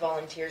our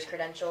volunteers'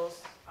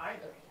 credentials? I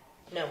don't.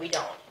 No, we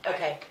don't.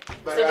 Okay.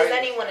 But so does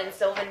anyone in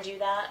Sylvan do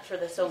that for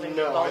the Sylvan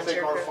No, I volunteer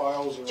think our crew?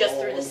 files are Just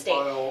all through the on state.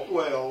 File.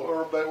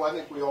 But I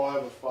think we all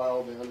have a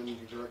file down in the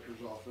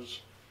director's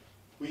office.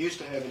 We used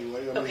to have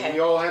anyway. Okay. We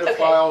all had a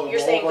file of You're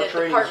all saying of our the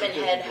training department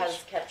head certificates.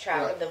 has kept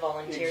track Right. of the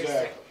volunteers.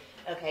 Exactly.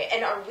 Okay.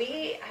 And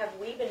have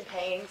we been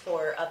paying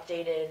for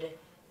updated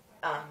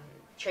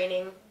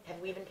training? Have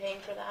we been paying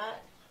for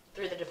that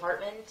through the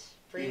department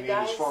for you mean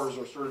guys? as far as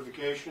our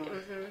certification?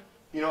 Mm-hmm.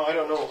 I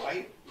don't know.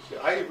 I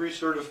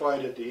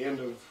recertified at the end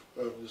of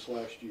this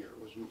last year,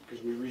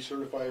 because we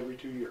recertify every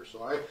 2 years.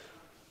 So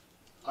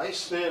I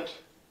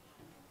sent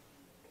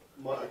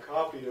a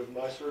copy of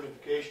my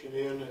certification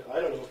in.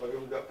 I don't know if I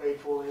ever got paid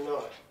for it or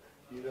not.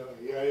 You got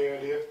any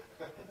idea?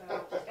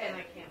 And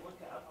I can't look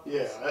it up.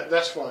 Yeah,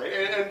 that's fine.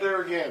 And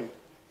there again,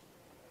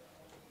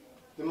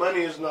 the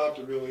money is not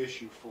the real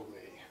issue for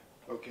me.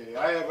 Okay,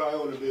 I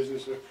own a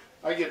business.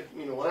 I get,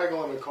 when I go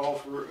on a call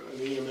for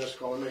an EMS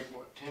call, I make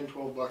 $10,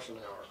 $12 an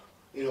hour.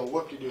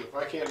 What to do? If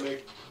I can't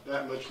make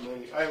that much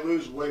money, I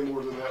lose way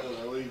more than that when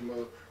I leave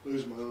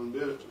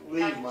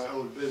my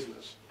own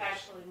business.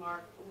 Actually,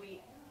 Mark,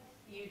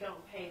 you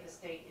don't pay the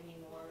state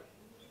anymore.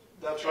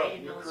 That's The right.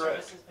 You're ambulance correct.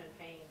 service has been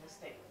paying the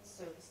state,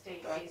 so the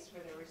state pays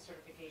for their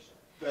recertification.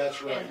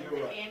 That's right. And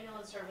You're the right.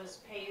 ambulance service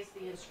pays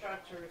the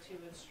instructor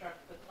to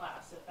instruct the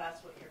class, if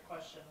that's what your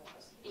question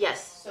was.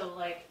 Yes. So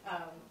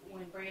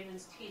when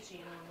Brandon's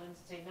teaching on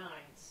Wednesday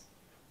nights,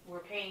 we're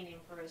paying him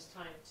for his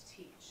time to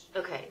teach.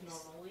 Okay.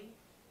 Normally.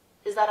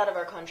 Is that out of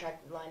our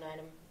contract line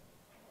item?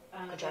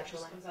 That Contractual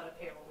just line? comes out of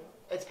payroll.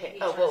 It's paid.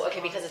 He Oh, turns well, it okay,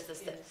 on because it's the in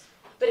same. his-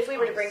 But if we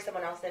were to bring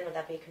someone else in, would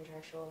that be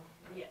contractual?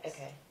 Yes.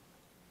 Okay.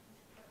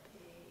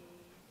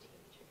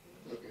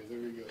 Okay, there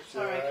you go.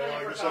 Sorry, I like kind I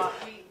of said, forgot.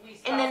 We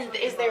And then stopped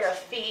is there a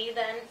reimbursing fee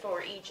then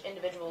for each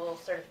individual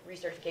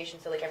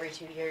recertification? So like every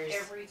 2 years?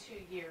 every 2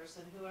 years,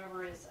 and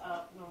whoever is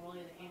up, normally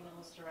the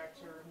ambulance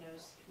director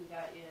knows who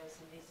that is,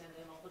 and they send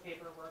in all the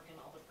paperwork and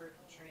all the proof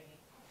of training.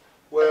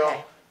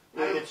 well,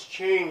 Okay. it's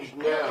changed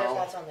I don't know if now.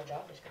 that's on the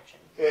job description.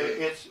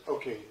 It's,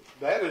 okay,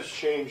 that has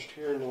changed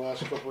here in the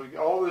last couple of,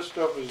 all this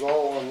stuff is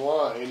all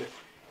online,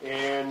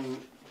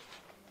 and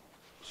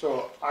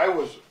so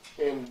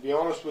and to be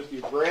honest with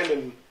you,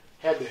 Brandon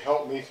had to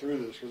help me through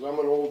this, because I'm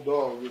an old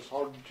dog, it's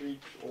hard to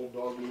teach old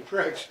dog new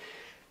tricks.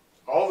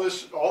 All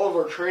of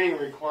our training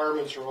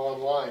requirements are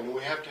online, and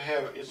we have to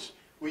have,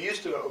 we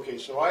used to, okay,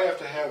 so I have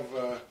to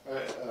have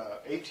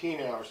 18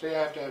 hours, say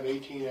I have to have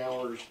 18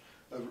 hours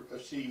of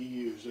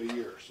CEUs a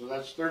year, so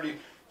that's 30,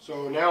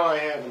 so now I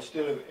have,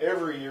 instead of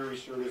every year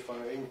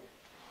recertifying,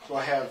 so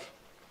I have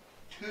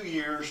 2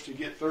 years to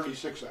get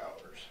 36 hours.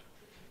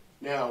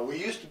 Now, we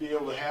used to be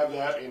able to have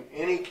that in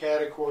any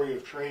category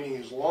of training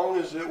as long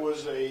as it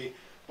was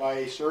by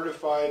a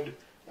certified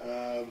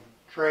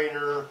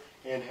trainer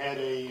and had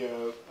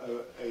a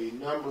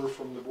number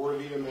from the Board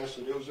of EMS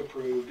that it was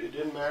approved. It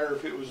didn't matter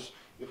if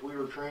we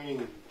were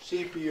training in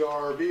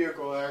CPR,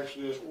 vehicle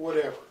accidents,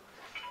 whatever.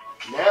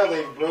 Now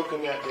they've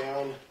broken that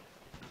down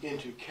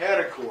into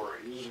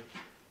categories,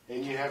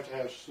 and you have to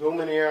have so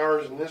many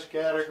hours in this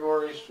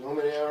category, so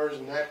many hours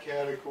in that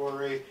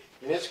category,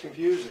 and it's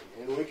confusing.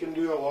 And we can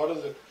do a lot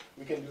of it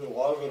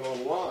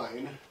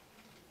online,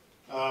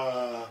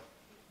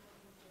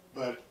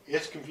 but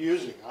it's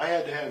confusing. I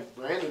had to have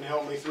Brandon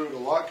help me through it a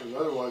lot, because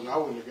otherwise I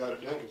wouldn't have got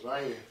it done, because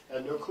I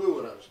had no clue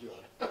what I was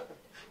doing. To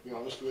be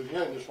honest with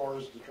you, and as far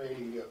as the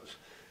training goes.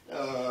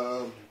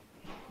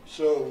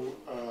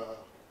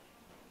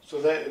 So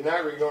that in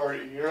that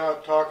regard, you're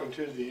not talking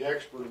to the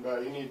expert about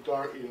it. You need to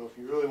talk, if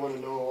you really want to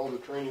know all the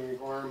training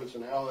requirements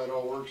and how that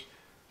all works,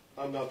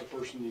 I'm not the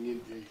person you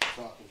need to be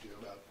talking to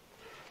about,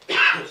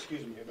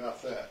 excuse me,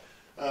 about that.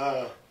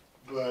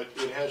 But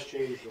it has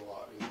changed a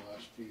lot in the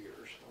last few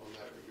years on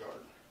that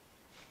regard.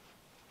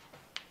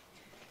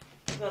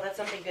 Well, that's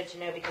something good to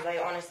know, because I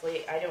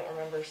don't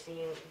remember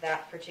seeing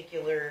that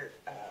particular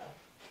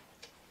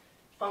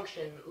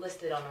function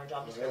listed on our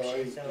job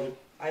description. So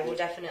I will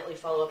definitely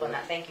follow up on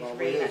that. Thank you for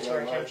bringing that to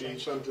our attention. Might be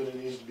something that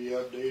needs to be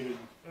updated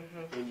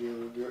in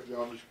your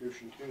job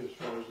description too, as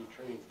far as the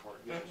training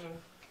part goes.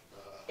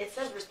 It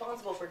says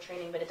responsible for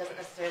training, but it doesn't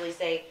necessarily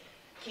say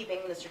keeping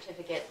the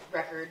certificate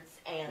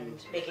records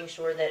and making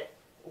sure that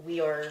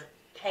we are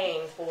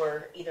paying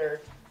for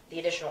either the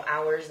additional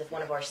hours if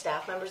one of our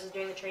staff members is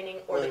doing the training,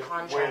 or the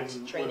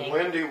contract training.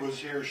 When Wendy was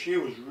here, she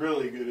was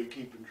really good at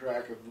keeping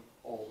track of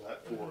all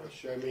that for us.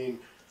 I mean,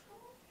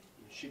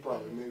 she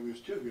probably maybe was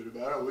too good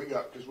about it.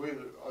 Because we,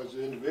 as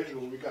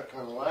individuals, we got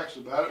kind of lax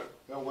about it.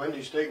 Well,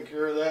 Wendy's taking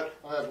care of that.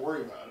 I don't have to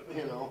worry about it,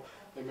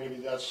 And maybe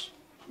that's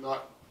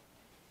not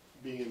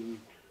being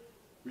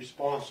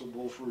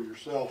responsible for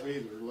yourself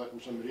either,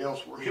 letting somebody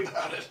else worry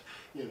about it,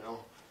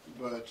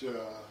 But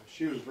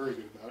she was very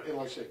good about it. And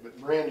like I say, but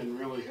Brandon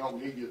really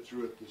helped me get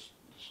through it this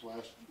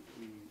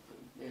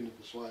end of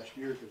this last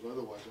year, because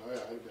otherwise I'd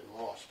have been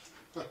lost.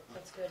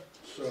 That's good.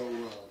 So,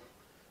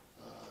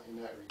 in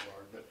that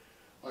regard, but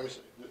like I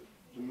said,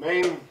 the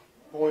main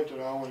point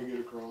that I want to get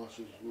across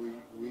is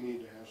we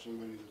need to have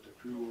somebody that the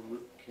crew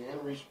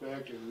can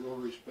respect and will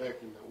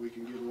respect, and that we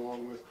can get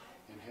along with,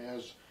 and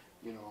has,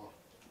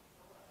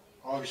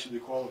 obviously the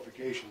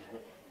qualifications,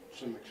 but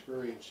some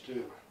experience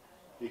too.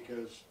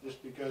 Because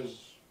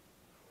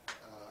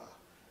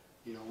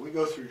we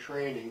go through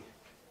training,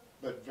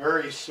 but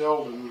very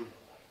seldom,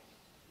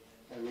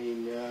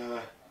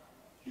 do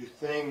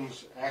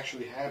things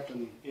actually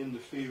happen in the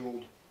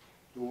field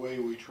the way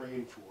we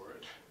train for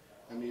it.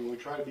 We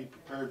try to be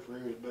prepared for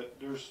it, but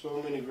there's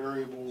so many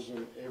variables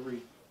in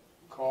every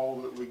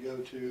call that we go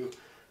to.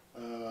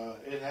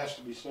 It has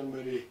to be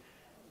somebody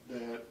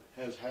that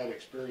has had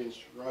experience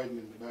riding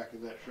in the back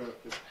of that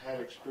truck, that's had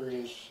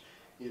experience,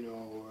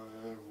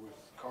 with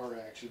car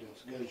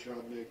accidents,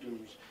 gunshot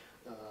victims,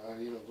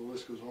 the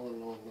list goes on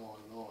and on and on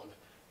and on.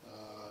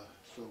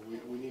 So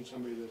we need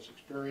somebody that's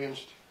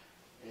experienced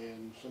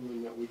and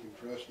someone that we can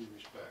trust and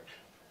respect.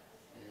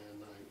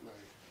 And I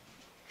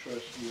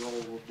trust you all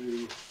will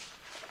do,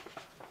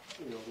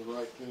 the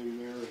right thing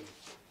there,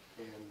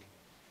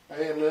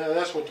 and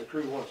that's what the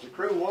crew wants. The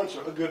crew wants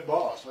a good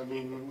boss.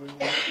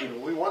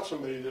 We want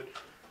somebody that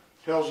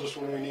tells us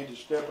when we need to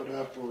step it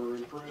up or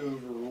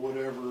improve or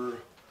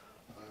whatever.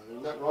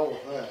 There's nothing wrong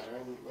with that. I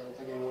don't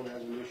think anyone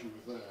has an issue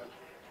with that.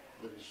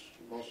 But it's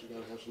also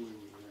got to have somebody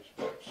we can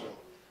respect. So,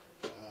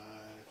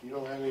 if you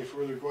don't have any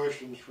further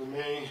questions for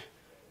me,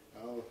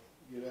 I'll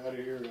get out of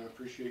here, and I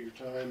appreciate your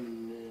time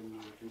and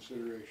your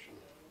consideration.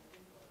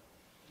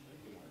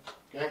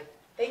 Okay?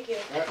 Thank you.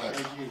 Yeah,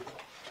 thank you.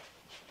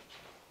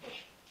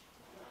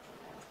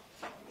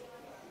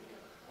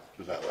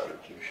 Was that letter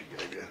too she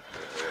gave you? That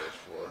was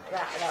for.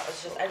 that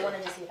was just, I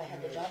wanted to see if I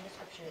had the job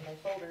description in my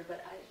folder,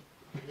 but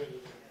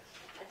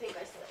I think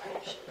I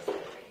should have said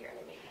it right here, and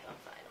I maybe I'm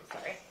fine, I'm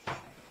sorry.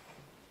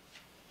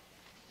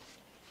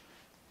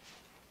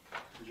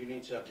 Did you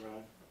need something,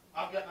 Ron?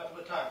 I've got nothing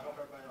but time, help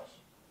everybody else.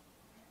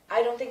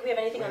 I don't think we have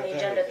anything on the We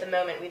have agenda at the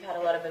everything. moment. We've had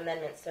a lot of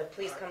amendments, so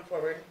please come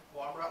forward.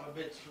 Well, I'm writing my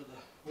bids for the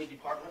weed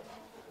department.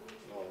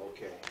 Oh,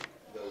 okay.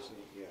 Those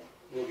need, yeah,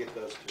 we'll get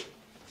those too.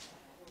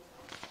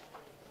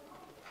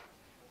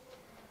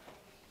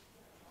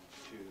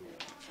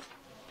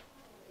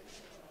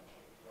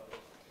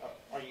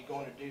 Are you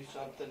going to do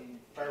something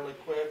fairly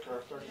quick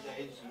or 30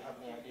 days? Do you have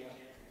any idea?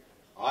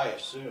 I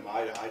assume,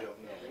 I don't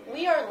know.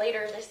 We are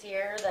later this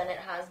year than it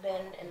has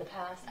been in the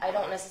past. I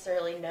don't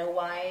necessarily know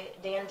why.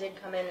 Dan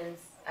did come in and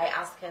I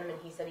asked him, and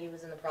he said he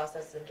was in the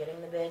process of getting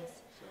the bids.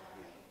 So,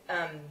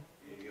 yeah. Um,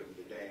 You give them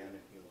to Dan and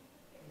he'll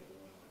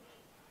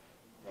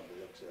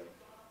probably looks at them.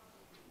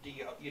 Do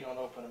you don't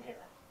open them here?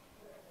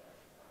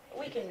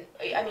 we can,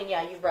 I mean,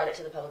 yeah, you brought it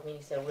to the public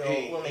meeting, so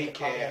we'll make a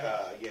copy of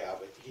it. Yeah,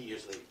 but he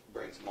usually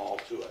brings them all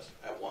to us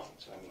at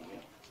once. I mean,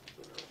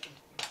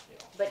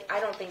 But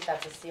I don't think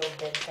that's a sealed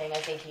bid thing. I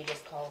think he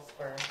just calls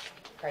for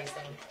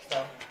pricing,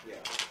 so yeah,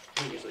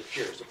 he usually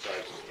shares the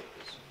prices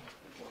with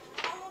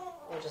us.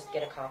 we'll just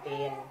get a copy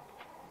and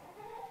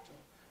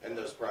And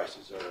those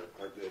prices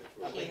are good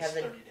for he has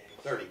a,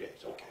 30 days,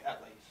 okay.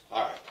 At least.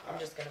 All right, all I'm right.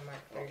 just gonna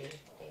mark 30 days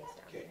down.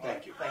 Okay,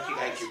 thank you. Thank you.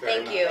 Thank you very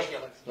Thank much. you.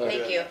 Thank you.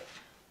 Thank you.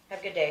 Have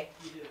a good day.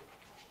 You do.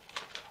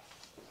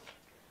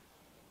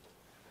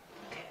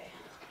 Okay.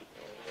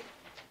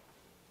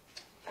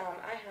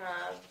 I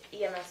have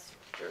EMS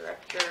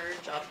director,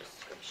 job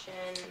description,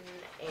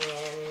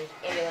 and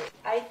ambulance.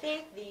 I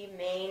think the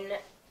main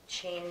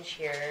change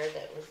here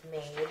that was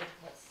made,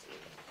 let's see.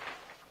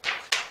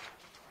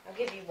 I'll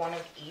give you one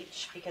of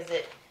each because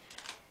it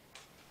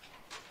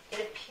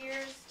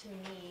appears to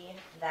me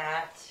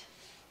that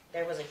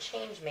there was a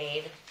change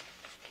made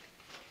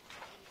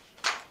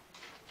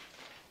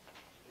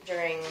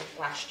during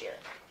last year.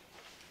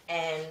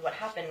 And what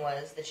happened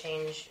was the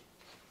change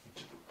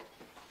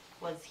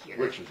was here.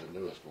 Which is the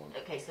newest one?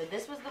 Okay, so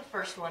this was the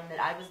first one that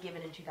I was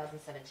given in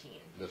 2017.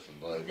 This is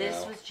like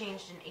This now. was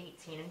changed in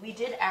 18, and we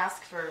did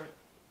ask for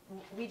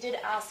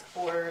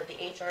the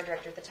HR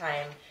director at the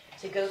time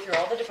to go through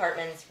all the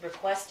departments,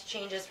 request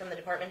changes from the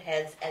department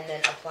heads, and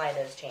then apply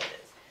those changes.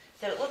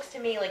 So it looks to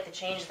me like the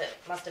change that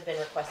must have been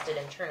requested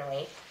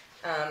internally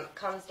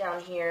comes down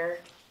here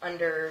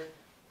under.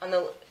 On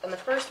the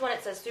first one,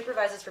 it says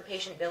supervises for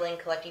patient billing,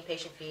 collecting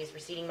patient fees,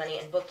 receiving money,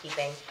 and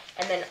bookkeeping.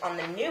 And then on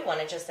the new one,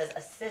 it just says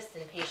assist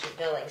in patient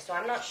billing. So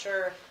I'm not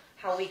sure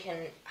how we can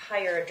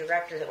hire a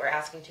director that we're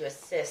asking to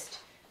assist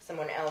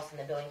someone else in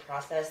the billing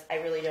process. I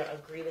really don't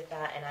agree with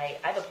that, and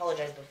I've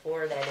apologized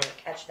before that I didn't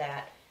catch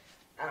that.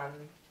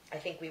 I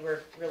think we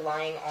were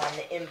relying on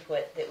the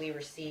input that we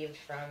received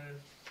from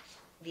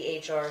the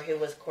HR who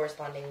was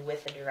corresponding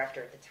with the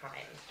director at the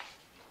time.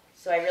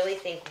 So I really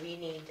think we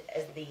need,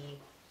 as the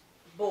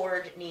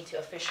board, need to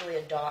officially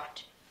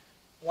adopt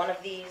one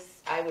of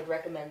these. I would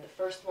recommend the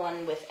first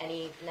one with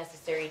any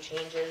necessary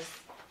changes,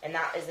 and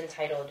that is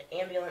entitled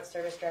Ambulance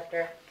Service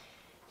Director,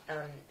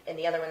 and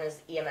the other one is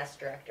EMS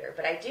Director.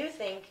 But I do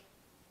think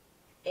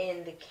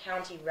in the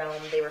county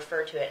realm they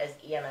refer to it as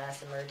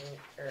EMS,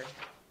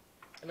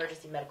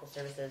 Emergency Medical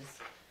Services.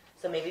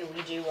 So maybe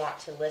we do want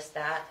to list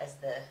that as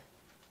the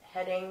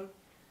heading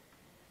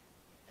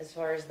as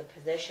far as the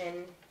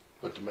position.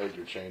 But the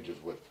major changes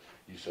with,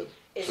 you said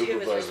Is who is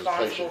supervises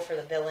responsible patient, for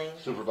the billing.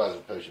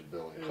 supervises patient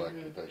billing,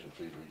 collecting patient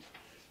fees,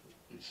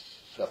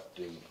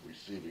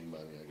 receiving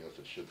money, I guess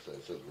it should say,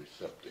 it says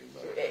recepting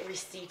money.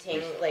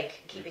 Receipting,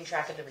 like keeping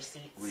track of the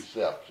receipts.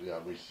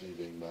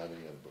 Receiving money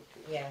and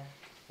bookkeeping. Yeah.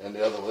 And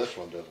the other, this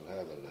one doesn't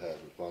have that, it has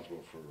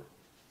responsible for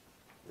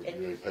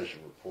reviewing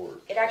patient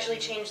reports. It actually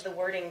changed the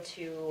wording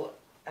to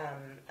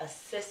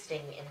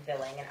assisting in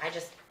billing, and I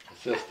just,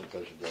 Assistant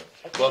patient billing.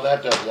 Well,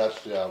 that's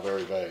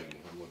very vague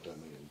on what that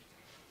means.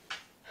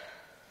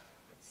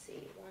 let's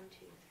see, 1,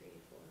 2, 3,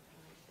 4,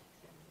 5, 6,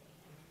 7, 8,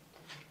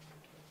 9,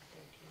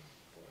 10,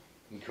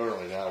 11, 12, 13, 14. And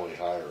currently now we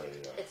hire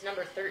a, It's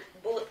number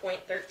bullet point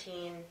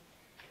 13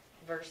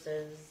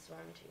 versus 1,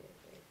 2,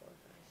 3, 4,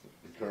 5,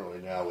 6, currently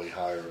now we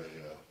hire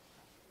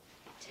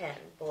 10,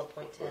 bullet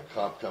point 10. a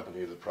comp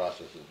company that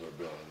processes our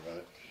billing,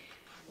 right?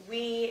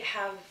 We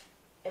have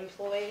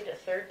employed a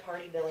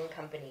third-party billing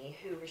company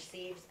who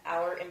receives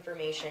our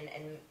information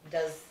and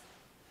does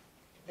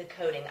the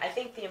coding. I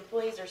think the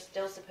employees are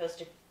still supposed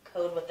to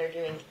code what they're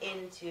doing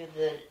into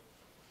the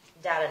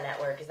data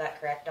network. Is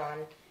that correct, Dawn?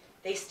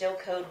 They still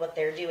code what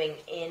they're doing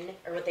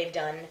or what they've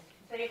done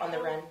They on the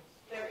hold run.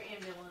 their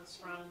ambulance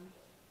run,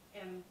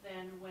 and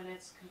then when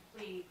it's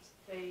complete,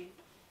 they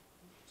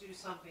do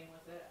something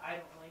with it. I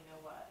don't really know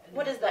what. And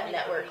What is the that billing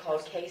network company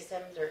called? does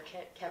it. KSIMS or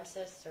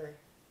KEMSIS or?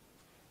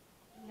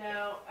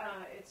 No,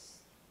 it's,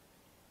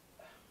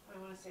 I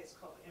want to say it's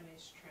called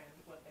Image Trend,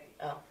 what they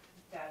Oh.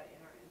 data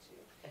enter into.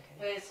 Okay.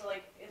 But it's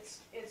like,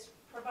 it's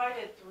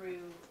provided through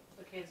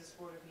the Kansas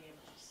Board of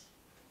EMS.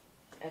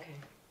 Okay.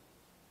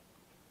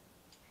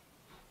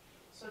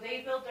 So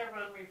they build their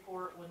run report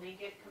they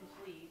get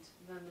complete,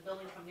 then the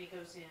building company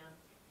goes in,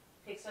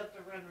 picks up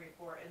the run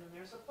report, and then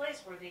there's a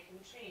place where they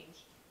can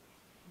change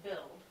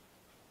build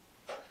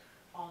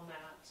on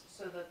that,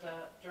 so that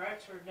the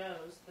director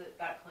knows that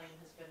that claim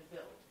has been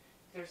billed.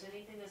 If there's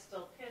anything that's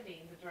still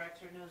pending, the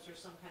director knows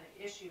there's some kind of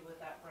issue with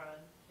that run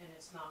and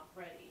it's not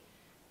ready.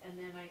 And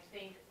then I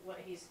think what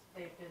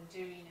they've been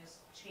doing is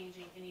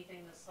changing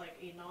anything that's like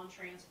a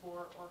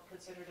non-transport or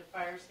considered a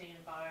fire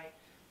standby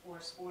or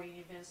a sporting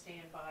event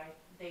standby.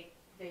 They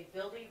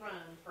build a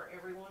run for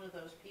every one of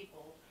those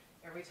people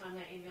every time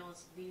that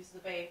ambulance leaves the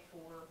bay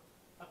for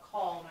a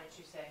call, might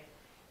you say.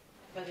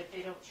 But if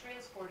they don't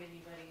transport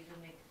anybody, then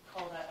they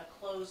call that a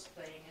closed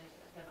thing, and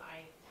then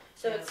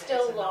So it's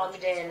still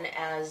logged in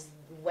as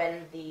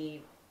when the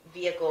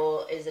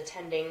vehicle is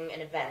attending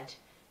an event,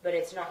 but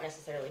it's not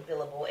necessarily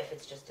billable if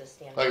it's just a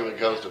standby. Like if it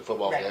goes to a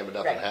football Right, game and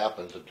nothing right.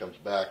 happens, it comes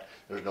back,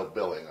 there's no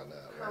billing on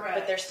that, right? Correct.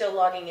 But they're still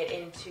logging it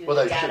into Well,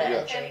 the they data should,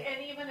 yeah. entry.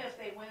 And even if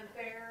they went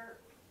there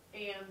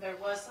and there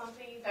was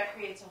something, that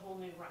creates a whole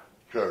new run.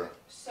 Sure.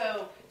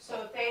 So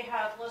if they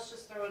have, let's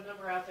just throw a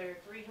number out there,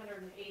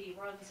 380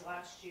 runs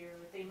last year,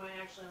 they might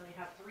actually only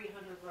have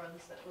 300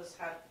 runs that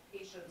had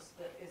patients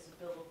that is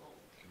billable.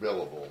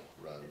 Billable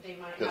runs. They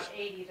might 'Cause have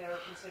 80 that are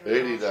considered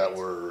 80 that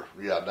non-transport.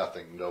 were,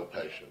 nothing, no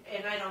patient.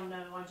 And I don't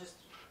know, I'm just.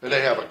 And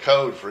they have a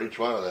code for each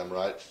one of them,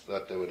 right,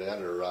 that they would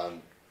enter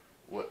on,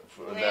 Well,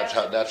 and they that's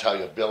have how, to- that's how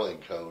you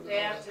billing code. They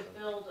and all have to that.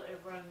 build a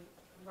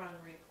run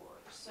report.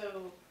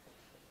 So,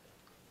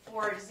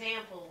 for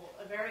example,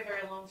 a very,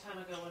 very long time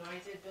ago when I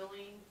did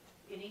billing,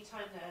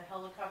 anytime that a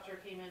helicopter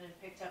came in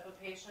and picked up a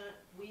patient,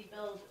 we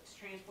billed to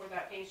transport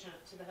that patient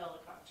to the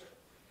helicopter.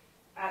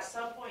 At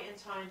some point in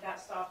time, that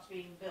stopped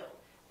being billed.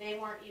 They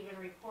weren't even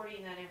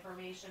reporting that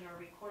information or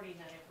recording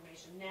that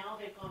information. Now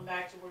they've gone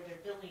back to where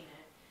they're billing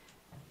it,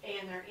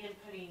 and they're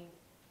inputting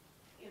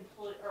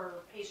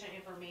patient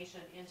information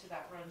into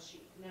that run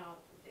sheet. Now,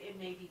 it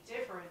may be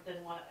different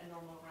than what a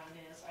normal run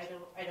is. I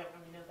don't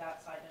really know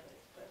that side of it,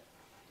 but.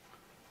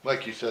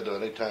 Like you said, though,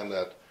 anytime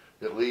that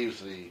it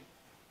leaves the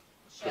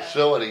Shed.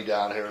 facility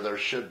down here, there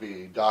should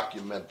be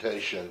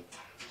documentation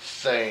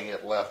saying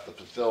it left the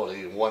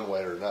facility in one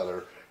way or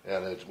another,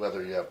 and it's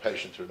whether you have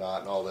patients or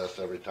not, and all this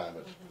every time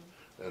it's,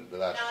 and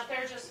that's, Now, if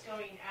they're just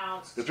going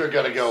out. if they're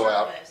gonna go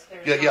out, service,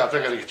 there's yeah, not if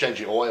they're gonna just- change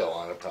the oil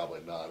on it,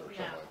 probably not, or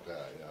something No. like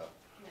that, yeah,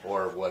 No.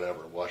 or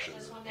whatever, washes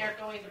Just it. when they're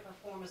going to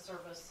perform a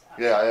service.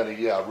 Yeah, and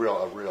a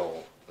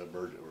real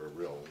emergent, or a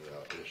real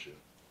issue,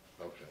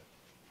 okay.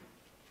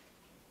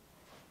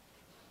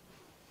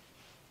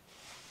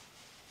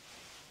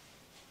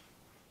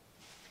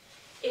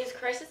 Is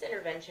crisis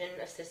intervention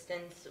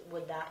assistance,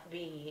 would that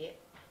be,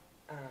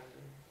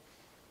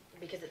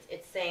 because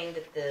it's saying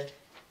that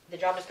the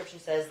job description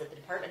says that the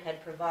department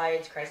head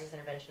provides crisis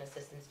intervention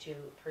assistance to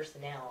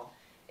personnel.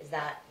 Is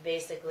that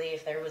basically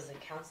if there was a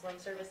counseling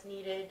service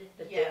needed,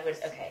 that they would,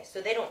 Yes. okay, so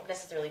they don't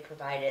necessarily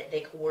provide it,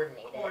 they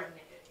coordinate it.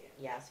 Coordinated,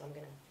 yeah. Yeah, so I'm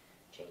gonna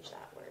change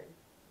that word.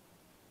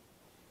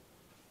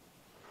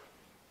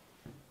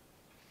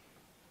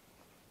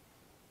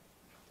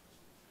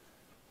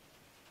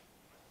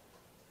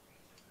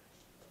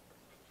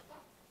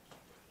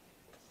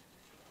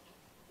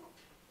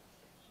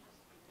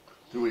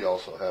 Do we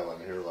also have on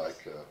here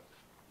like the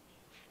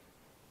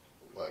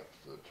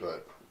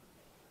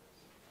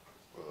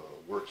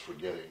works for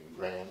getting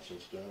grants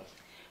and stuff?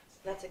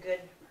 That's a good.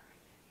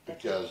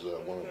 Because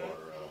one of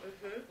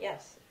our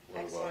Yes,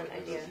 one of our excellent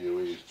idea.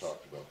 interviewees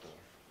talked about that.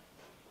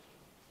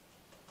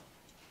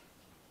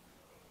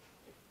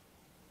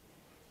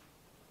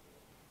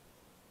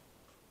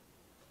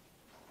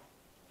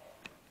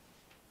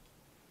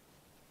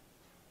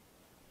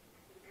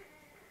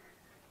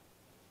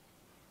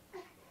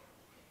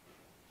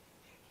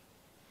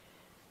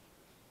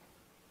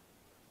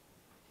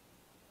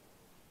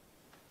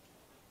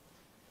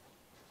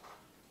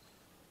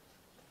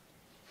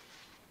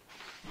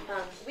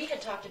 We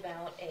had talked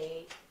about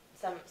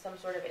some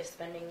sort of a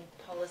spending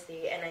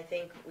policy, and I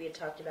think we had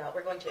talked about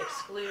we're going to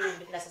exclude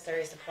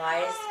necessary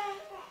supplies,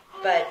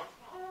 but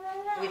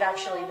we've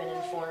actually been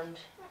informed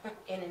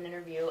in an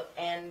interview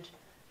and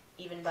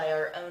even by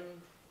our own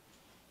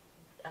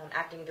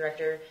acting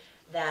director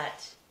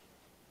that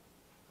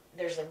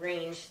there's a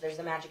range, there's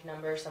a magic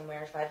number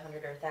somewhere,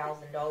 $500 or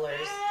 $1,000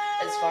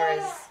 as far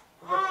as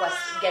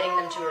getting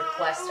them to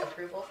request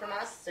approval from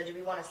us. So do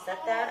we want to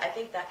set that? I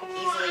think that could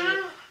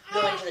easily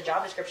go into the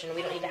job description.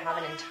 We don't need to have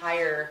an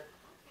entire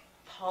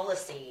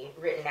policy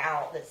written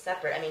out that's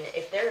separate. I mean,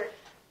 if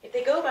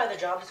they go by the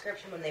job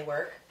description when they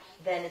work,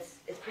 then it's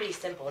pretty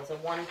simple. It's a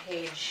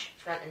one-page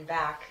front and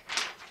back,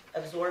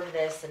 absorb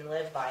this and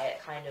live by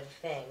it kind of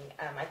thing.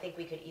 I think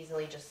we could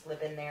easily just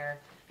slip in there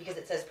because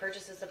it says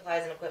purchases,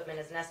 supplies, and equipment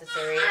is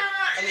necessary,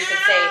 and we could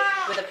say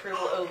with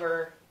approval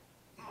over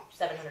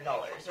 $700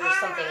 or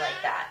something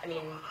like that. I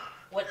mean,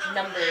 what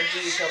number do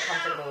you feel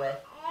comfortable with?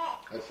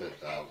 I'd say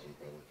 1,000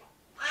 probably.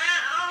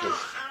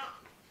 Because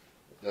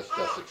that's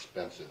just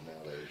expensive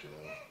nowadays, you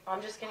know.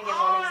 I'm just going to give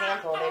one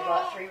example. They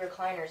bought 3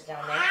 recliners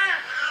down there,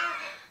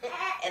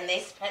 and they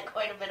spent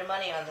quite a bit of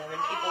money on them,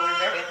 and people were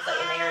very upset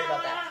when they heard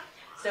about that.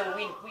 So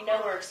we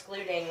know we're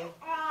excluding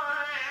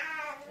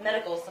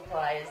medical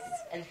supplies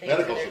and things.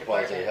 Medical in their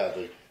supplies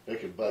department. they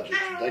can budget,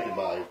 they can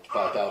buy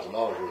 $5,000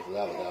 worth of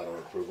that without our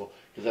approval,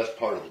 because that's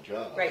part of the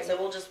job. Right, so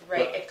we'll just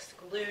write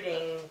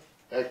excluding.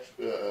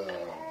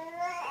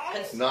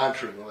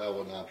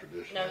 Non-traditional.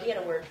 No, he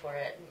had a word for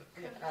it.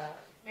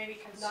 Maybe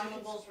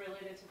consumables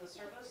related to the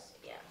service?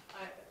 Yeah.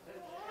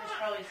 There's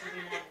probably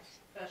something more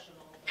professional.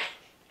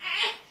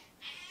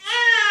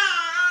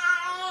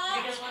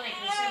 Because when they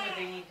consume it,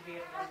 they need to be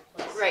able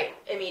to replace it. Right,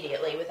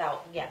 immediately,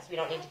 without, yes, we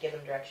don't need to give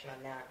them direction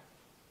on that.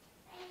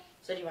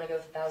 So do you want to go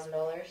with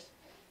 $1,000?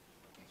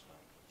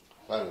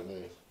 Fine with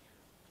me.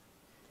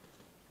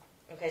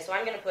 Okay, so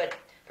I'm going to put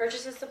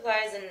purchases,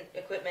 supplies, and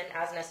equipment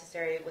as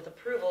necessary with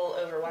approval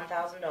over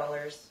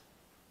 $1,000,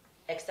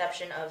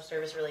 exception of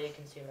service-related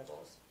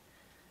consumables.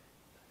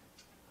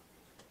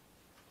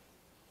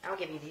 I'll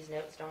give you these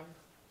notes, Dawn.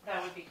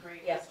 That would be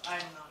great, Yeah. because I'm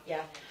not. Yeah.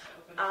 getting it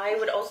to open. I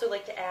would also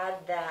like to add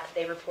that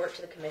they report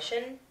to the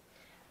commission.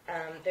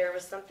 There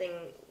was something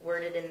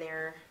worded in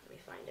there. Let me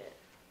find it.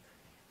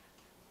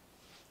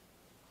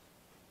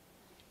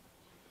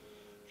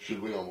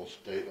 Should we almost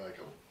state like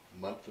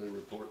a monthly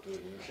report to the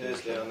It commission?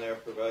 says down there,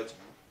 provides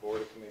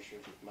Board of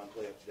Commissioners with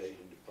monthly update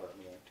and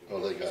department activity.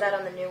 Oh, they got Is that it.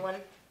 on the new one?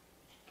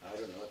 I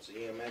don't know, it's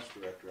the EMS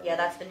director. Yeah,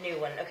 that's the new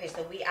one. Okay,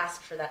 so we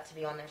asked for that to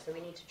be on there, so we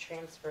need to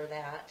transfer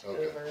that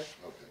Okay, over. okay.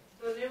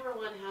 The newer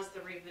one has the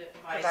revised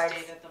Provides-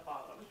 date at the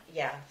bottom.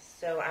 Yeah,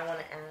 so I want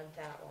to add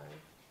that one.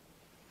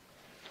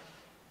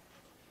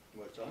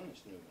 What's on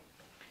this new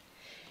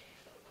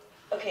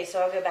one? Okay,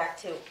 so I'll go back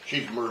to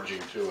She's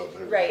merging two of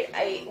them. right.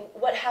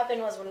 What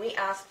happened was when we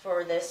asked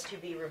for this to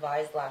be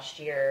revised last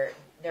year,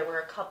 there were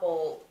a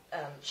couple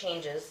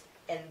changes,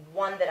 and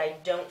one that I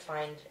don't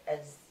find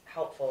as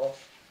helpful.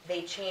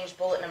 They changed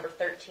bullet number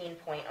 13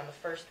 point on the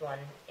first one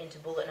into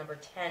bullet point number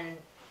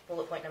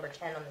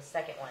 10 on the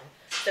second one.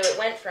 So it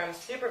went from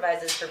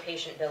supervises for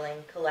patient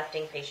billing,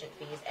 collecting patient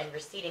fees, and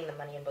receipting the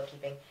money in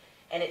bookkeeping,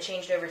 and it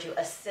changed over to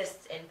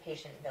assists in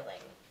patient billing.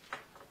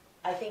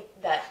 I think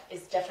that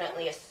is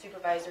definitely a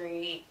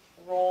supervisory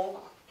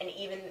role, and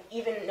even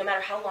no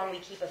matter how long we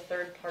keep a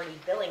third-party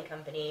billing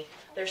company,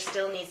 there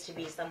still needs to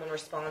be someone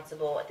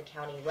responsible at the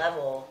county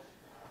level,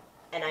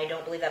 and I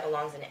don't believe that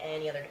belongs in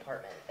any other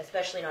department,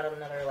 especially not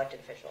another elected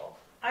official.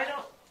 I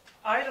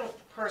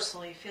don't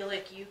personally feel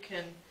like you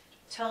can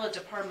tell a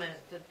department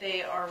that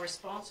they are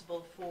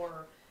responsible for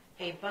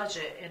a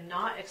budget and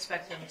not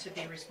expect them to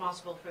be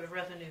responsible for the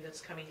revenue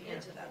that's coming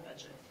into that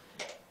budget.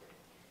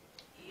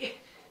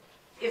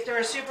 If they're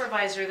a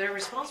supervisor, they're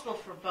responsible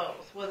for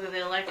both, whether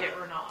they like it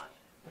or not.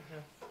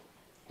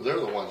 They're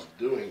the ones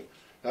doing,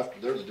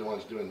 they're the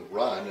ones doing the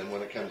run, and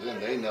when it comes in,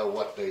 they know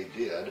what they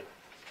did.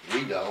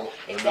 We don't.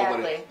 And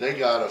nobody, Exactly. they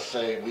gotta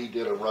say, we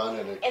did a run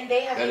and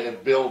they have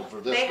it billed for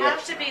this. They have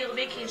next to be time.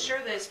 making sure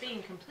that it's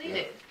being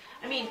completed.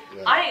 I mean,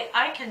 Yeah.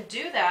 I can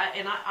do that,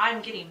 and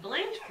I'm getting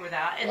blamed for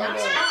that, and I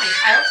that's know. fine.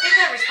 I'll take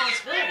that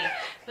responsibility.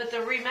 But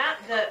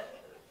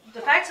the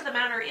fact of the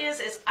matter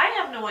is I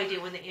have no idea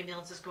when the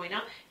ambulance is going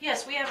out.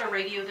 Yes, we have a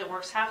radio that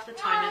works half the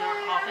time in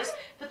our office,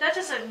 but that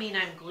doesn't mean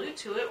I'm glued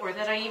to it or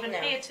that I even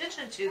pay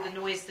attention to the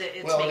noise that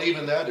it's Well, and making.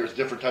 even that, there's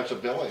different types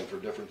of billing for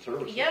different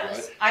services,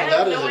 Yes, right? I So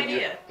have that no isn't your-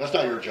 idea. That's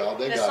not your job.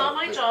 That's not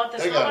my job.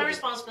 That's they not my gotta-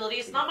 responsibility.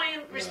 It's not my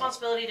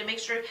responsibility to make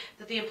sure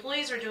that the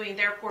employees are doing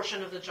their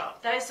portion of the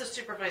job. That is the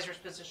supervisor's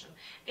position.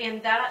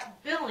 And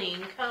that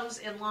billing comes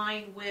in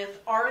line with,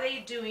 are they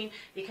doing,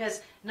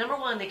 because number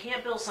one, they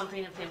can't bill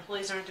something if the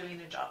employees aren't doing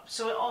their job.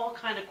 So it all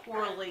kind of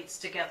correlates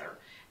together.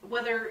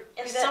 Whether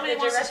And somebody the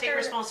wants to take director-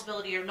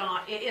 responsibility or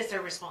not, it is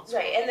their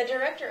responsibility. Right, and the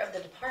director of the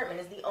department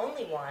is the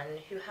only one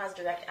who has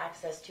direct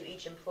access to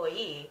each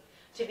employee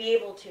to be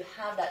able to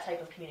have that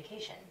type of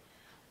communication.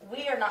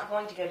 We are not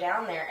going to go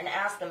down there and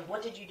ask them,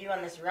 what did you do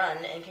on this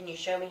run, and can you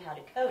show me how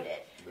to code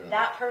it? Yeah.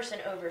 That person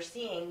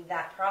overseeing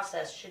that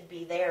process should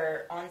be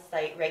there on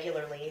site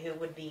regularly, who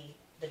would be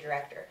the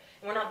director.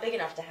 And we're not big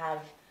enough to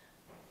have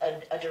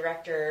a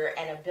director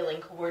and a billing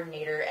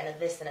coordinator and a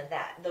this and a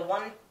that. The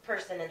one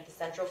person at the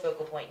central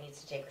focal point needs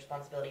to take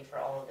responsibility for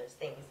all of those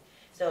things.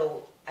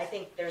 So I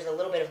think there's a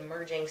little bit of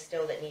merging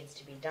still that needs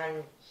to be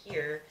done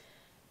here,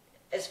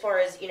 as far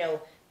as,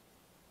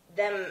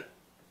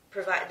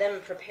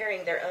 them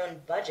preparing their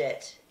own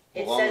budget.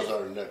 As long as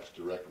our next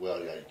director, well,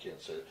 yeah, you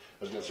can't say it.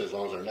 I was gonna say, as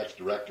long as our next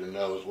director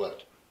knows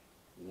what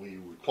we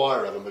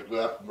require of them, but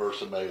that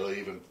person may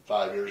leave in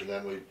 5 years, and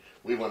then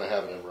we wanna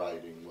have it in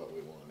writing what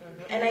we want.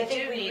 And I We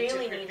think do we need to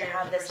really need to prepare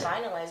have this the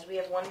finalized. We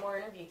have one more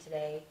interview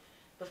today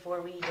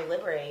before we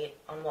deliberate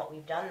on what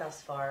we've done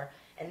thus far.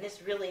 And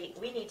this really,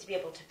 we need to be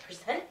able to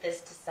present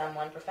this to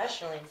someone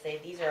professionally and say,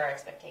 these are our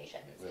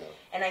expectations. Yeah.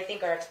 And I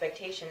think our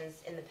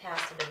expectations in the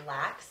past have been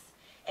lax.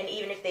 And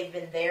even if they've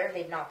been there,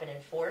 they've not been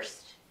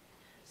enforced.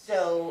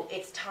 So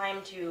it's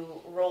time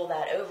to roll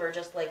that over,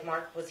 just like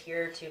Mark was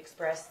here to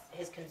express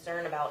his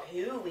concern about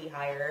who we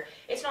hire.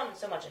 It's not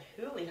so much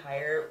who we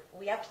hire.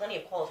 We have plenty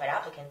of qualified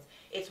applicants.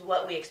 It's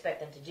what we expect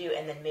them to do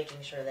and then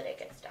making sure that it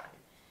gets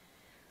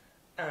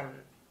done.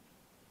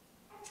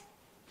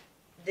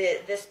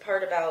 This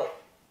part about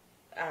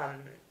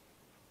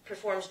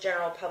performs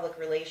general public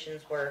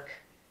relations work,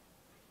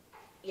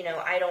 you know,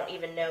 I don't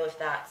even know if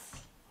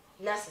that's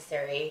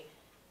necessary.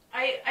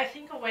 I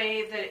think a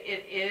way that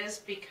it is,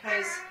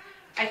 because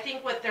I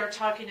think what they're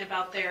talking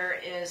about there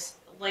is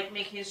like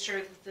making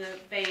sure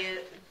that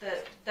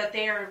that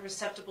they are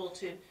receptible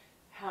to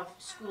have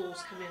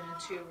schools come in and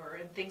tour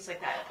and things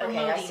like that. Okay, I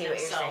Promoting see what you're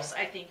themselves,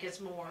 saying. I think,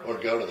 is more. Or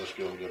go to the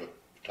school and get a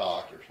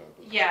talk or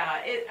something. Yeah,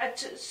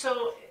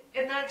 so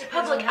and that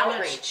depends Public on how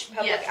outreach.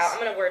 much. Yes. I'm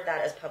going to word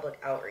that as public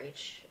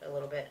outreach a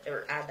little bit,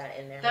 or add that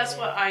in there. That's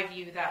maybe. what I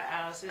view that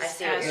as. I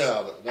see what as you're Yeah,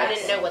 I that's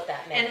didn't know fine. what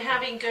that meant. and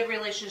having good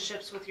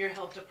relationships with your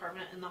health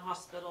department and the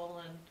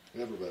hospital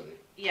and Everybody.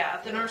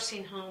 yeah, the Yeah.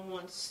 nursing home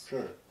once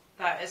Sure.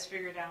 that is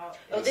figured out.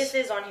 Oh, this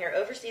is on here.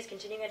 Oversees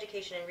continuing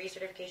education and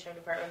recertification of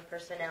department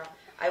personnel.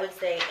 I would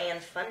say,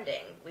 and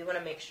funding. We want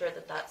to make sure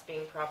that that's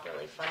being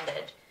properly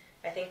funded.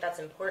 I think that's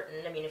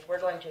important. I mean, if we're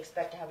going to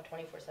expect to have a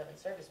 24/7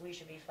 service, we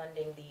should be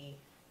funding the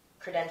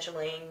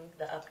credentialing,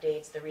 the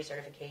updates, the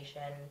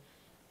recertification,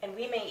 and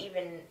we may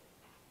even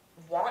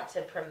want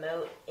to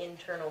promote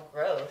internal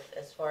growth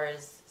as far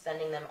as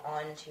sending them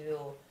on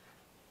to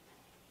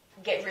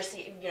get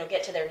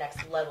to their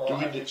next level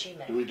of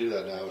achievement. Do we do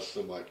that now if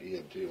someone like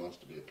EMT wants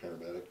to be a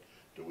paramedic?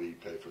 Do we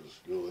pay for the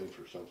schooling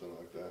for something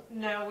like that?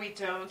 No, we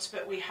don't,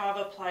 but we have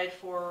applied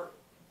for,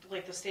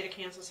 like, the state of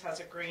Kansas has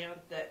a grant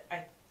that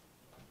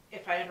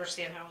if I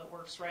understand how it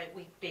works right,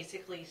 we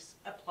basically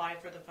apply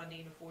for the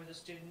funding for the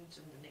students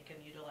and then they can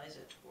utilize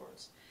it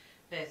towards.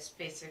 But it's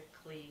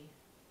basically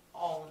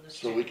all in the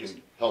So student. we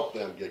can help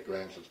them get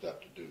grants and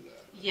stuff to do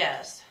that.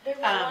 Yes. There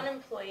was one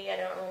employee, I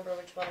don't remember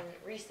which one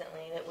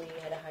recently, that we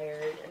had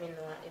hired, I mean,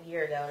 a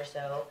year ago or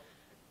so.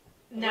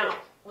 No.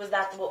 Was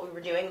that what we were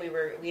doing?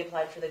 We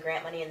applied for the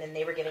grant money and then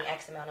they were getting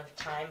X amount of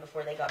time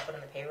before they got put on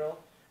the payroll?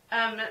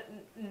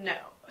 No.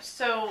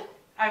 So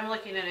I'm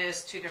looking at it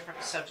as two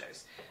different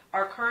subjects.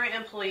 Our current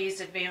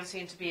employees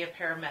advancing to be a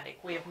paramedic.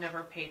 We have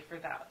never paid for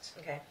that.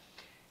 Okay.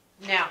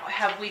 Now,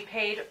 have we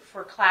paid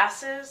for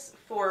classes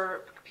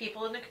for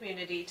people in the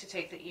community to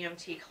take the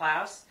EMT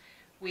class?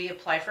 We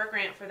apply for a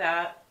grant for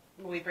that.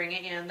 We bring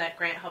it in. That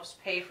grant helps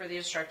pay for the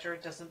instructor.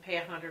 It doesn't pay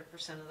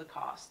 100% of the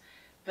cost.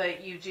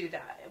 But you do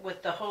that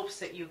with the hopes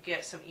that you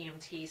get some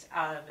EMTs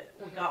out of it.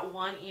 We got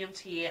one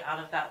EMT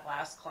out of that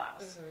last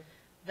class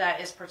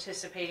that is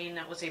participating,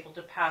 that was able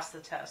to pass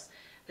the test,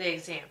 the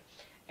exam.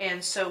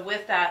 And so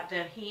with that,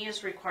 then he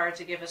is required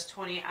to give us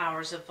 20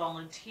 hours of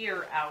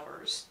volunteer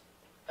hours.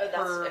 Oh,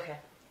 that's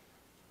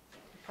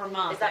per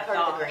month. Is that part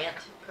of the grant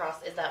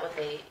process? Is that what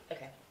they?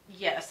 Okay.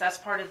 Yes, that's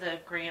part of the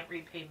grant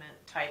repayment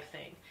type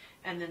thing,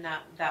 and then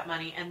that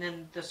money, and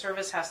then the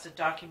service has to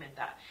document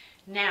that.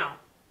 Now,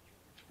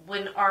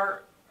 when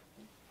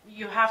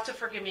you have to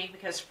forgive me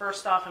because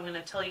first off, I'm going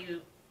to tell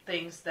you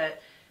things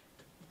that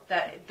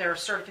their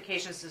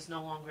certifications is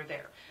no longer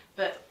there,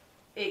 but.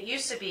 It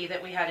used to be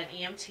that we had an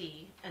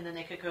EMT, and then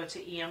they could go to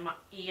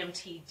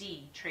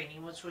EMTD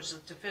training, which was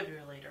a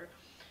defibrillator.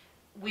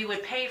 We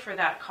would pay for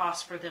that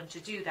cost for them to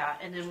do that,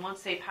 and then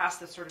once they passed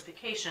the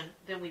certification,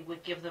 then we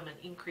would give them an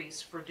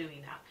increase for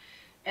doing that.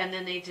 And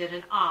then they did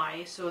an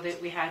I, so that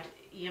we had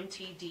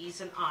EMTDs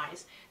and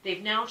Is.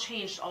 They've now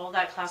changed all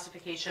that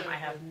classification. I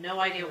have no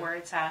idea where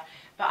it's at,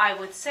 but I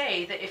would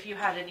say that if you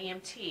had an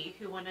EMT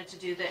who wanted to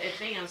do the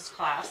advanced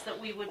class, that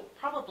we would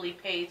probably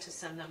pay to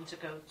send them to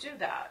go do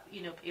that,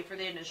 pay for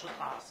the initial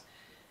class.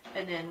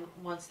 And then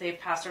once they've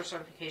passed their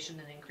certification,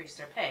 then increase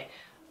their pay.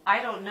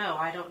 I don't know.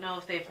 I don't know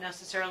if they've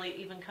necessarily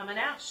even come and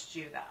asked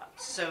you that.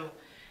 So,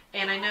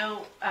 and I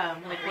know,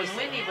 like when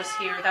Wendy was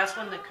here, that's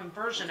when the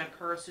conversion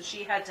occurred. So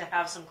she had to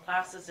have some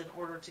classes in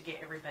order to get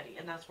everybody,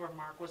 and that's where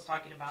Mark was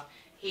talking about.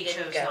 He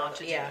chose not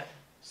to do it.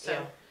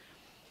 So,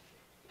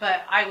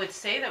 but I would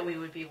say that we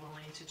would be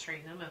willing to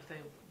train them if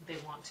they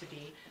want to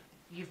be.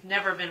 You've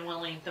never been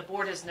willing. The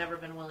board has never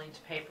been willing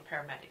to pay for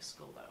paramedic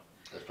school, though.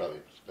 That's probably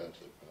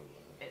expensive.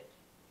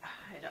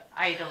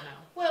 I don't know.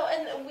 Well,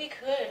 and we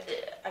could,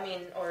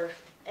 or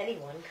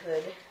anyone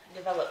could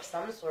develop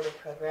some sort of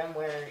program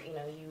where,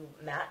 you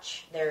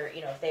match their,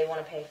 if they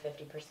want to pay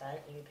 50%,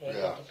 you pay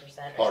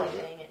 50% or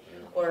something.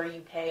 Or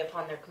you pay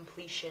upon their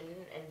completion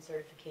and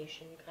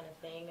certification kind of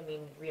thing.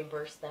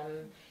 Reimburse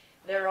them.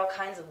 There are all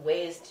kinds of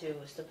ways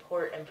to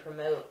support and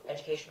promote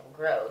educational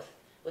growth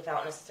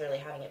without necessarily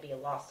having it be a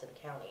loss to the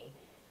county.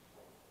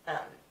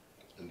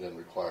 And then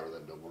require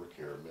them to work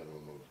here a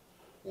minimum of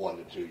 1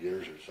 to 2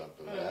 years or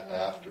something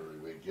after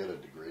we get a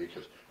degree,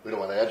 because we don't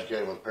want to educate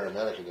them with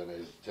paramedic and then they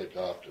take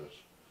off to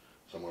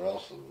somewhere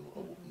else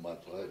a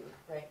month later.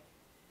 Right.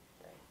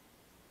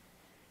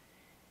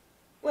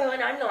 Well,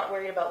 and I'm not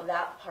worried about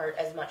that part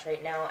as much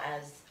right now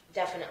as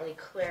definitely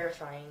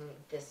clarifying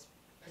this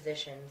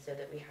position so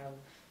that we have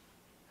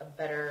a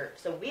better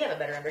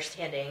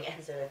understanding,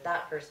 and so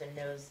that person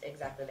knows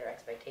exactly their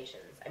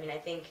expectations. I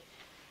think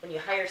when you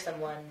hire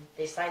someone,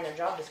 they sign their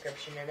job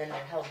description and then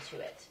they're held to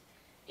it.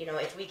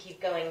 If we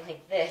keep going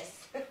like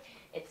this,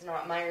 it's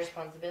not my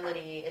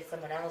responsibility, it's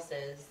someone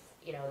else's,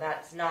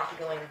 that's not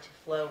going to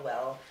flow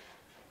well.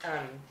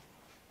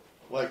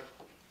 Like,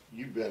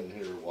 you've been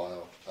here a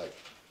while, like,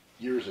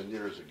 years and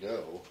years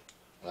ago,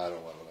 I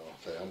don't want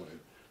to say how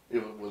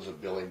many, was the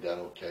billing done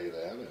okay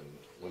then? And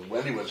when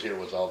Wendy was here,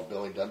 was all the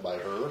billing done by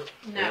her?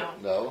 No.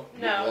 No?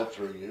 No. It went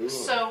through you? Or?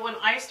 So when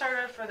I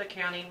started for the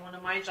county, one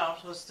of my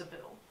jobs was to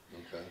bill.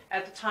 Okay.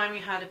 At the time,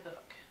 you had to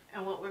book.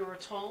 And what we were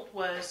told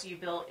was you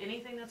bill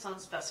anything that's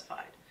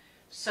unspecified.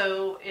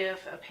 So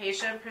if a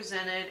patient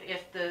presented,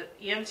 if the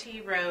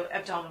EMT wrote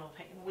abdominal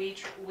pain,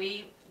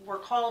 we were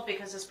called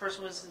because this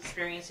person was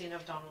experiencing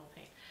abdominal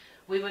pain.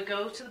 We would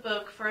go to the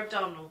book for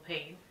abdominal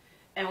pain,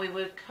 and we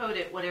would code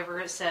it whatever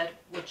it said,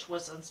 which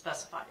was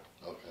unspecified.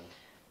 Okay.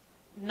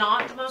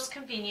 Not the most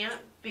convenient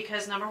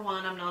because, number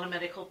one, I'm not a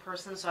medical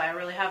person, so I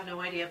really have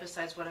no idea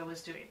besides what I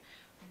was doing.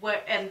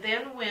 And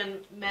then when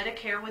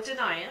Medicare would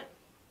deny it,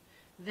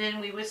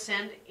 then we would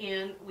send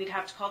in, we'd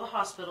have to call the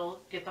hospital,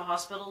 get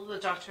the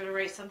doctor to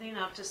write something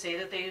up to say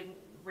that they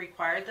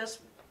required this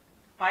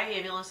by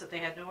ambulance, that they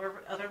had no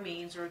other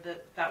means, or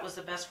that was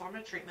the best form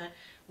of treatment.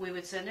 We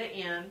would send it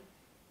in,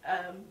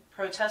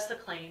 protest the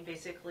claim,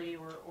 basically,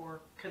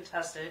 or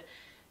contest it,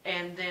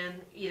 and then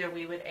either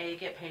we would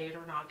get paid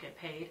or not get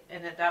paid,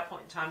 and at that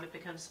point in time it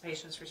becomes the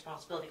patient's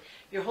responsibility.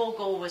 Your whole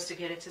goal was to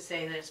get it to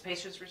say that it's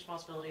patient's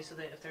responsibility, so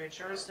that if their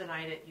insurance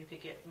denied it, you could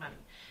get money.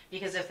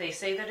 Because if they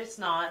say that it's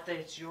not, that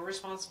it's your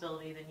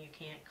responsibility, then you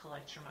can't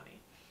collect your money.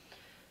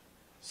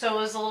 So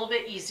it was a little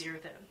bit easier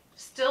then.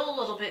 Still a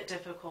little bit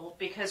difficult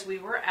because we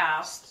were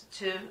asked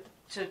to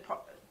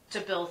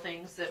bill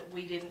things that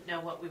we didn't know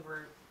what we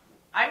were.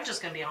 I'm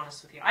just going to be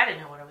honest with you. I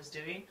didn't know what I was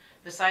doing.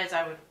 Besides,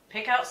 I would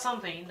pick out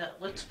something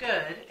that looked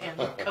good and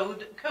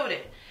code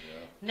it. Yeah.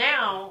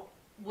 Now,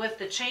 with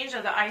the change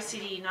of the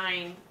ICD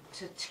 9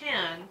 to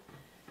 10,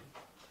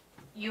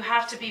 you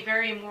have to be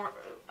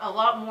a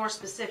lot more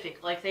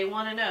specific. Like, they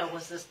want to know,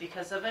 was this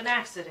because of an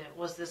accident?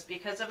 Was this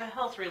because of a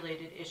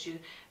health-related issue?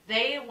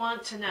 They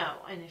want to know.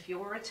 And if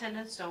your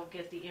attendants don't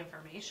get the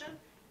information,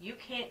 you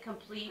can't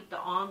complete the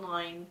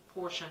online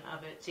portion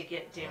of it to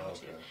get down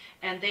to.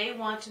 And they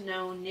want to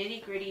know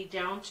nitty-gritty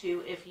down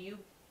to, if you,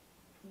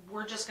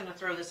 we're just going to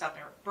throw this out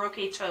there, broke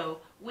a toe,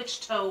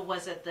 which toe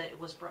was it that it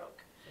was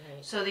broke?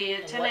 Right. So the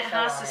And attendant what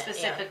fell has on to it,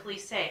 specifically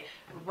say,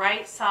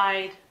 right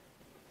side,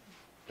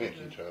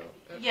 Pinky toe.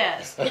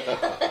 yes.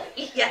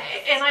 Yeah.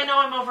 And I know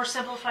I'm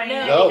oversimplifying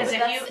it, No, because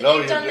But if you, No,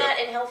 they've done you're- that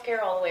in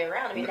healthcare all the way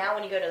around. I mean, now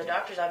when you go to the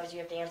doctor's office, you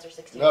have to answer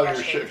 16 No,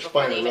 questions. you're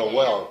before explaining they it real even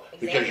well,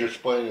 because examine you're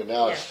explaining it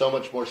now, it's Yeah. so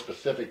much more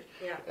specific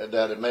Yeah.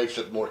 that it makes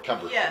it more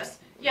cumbersome.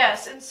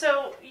 yes. And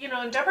so,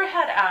 and Deborah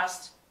had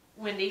asked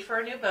Wendy for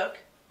a new book,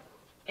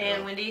 and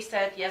Yeah. Wendy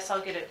said, yes,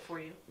 I'll get it for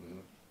you.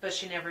 Mhm. But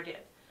she never did.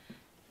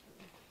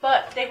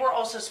 But they were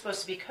also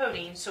supposed to be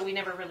coding, so we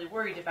never really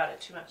worried about it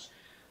too much.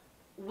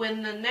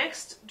 When the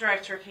next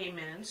director came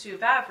in, Sue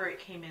Vaverick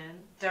came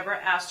in, Deborah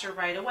asked her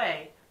right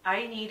away,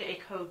 I need a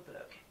code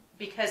book.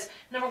 Because,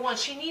 number one,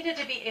 she needed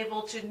to be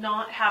able to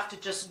not have to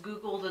just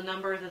Google the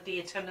number that the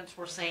attendants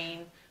were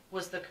saying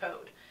was the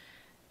code.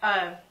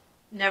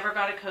 Never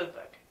got a code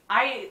book.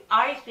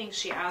 I think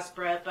she asked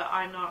Brett, but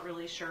I'm not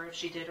really sure if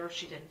she did or if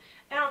she didn't.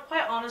 And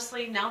quite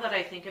honestly, now that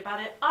I think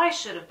about it, I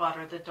should have bought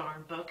her the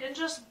darn book and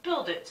just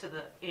billed it to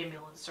the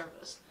ambulance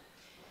service.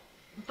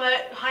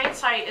 But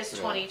hindsight is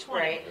 20/20.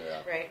 Right,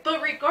 Yeah. right.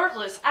 But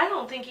regardless, I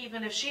don't think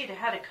even if she had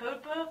had a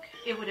code book,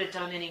 it would have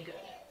done any good.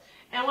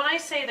 And when I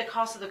say the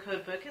cost of the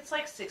code book, it's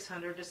like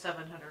 $600 to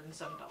 $700 and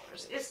some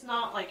dollars. It's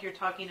not like you're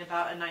talking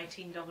about a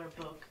 $19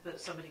 book that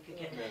somebody could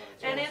get.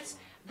 Yeah, And it's,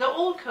 the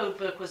old code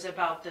book was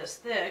about this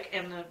thick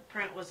and the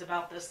print was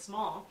about this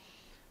small.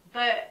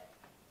 But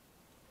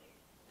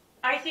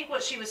I think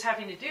what she was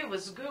having to do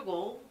was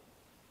Google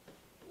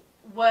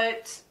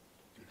what,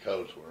 The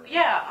codes were.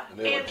 yeah. And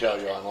they would tell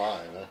you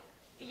online, huh?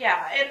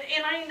 Yeah,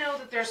 and I know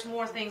that there's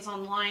more things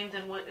online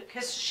than what,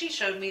 because she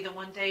showed me the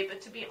one day,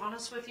 but to be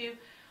honest with you,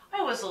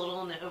 I was a little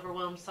on the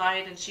overwhelmed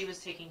side, and she was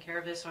taking care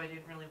of it, so I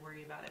didn't really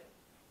worry about it.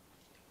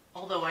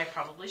 Although I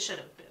probably should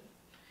have been.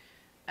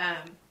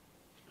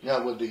 Yeah,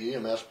 with the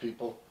EMS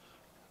people,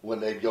 when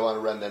they'd go on a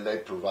run, then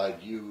they'd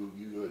provide you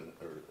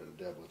and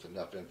Deb with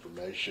enough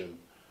information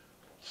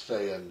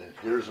saying,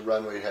 here's the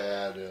run we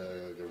had,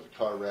 there was a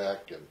car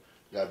wreck, and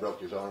the guy broke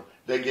his arm.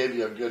 They gave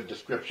you a good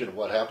description of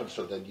what happened,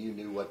 so then you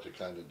knew what to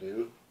kind of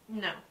do?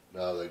 No.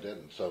 No, they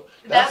didn't. So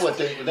that's what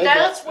they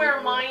That's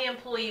where my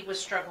employee was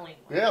struggling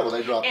with. Yeah, well,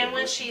 they dropped And the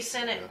when book. she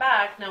sent it Yeah.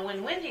 back, now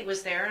when Wendy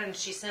was there and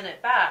she sent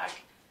it back,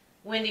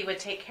 Wendy would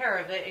take care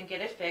of it and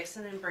get it fixed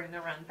and then bring the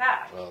run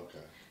back. Okay.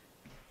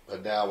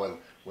 But now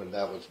when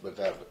that was,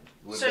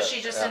 So that, she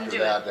just after didn't do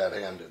that, that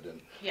ended,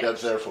 and Yes.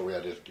 that's therefore we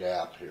had this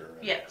gap here.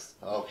 And- Yes.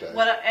 Okay.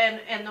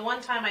 And the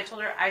one time I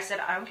told her, I said,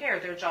 I don't care.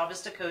 Their job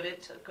is to code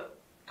it.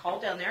 Call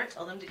down there and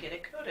tell them to get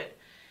it coded.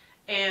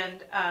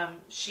 And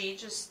she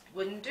just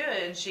wouldn't do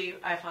it. And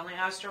I finally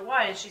asked her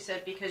why, and she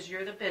said, because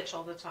you're the bitch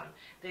all the time.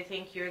 They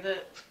think you're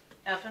the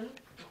effing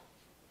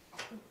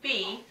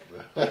B.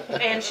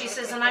 And she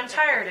says, and I'm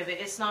tired of it.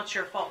 It's not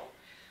your fault.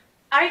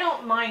 I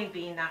don't mind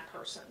being that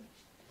person.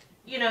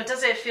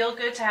 Does it feel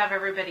good to have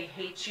everybody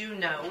hate you?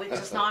 No, it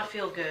does not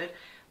feel good.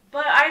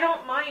 But I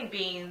don't mind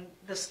being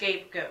the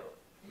scapegoat.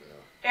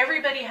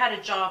 everybody had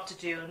a job to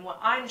do, and what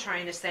I'm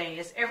trying to say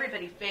is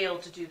everybody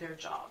failed to do their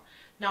job.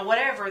 Now,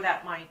 whatever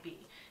that might be.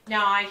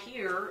 Now, I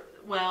hear,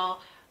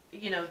 well,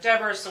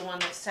 Deborah's the one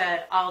that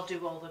said, I'll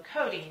do all the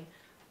coding.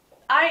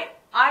 I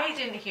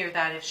didn't hear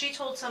that. If she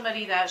told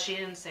somebody that, she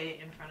didn't say it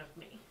in front of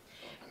me.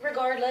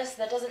 Regardless,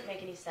 that doesn't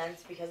make any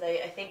sense because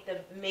I think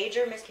the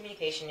major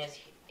miscommunication is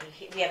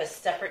we have a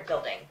separate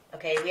building,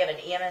 okay? We have an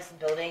EMS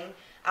building.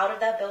 Out of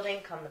that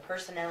building come the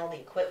personnel, the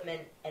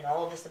equipment, and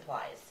all of the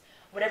supplies.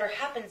 Whatever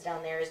happens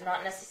down there is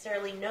not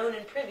necessarily known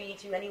and privy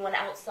to anyone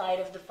outside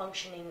of the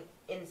functioning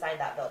inside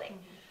that building.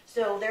 Mm-hmm.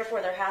 So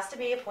therefore, there has to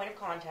be a point of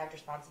contact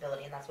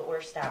responsibility, and that's what we're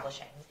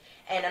establishing.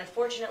 And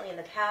unfortunately, in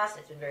the past,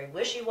 it's been very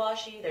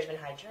wishy-washy. There's been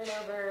high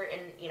turnover,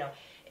 and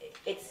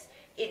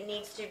it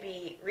needs to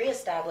be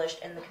reestablished,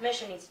 and the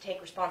commission needs to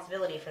take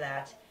responsibility for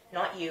that,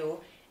 not you.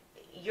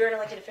 You're an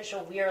elected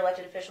official, we are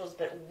elected officials,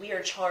 but we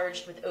are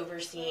charged with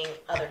overseeing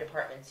other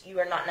departments. You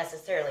are not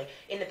necessarily.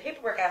 In the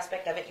paperwork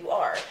aspect of it, you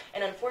are.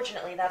 And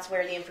unfortunately, that's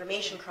where the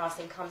information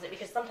crossing comes in,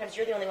 because sometimes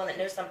you're the only one that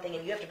knows something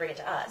and you have to bring it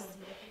to us.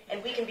 Mm-hmm.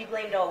 And we can be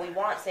blamed all we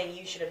want saying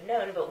you should have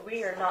known, but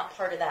we are not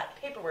part of that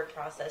paperwork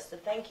process. So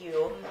thank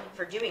you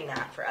for doing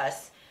that for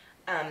us.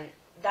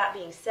 That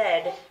being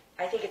said,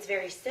 I think it's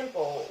very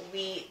simple.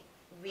 We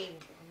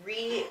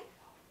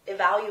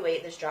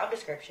re-evaluate this job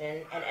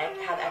description and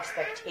have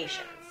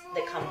expectations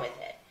that come with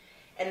it,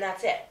 and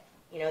that's it.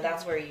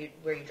 That's where you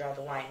draw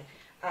the line.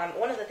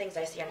 One of the things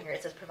I see on here,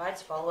 it says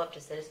provides follow-up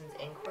to citizens'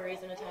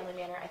 inquiries in a timely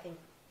manner. I think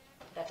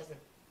that doesn't.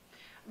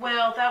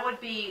 Well, that would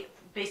be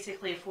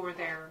basically for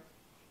their.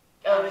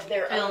 If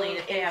they're filling own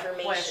if they have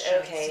information. questions.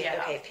 Okay,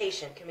 Yeah. okay.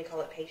 Patient. Can we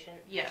call it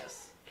patient?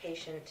 Yes.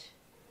 Patient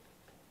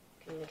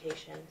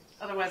communication.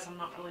 Otherwise, I'm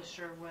not really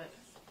sure what.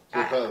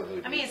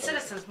 Probably I mean,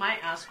 citizens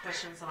might ask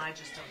questions, and I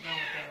just don't know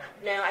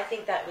what they are. No, I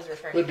think that was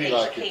referring Would to be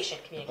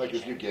patient communication. like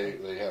if you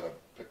they had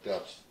picked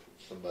out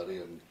somebody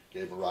and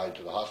gave a ride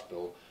to the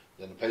hospital,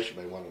 then the patient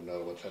may want to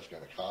know what that's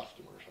going to cost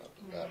them or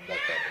something. That type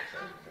of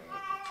thing.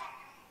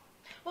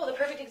 Well, the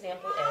perfect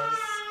example is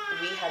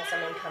we had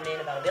someone come in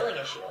about a billing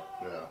issue.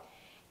 Yeah.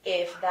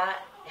 If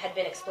that had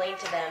been explained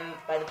to them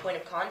by the point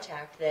of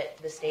contact that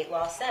the state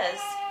law says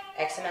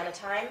X amount of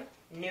time,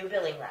 new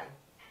billing run,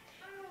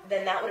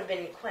 then that would have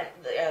been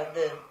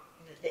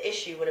the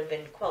issue would have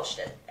been quelched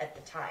at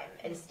the time.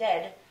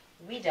 Instead,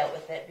 we dealt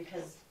with it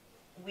because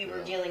we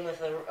were dealing with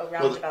a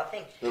roundabout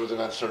thing. There was an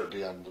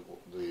uncertainty on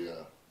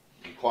the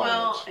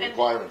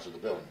requirements of the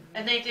building.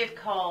 And they did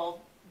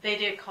call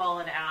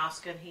and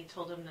ask, and he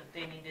told them that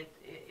they needed,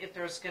 if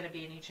there was going to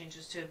be any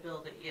changes to a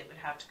bill, that it would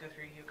have to go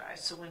through you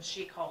guys. So when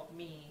she called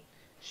me,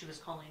 she was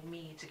calling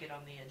me to get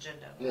on the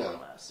agenda, more or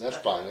less. That's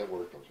fine. That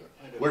worked okay.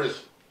 We're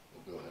just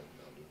go ahead.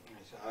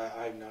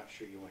 I'm not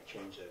sure you want to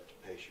change that to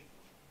patient.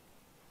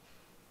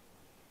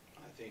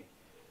 I think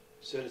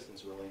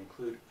citizens will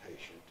include a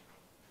patient,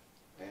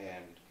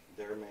 and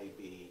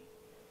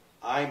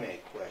I may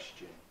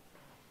question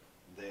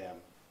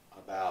them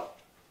about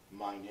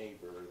my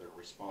neighbor or their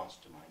response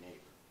to my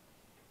neighbor.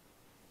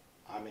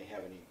 I may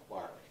have an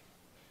inquiry.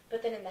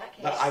 But then in that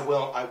case... But I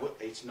will,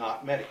 it's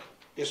not medical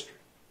history.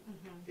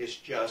 Mm-hmm. It's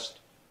just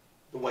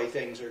the way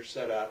things are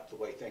set up, the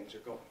way things are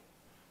going.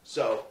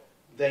 So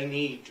they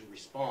need to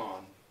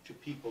respond to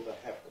people that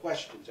have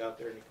questions out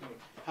there in the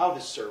community, how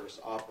this service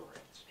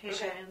operates.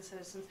 Patient and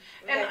citizens.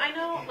 And I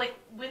know, like,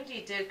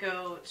 Wendy did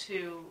go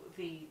to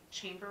the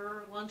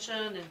chamber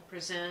luncheon and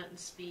present and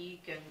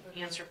speak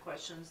and answer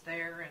questions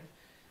there,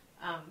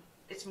 and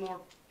it's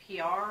more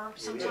PR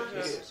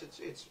sometimes. It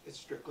is. It's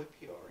strictly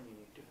PR, and you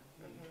need to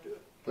do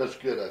it. That's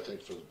good, I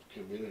think, for the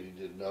community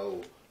to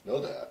know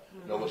that,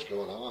 know what's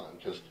going on,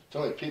 because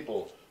so many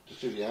people to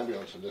see the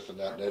ambulance and this and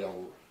that,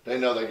 they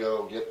know they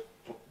go get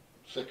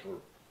sick or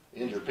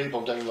injured people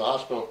and take them to the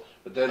hospital,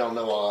 but they don't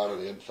know all out of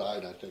the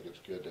inside. I think it's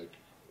good to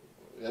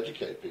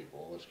educate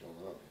people what's going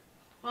on.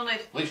 Well,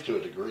 at least to a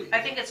degree. I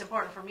think it's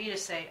important for me to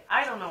say,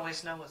 I don't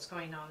always know what's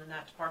going on in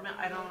that department.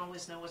 I don't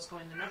always know what's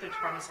going on in other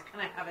departments. I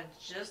kind of have a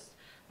gist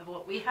of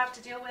what we have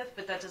to deal with,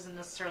 but that doesn't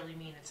necessarily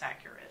mean it's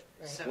accurate.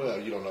 Right. So, well,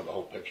 you don't know the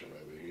whole picture,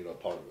 maybe. You know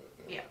part of it.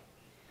 Yeah.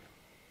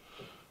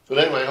 But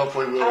anyway,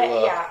 hopefully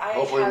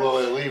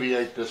we'll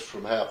alleviate this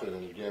from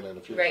happening again in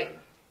the future. Right.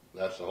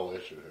 That's the whole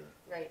issue here.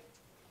 Right.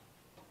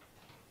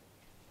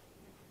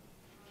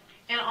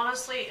 And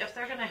honestly, if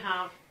they're going to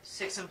have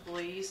 6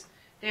 employees,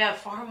 they have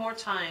far more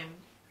time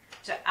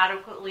to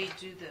adequately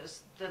do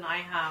this than I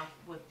have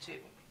with 2.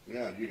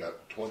 Yeah, you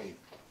got 20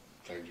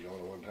 things going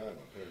at one time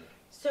up here.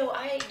 So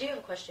I do have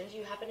a question. Do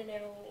you happen to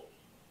know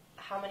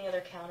how many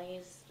other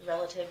counties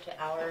relative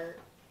to our,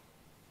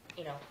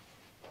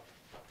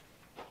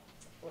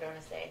 what do I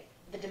want to say?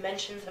 The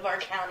dimensions of our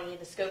county,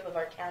 the scope of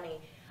our county,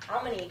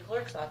 how many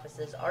clerk's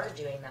offices are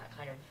doing that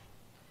kind of,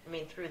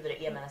 through the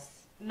EMS?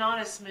 Not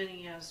as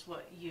many as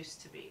what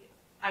used to be.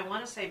 I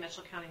want to say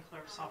Mitchell County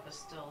Clerk's Office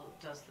still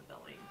does the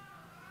billing.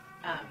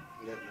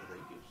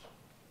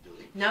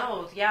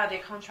 No, yeah, they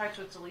contract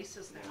with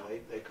Delisa's now. No,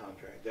 they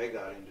contract. They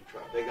got into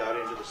trouble. They got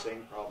into the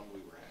same problem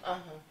we were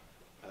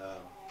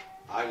having.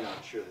 I'm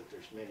not sure that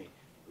there's many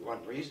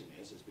one reason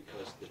is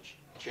because the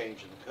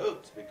change in the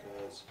codes,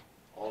 because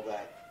all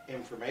that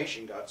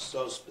information got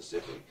so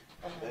specific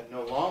that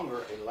no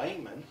longer a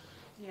layman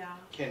Yeah.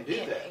 can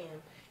do that.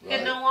 You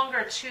can no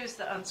longer choose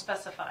the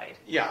unspecified.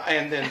 Yeah,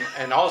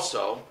 and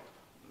also,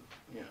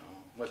 you know,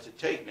 what's it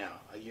take now?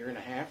 A year and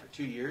a half or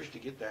 2 years to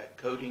get that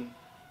coding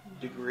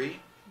degree?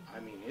 I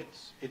mean,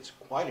 it's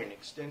quite an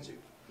extensive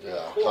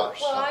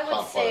course. Well, I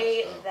would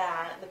say complex,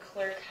 that the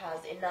clerk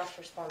has enough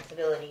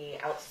responsibility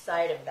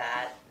outside of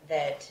that,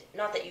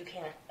 not that you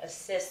can't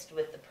assist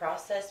with the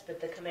process,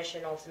 but the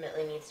commission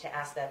ultimately needs to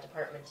ask that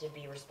department to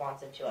be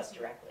responsive to us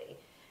directly.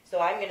 So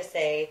I'm going to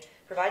say,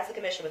 provides the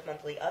commission with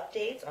monthly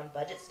updates on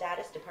budget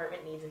status,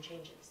 department needs, and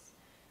changes.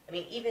 I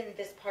mean, even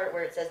this part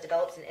where it says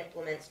develops and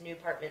implements new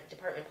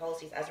department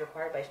policies as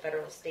required by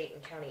federal, state,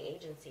 and county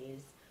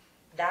agencies,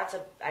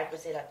 I would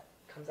say that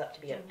comes up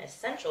to be an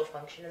essential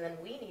function, and then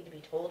we need to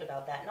be told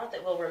about that. Not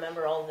that we'll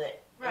remember all the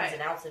ins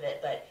and outs of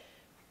it, but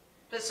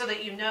so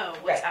that you know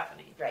what's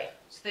happening. Right.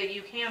 So that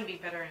you can be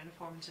better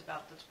informed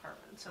about the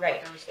departments and Right.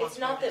 what their responsibilities It's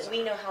not that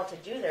we are. know how to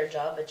do their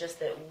job, but just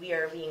that we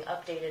are being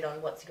updated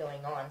on what's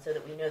going on so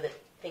that we know that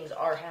things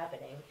are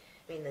happening.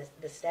 I mean,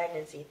 the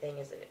stagnancy thing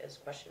is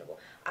questionable.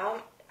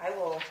 I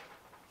will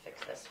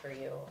fix this for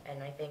you,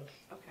 and I think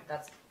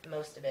that's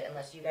most of it,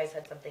 unless you guys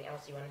had something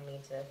else you wanted me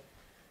to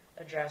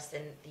address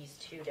in these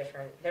two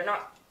different, they're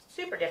not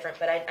super different,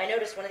 but I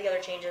noticed one of the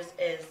other changes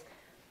is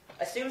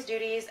assumes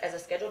duties as a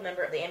scheduled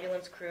member of the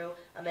ambulance crew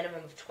a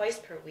minimum of twice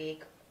per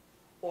week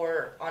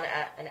or on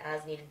an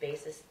as-needed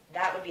basis.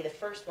 That would be the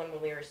first one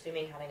when we were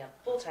assuming having a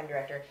full-time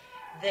director.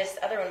 This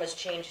other one was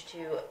changed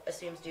to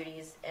assumes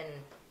duties and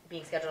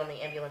being scheduled on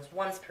the ambulance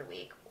once per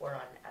week or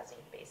on an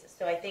as-needed basis.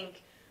 So I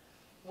think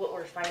what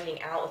we're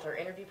finding out with our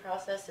interview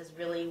process is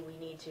really we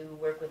need to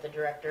work with the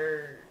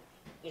director,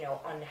 you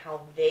know, on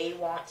how they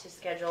want to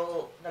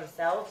schedule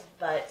themselves,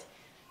 but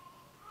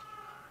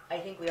I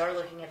think we are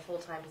looking at a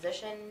full-time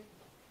position.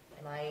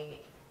 I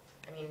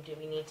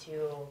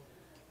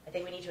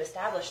think we need to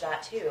establish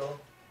that too.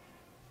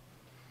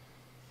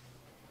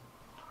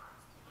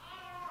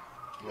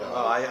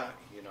 Well,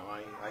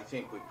 I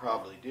think we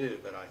probably do,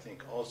 but I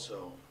think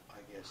also,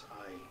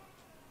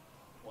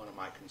 one of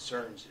my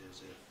concerns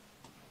is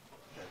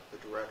that the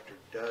director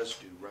does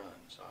do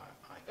runs.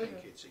 I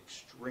think it's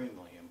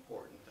extremely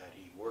important that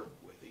he work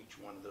with each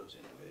one of those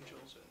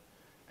individuals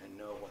and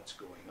know what's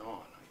going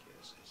on, I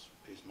guess,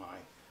 is my,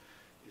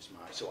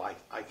 so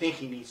I think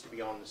he needs to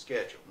be on the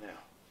schedule. Now,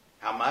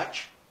 how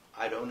much?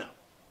 I don't know.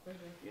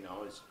 You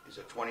know, is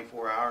it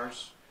 24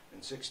 hours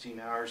and 16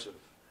 hours of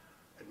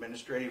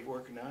administrative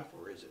work enough,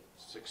 or is it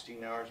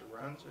 16 hours of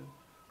runs and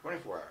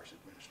 24 hours of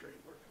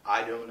administrative work?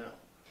 I don't know.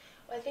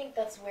 Well, I think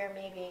that's where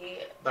maybe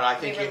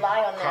we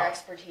rely on their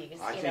expertise.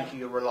 I think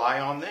you rely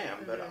on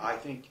them, but I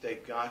think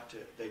they've got,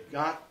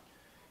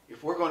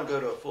 if we're going to go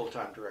to a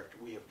full-time director,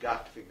 we have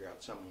got to figure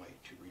out some way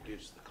to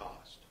reduce the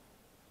cost.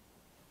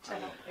 To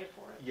help pay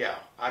for it. Yeah,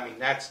 I mean,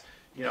 that's,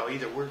 you know,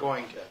 either we're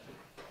going to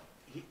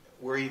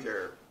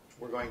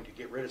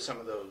get rid of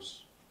some of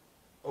those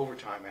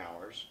overtime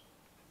hours,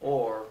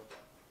 or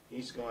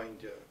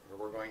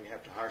we're going to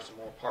have to hire some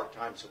more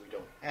part-time so we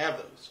don't have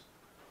those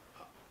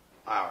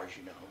hours,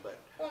 you know, but.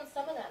 Well, and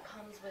some of that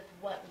comes with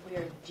what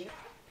we're doing.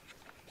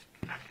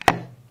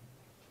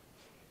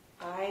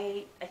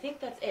 I think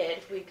that's it.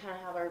 If we kind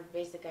of have our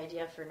basic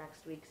idea for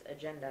next week's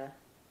agenda.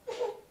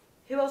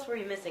 Who else were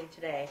you missing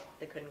today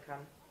that couldn't come?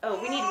 Oh,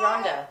 we need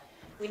Rhonda.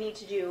 We need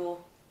to do.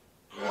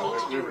 We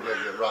were going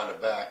to get Rhonda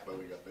back, but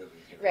we got busy.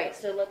 Right.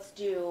 So let's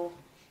do.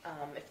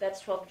 If that's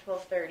 12 to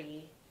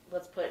 12:30,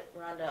 let's put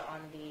Rhonda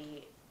on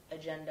the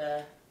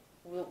agenda.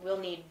 We'll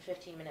need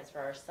 15 minutes for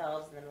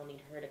ourselves, and then we'll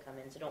need her to come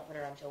in. So don't put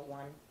her until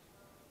 1.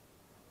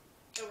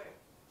 Okay.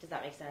 Does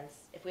that make sense?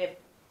 If we have.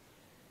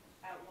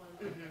 At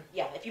 1. Mm-hmm.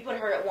 Yeah. If you put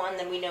her at 1,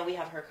 then we know we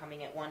have her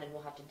coming at 1, and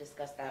we'll have to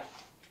discuss that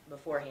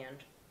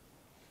beforehand,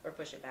 or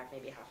push it back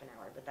maybe half an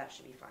hour. But that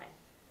should be fine.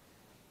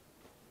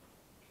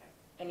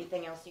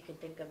 Anything else you can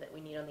think of that we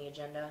need on the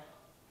agenda?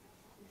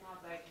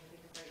 Not that I can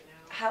think of right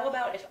now. How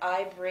about if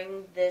I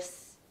bring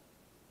this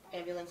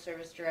ambulance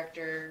service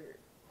director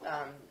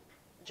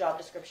job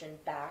description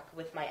back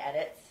with my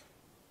edits,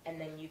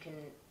 and then you can...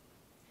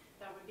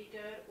 That would be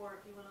good, or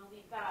if you want to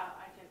leave that,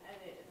 I can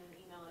edit and then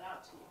email it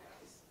out to you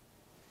guys.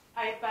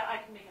 But I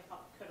can make a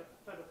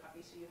photocopy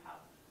so you have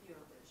your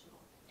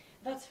original.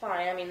 That's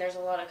fine. I mean, there's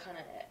a lot of kind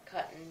of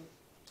cut and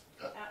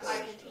I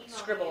can email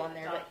scribble you on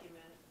the there, but document.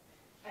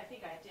 I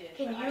think I did.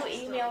 can but I you will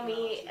still email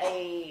me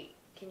it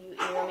to you.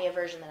 email me a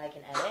version that I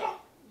can edit?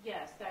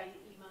 Yes, did I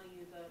email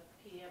you the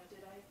PDF,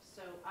 did I?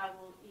 So I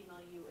will email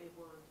you a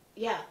Word.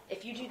 Yeah,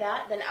 if you do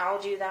that, then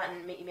I'll do that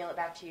and email it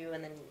back to you,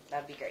 and then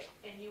that'd be great.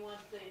 And you want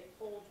the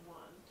old one?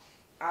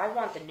 I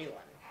want the new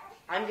one.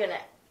 I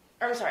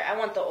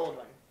want the old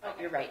one.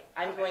 Okay. You're right.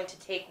 I'm going to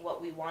take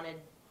what we wanted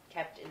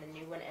kept in the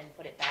new one and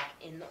put it back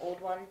in the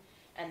old one,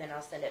 and then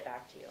I'll send it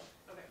back to you.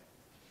 Okay.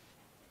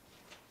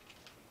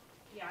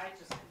 Yeah, I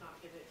just could not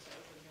get it to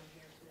open down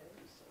here today,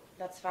 so.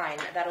 That's fine.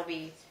 It's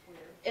weird.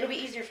 It'll be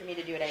easier for me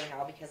to do it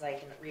anyhow because I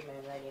can read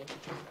my writing.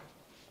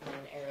 I'm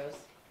an arrow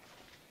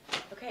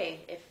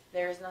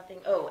there's nothing,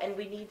 and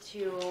we need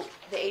to,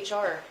 the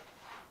HR,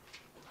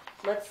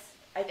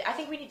 I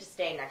think we need to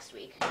stay next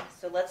week.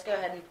 So let's go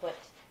ahead and put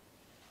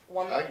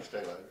one. I can stay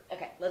later.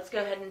 Okay, let's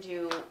go ahead and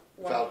do one.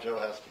 Without Joe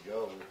has to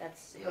go.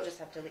 He'll just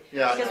have to leave.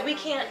 Yeah, I Because know. we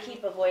can't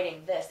keep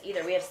avoiding this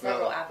either. We have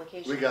several No,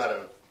 applications. We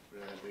gotta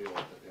deal with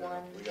it, yeah.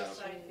 One, We got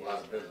a lot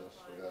of business,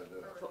 we gotta do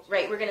it.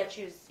 Right, we're gonna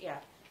choose, 1,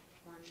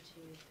 2,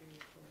 3,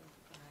 4,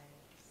 5,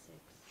 6,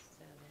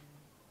 7,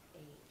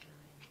 8, 9,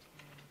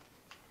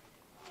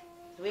 10.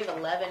 So we have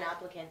 11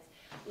 applicants.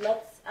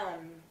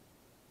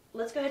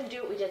 Let's go ahead and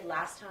do what we did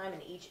last time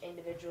and each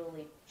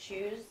individually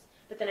choose,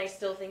 but then I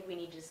still think we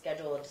need to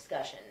schedule a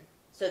discussion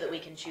so that we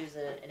can choose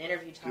an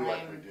interview time. Do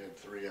like we did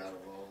 3 out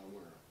of all of them,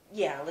 or?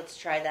 Yeah, let's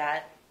try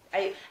that.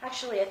 I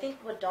think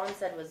what Dawn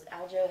said was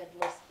Aljo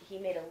he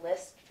made a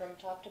list from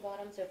top to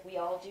bottom, so if we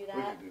all do We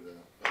that, can do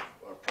that.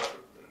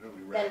 Who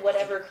we then rank.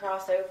 whatever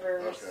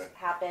crossovers Okay.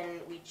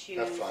 happen, we choose,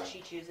 That's fine.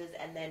 she chooses,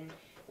 and then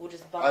we'll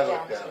just bump I down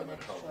looked to at the them at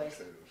next home choice.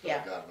 too, so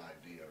Yeah. I got an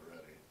idea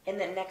already. And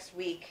then next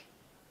week,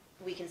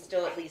 we can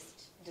still at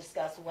least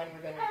discuss when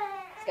we're going to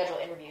schedule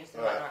interviews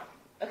and All right. whatnot.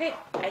 Okay,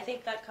 I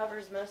think that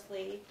covers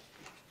mostly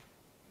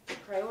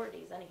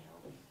priorities anyhow.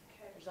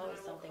 There's always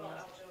something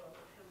else.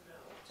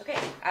 Okay,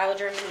 I'll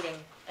adjourn the meeting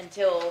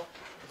until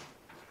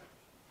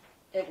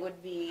it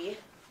would be,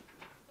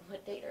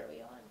 what date are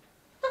we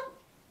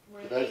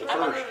on? Today's the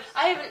I'm on- first.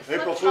 I haven't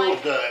flipped April my-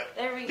 Fool's Day.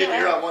 There we Did you go.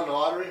 hear I won the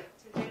lottery?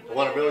 I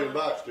won $1 million.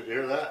 Did you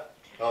hear that?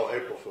 Oh,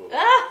 April Fool's.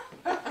 Ah!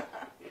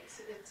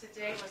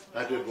 Today was.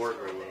 That didn't work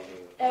very well, did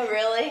it? Oh,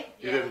 really?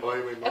 You didn't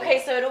blame me, Mom?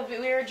 Okay, so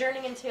we're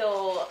adjourning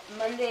until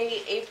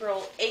Monday,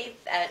 April 8th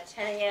at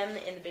 10 a.m.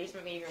 in the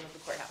basement meeting room of the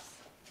courthouse.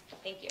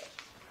 Thank you.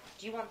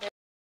 Do you want this?